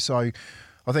broodmare. So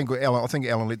I think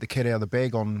Alan let the cat out of the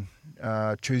bag on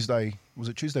Tuesday. Was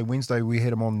it Tuesday, Wednesday? We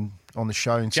had him on the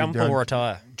show. And Jump or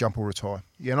retire. Jump or retire.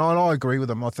 Yeah, and I agree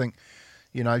with him. I think,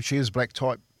 she is black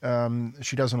type.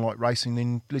 She doesn't like racing,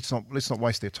 then let's not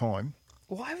waste their time.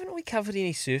 Why haven't we covered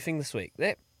any surfing this week?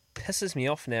 That pisses me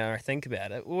off now I think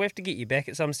about it. We'll have to get you back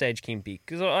at some stage, Kempy,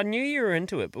 because I knew you were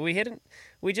into it, but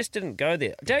we just didn't go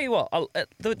there. I'll tell you what,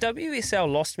 the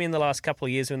WSL lost me in the last couple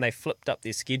of years when they flipped up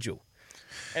their schedule.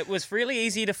 It was really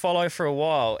easy to follow for a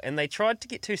while, and they tried to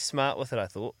get too smart with it, I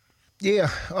thought.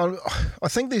 Yeah, I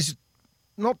think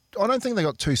I don't think they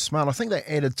got too smart. I think they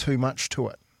added too much to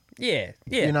it. Yeah,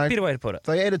 better way to put it.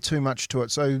 They added too much to it.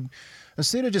 So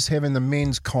instead of just having the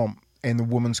men's comp and the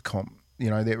women's comp,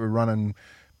 that were running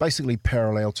basically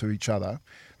parallel to each other,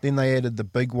 Then they added the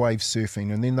big wave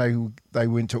surfing, and then they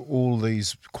went to all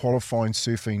these qualifying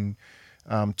surfing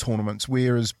tournaments,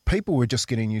 whereas people were just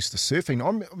getting used to surfing.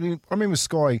 I remember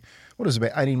Sky, what is it,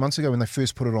 about 18 months ago when they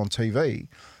first put it on TV,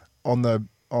 on the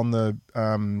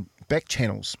back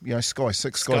channels, Sky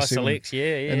 6, Sky 7. Selects,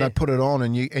 yeah. And they put it on,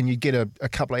 and you get a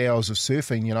couple of hours of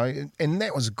surfing, and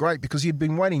that was great because you'd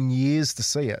been waiting years to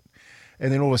see it.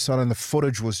 And then all of a sudden the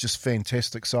footage was just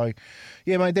fantastic. So,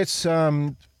 yeah, mate, that's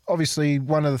obviously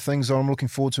one of the things I'm looking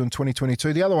forward to in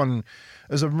 2022. The other one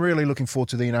is I'm really looking forward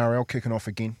to the NRL kicking off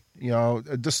again.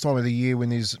 At this time of the year when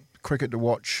there's cricket to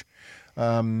watch,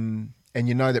 and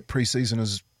that pre-season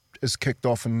is kicked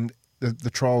off and the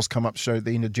trials come up straight at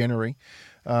the end of January,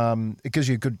 it gives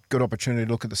you a good opportunity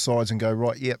to look at the sides and go,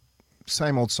 right, yep,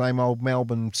 same old,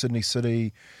 Melbourne, Sydney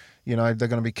City, they're going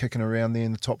to be kicking around there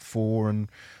in the top 4.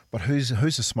 But who's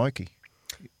a smoky?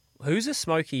 Who's a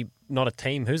smoky, not a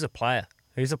team? Who's a player?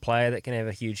 Who's a player that can have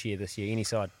a huge year this year, any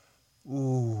side?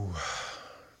 Ooh.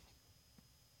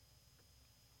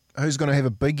 Who's going to have a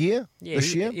big year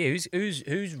this year? Yeah,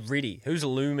 who's ready? Who's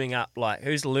looming up?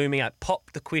 Who's looming up?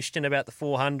 Popped the question about the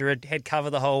 400, had cover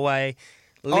the whole way,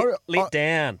 let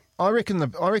down. I reckon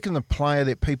the player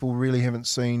that people really haven't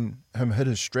seen him hit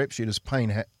his straps yet is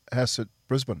Payne Haas at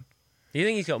Brisbane. Do you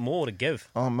think he's got more to give?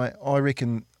 Oh, mate, I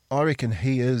reckon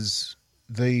he is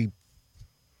the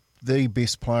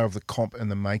best player of the comp in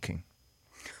the making.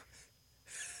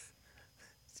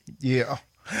 Yeah.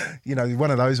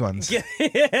 One of those ones. Yeah,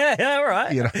 all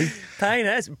right. Payne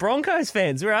Haas. Broncos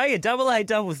fans, where are you?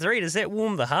 8833. Does that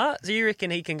warm the heart? So you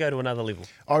reckon he can go to another level?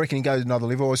 I reckon he goes to another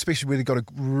level, especially where they've got a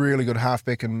really good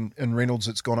halfback in Reynolds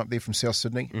that's gone up there from South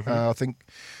Sydney. Mm-hmm. I think,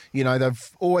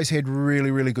 they've always had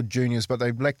really, really good juniors, but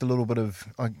they've lacked a little bit of,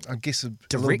 I guess,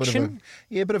 direction?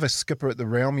 A bit of a skipper at the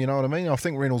realm, you know what I mean? I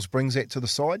think Reynolds brings that to the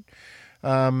side.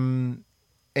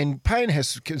 And Payne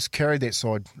has carried that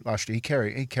side last year. He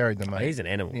carried them, mate. He's an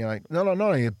animal. Not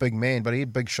only a big man, but he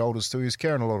had big shoulders too. He was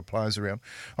carrying a lot of players around.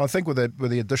 I think with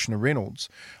the addition of Reynolds,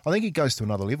 I think he goes to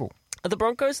another level. Are the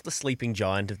Broncos the sleeping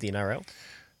giant of the NRL?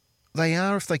 They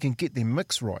are if they can get their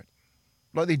mix right.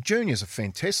 Like, their juniors are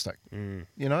fantastic.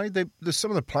 There's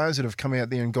some of the players that have come out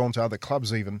there and gone to other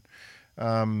clubs even.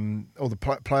 Or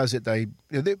the players that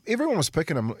everyone was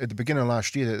picking them at the beginning of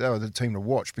last year that they were the team to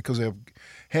watch because of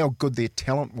how good their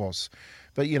talent was.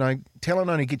 But, talent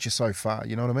only gets you so far,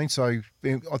 you know what I mean? So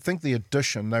I think the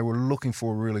addition, they were looking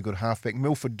for a really good halfback.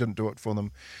 Milford didn't do it for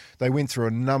them. They went through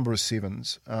a number of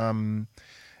sevens. I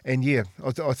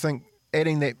think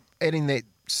adding that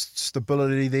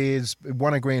stability there, has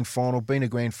won a grand final, been a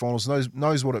grand finals,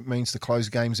 knows what it means to close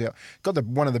games out. Got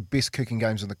one of the best kicking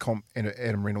games in the comp,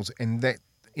 Adam Reynolds, and that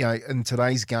in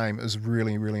today's game is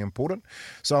really, really important.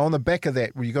 So on the back of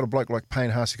that, where you got a bloke like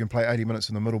Payne Haas who can play 80 minutes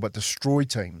in the middle but destroy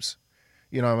teams,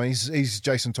 he's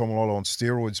Jason Taumalolo on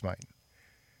steroids, mate.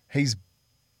 He's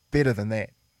better than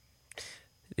that.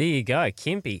 There you go,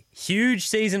 Kempy. Huge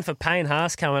season for Payne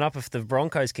Haas coming up if the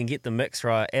Broncos can get the mix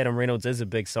right. Adam Reynolds is a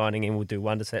big signing and will do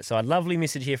wonders for that side. Lovely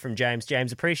message here from James.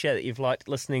 James, appreciate that you've liked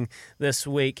listening this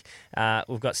week.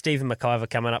 We've got Stephen McIver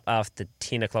coming up after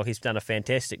 10 o'clock. He's done a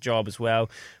fantastic job as well.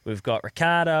 We've got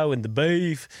Ricardo and the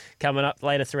Beef coming up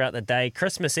later throughout the day.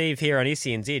 Christmas Eve here on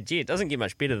SENZ. Gee, it doesn't get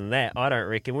much better than that, I don't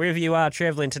reckon. Wherever you are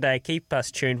travelling today, keep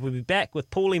us tuned. We'll be back with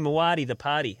Paulie Mawadi, the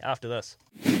party, after this.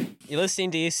 You're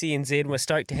listening to SENZ and we're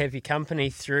stoked to have your company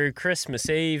through Christmas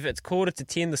Eve. It's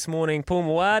 9:45 this morning. Paul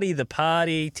Mawadi, the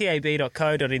party,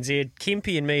 tab.co.nz.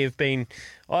 Kempy and me have been...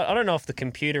 I don't know if the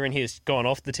computer in here has gone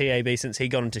off the TAB since he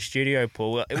got into studio,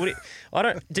 Paul.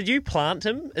 Did you plant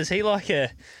him? Is he like a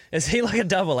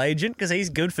double agent? Because he's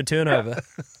good for turnover.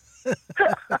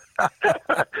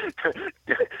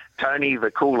 Tony the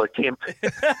Cooler Kemp.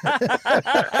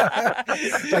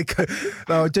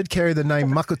 I did carry the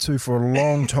name Makatu for a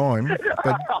long time,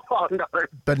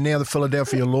 but now the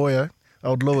Philadelphia lawyer,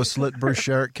 old Lewis Litt, Bruce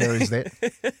Sherritt carries that.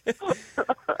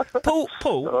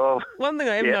 Paul, one thing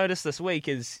I have noticed this week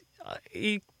is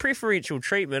preferential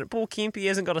treatment. Paul Kempy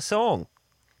hasn't got a song.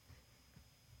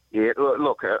 Yeah,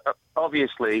 look,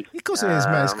 obviously... Of course it is,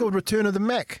 mate. It's called Return of the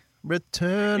Mac.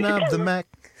 Return of the Mac.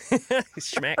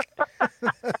 Schmack.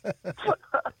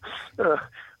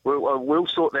 We'll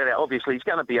sort that out. Obviously, he's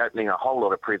going to be opening a whole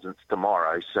lot of presents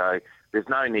tomorrow, so there's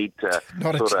no need to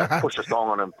push a song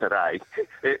on him today.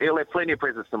 He'll have plenty of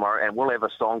presents tomorrow, and we'll have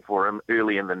a song for him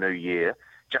early in the new year,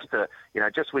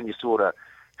 just when you sort of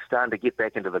starting to get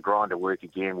back into the grind of work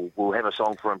again. We'll have a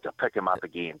song for him to pick him up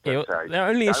again. Yeah, So the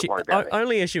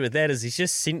only issue with that is he's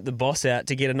just sent the boss out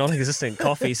to get a non-existent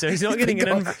coffee, so he's not getting it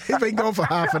in. He's been gone for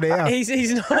half an hour. He's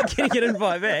not getting an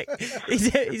invite back.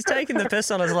 He's taking the piss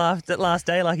on his last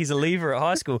day like he's a leaver at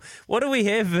high school. What do we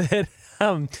have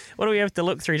what do we have to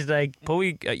look through today, Paul?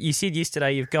 You said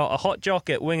yesterday you've got a hot jock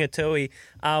at Wingatui,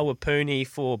 Awapuni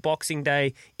for Boxing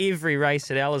Day. Every race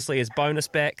at Ellerslie is bonus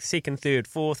back, second, third,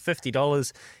 fourth,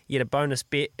 $50. You get a bonus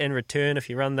bet in return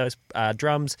if you run those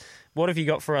drums. What have you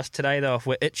got for us today, though, if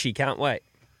we're itchy? Can't wait.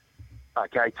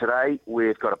 Okay, today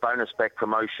we've got a bonus back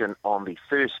promotion on the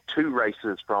first 2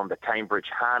 races from the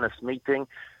Cambridge Harness meeting.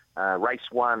 Race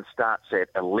 1 starts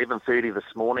at 11:30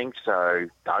 this morning, so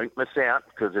don't miss out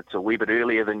because it's a wee bit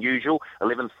earlier than usual.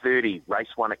 11:30, race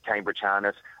 1 at Cambridge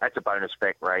Harness. That's a bonus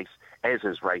back race, as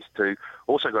is race 2.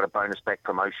 Also got a bonus back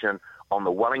promotion on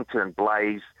the Wellington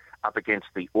Blaze up against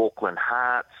the Auckland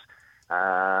Hearts.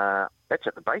 That's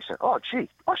at the Basin. Oh, gee,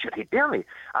 I should head down there.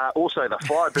 Also, the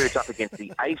Firebirds up against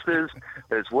the Aces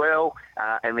as well.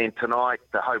 And then tonight,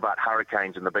 the Hobart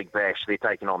Hurricanes in the Big Bash. They're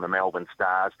taking on the Melbourne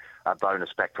Stars. A bonus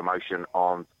back promotion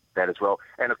on that as well.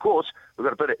 And, of course, we've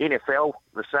got a bit of NFL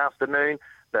this afternoon.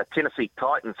 The Tennessee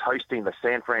Titans hosting the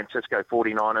San Francisco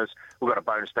 49ers. We've got a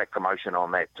bonus back promotion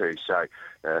on that too. So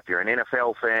if you're an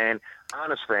NFL fan,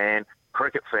 harness fan,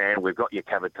 cricket fan, we've got you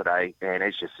covered today. And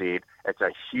as you said, it's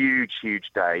a huge, huge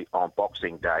day on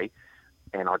Boxing Day.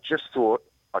 And I just thought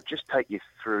I'd just take you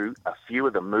through a few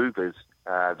of the movers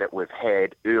that we've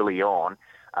had early on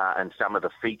and some of the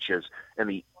features. In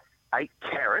the 8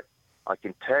 carat, I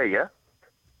can tell you,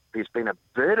 there's been a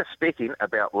bit of specking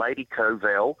about Lady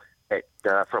Covell at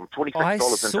from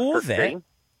 $26 into $15.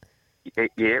 That.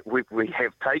 Yeah, we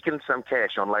have taken some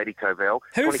cash on Lady Covell.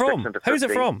 Who from? Who's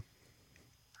it from?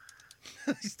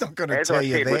 He's not going to tell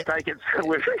you that. We've taken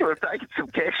some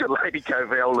cash on Lady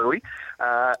Covell, Louis,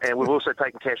 and we've also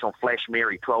taken cash on Flash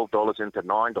Mary, $12 into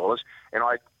 $9. And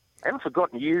I haven't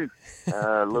forgotten you,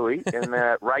 Louis, in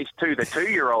race 2, the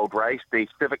 2-year-old race, the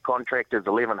Civic Contractors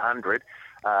 1100.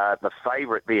 The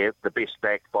favourite there, the best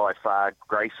backed by far,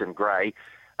 Grayson Gray,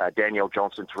 Danielle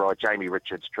Johnson's ride, Jamie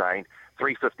Richards trained,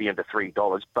 $3.50 into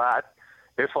 $3. But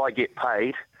if I get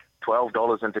paid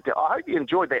 $12 into... I hope you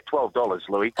enjoyed that $12,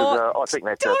 Louis, because I think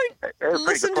that's a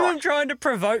listen to him trying to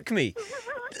provoke me.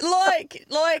 Like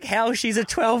how she's a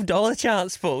 $12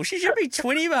 chance, Paul. She should be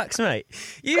 $20, mate.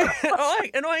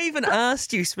 I even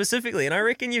asked you specifically, and I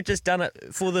reckon you've just done it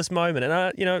for this moment.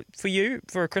 And for you,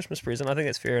 for a Christmas present, I think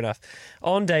that's fair enough.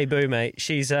 On debut, mate,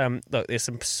 she's look. There's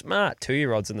some smart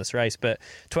 2-year-olds in this race, but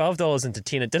 $12 into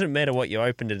 10. It didn't matter what you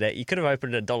opened it at. You could have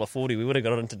opened it at $1.40. We would have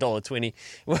got it into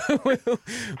 $1.20.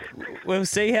 We'll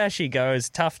see how she goes.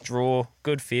 Tough draw,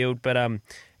 good field, but a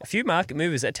few market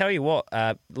movers. I tell you what,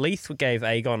 Leith gave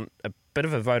Aegon a bit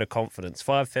of a vote of confidence,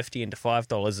 $5.50 into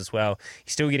 $5 as well.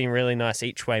 He's still getting really nice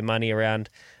each way money around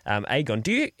Aegon.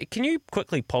 Can you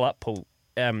quickly pull up, Paul,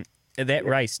 that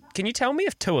race? Can you tell me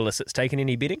if Two Illicit's taken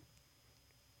any betting?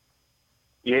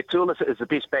 Yeah, Two Illicit is the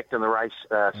best backed in the race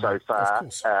so far.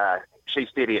 She's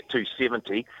steady at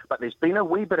 $2.70, but there's been a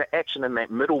wee bit of action in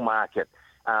that middle market.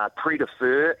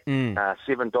 Pre-defer,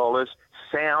 $7,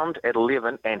 Sound at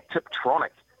 $11, and Tiptronic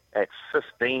at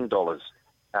 $15.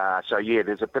 So, yeah,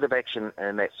 there's a bit of action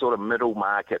in that sort of middle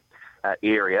market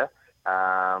area,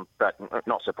 but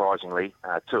not surprisingly,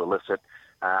 Two Illicit,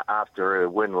 after her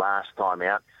win last time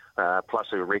out, plus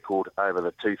her record over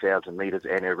the 2,000 metres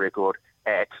and her record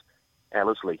at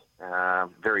Ellerslie.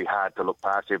 Very hard to look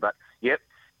past her, but, yep,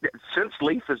 since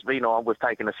Leaf has been on, we've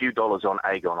taken a few dollars on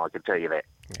Aegon, I can tell you that.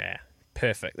 Yeah.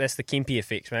 Perfect. That's the Kempy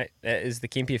effect, mate. That is the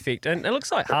Kempy effect. And it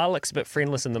looks like Harlech's a bit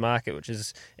friendless in the market, which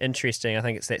is interesting. I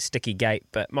think it's that sticky gate.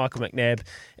 But Michael McNabb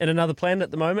in another planet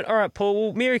at the moment. All right, Paul,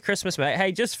 well, Merry Christmas, mate.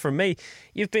 Hey, just from me,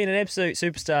 you've been an absolute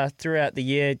superstar throughout the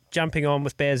year, jumping on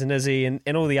with Baz and Izzy and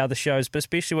all the other shows, but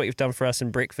especially what you've done for us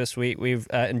in breakfast. We've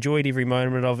enjoyed every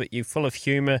moment of it. You're full of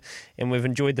humour, and we've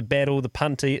enjoyed the battle, the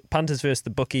punters versus the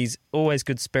bookies. Always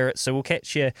good spirits. So we'll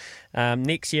catch you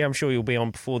next year. I'm sure you'll be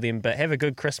on before then. But have a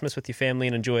good Christmas with your family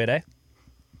and enjoy it, eh?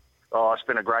 Oh, it's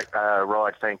been a great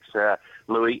ride. Thanks,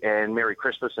 Louis, and Merry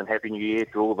Christmas and Happy New Year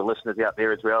to all the listeners out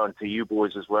there as well, and to you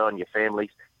boys as well and your families.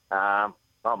 I'm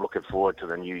looking forward to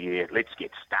the new year. Let's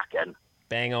get stuck in.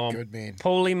 Bang on. Good man.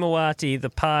 Paulie Mawati, The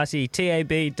Party,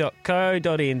 tab.co.nz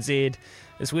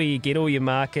is where you get all your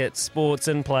markets, sports,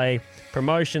 in play,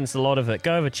 promotions, a lot of it.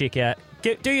 Go over, check out.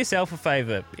 Do yourself a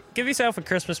favour. Give yourself a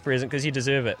Christmas present because you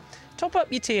deserve it. Top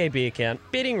up your TAB account,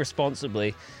 betting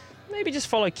responsibly. maybe just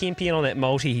follow Kempy in on that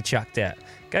multi he chucked out.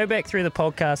 Go back through the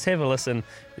podcast, have a listen.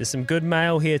 There's some good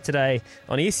mail here today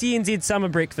on SENZ Summer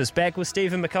Breakfast. Back with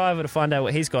Stephen McIver to find out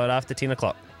what he's got after 10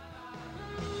 o'clock.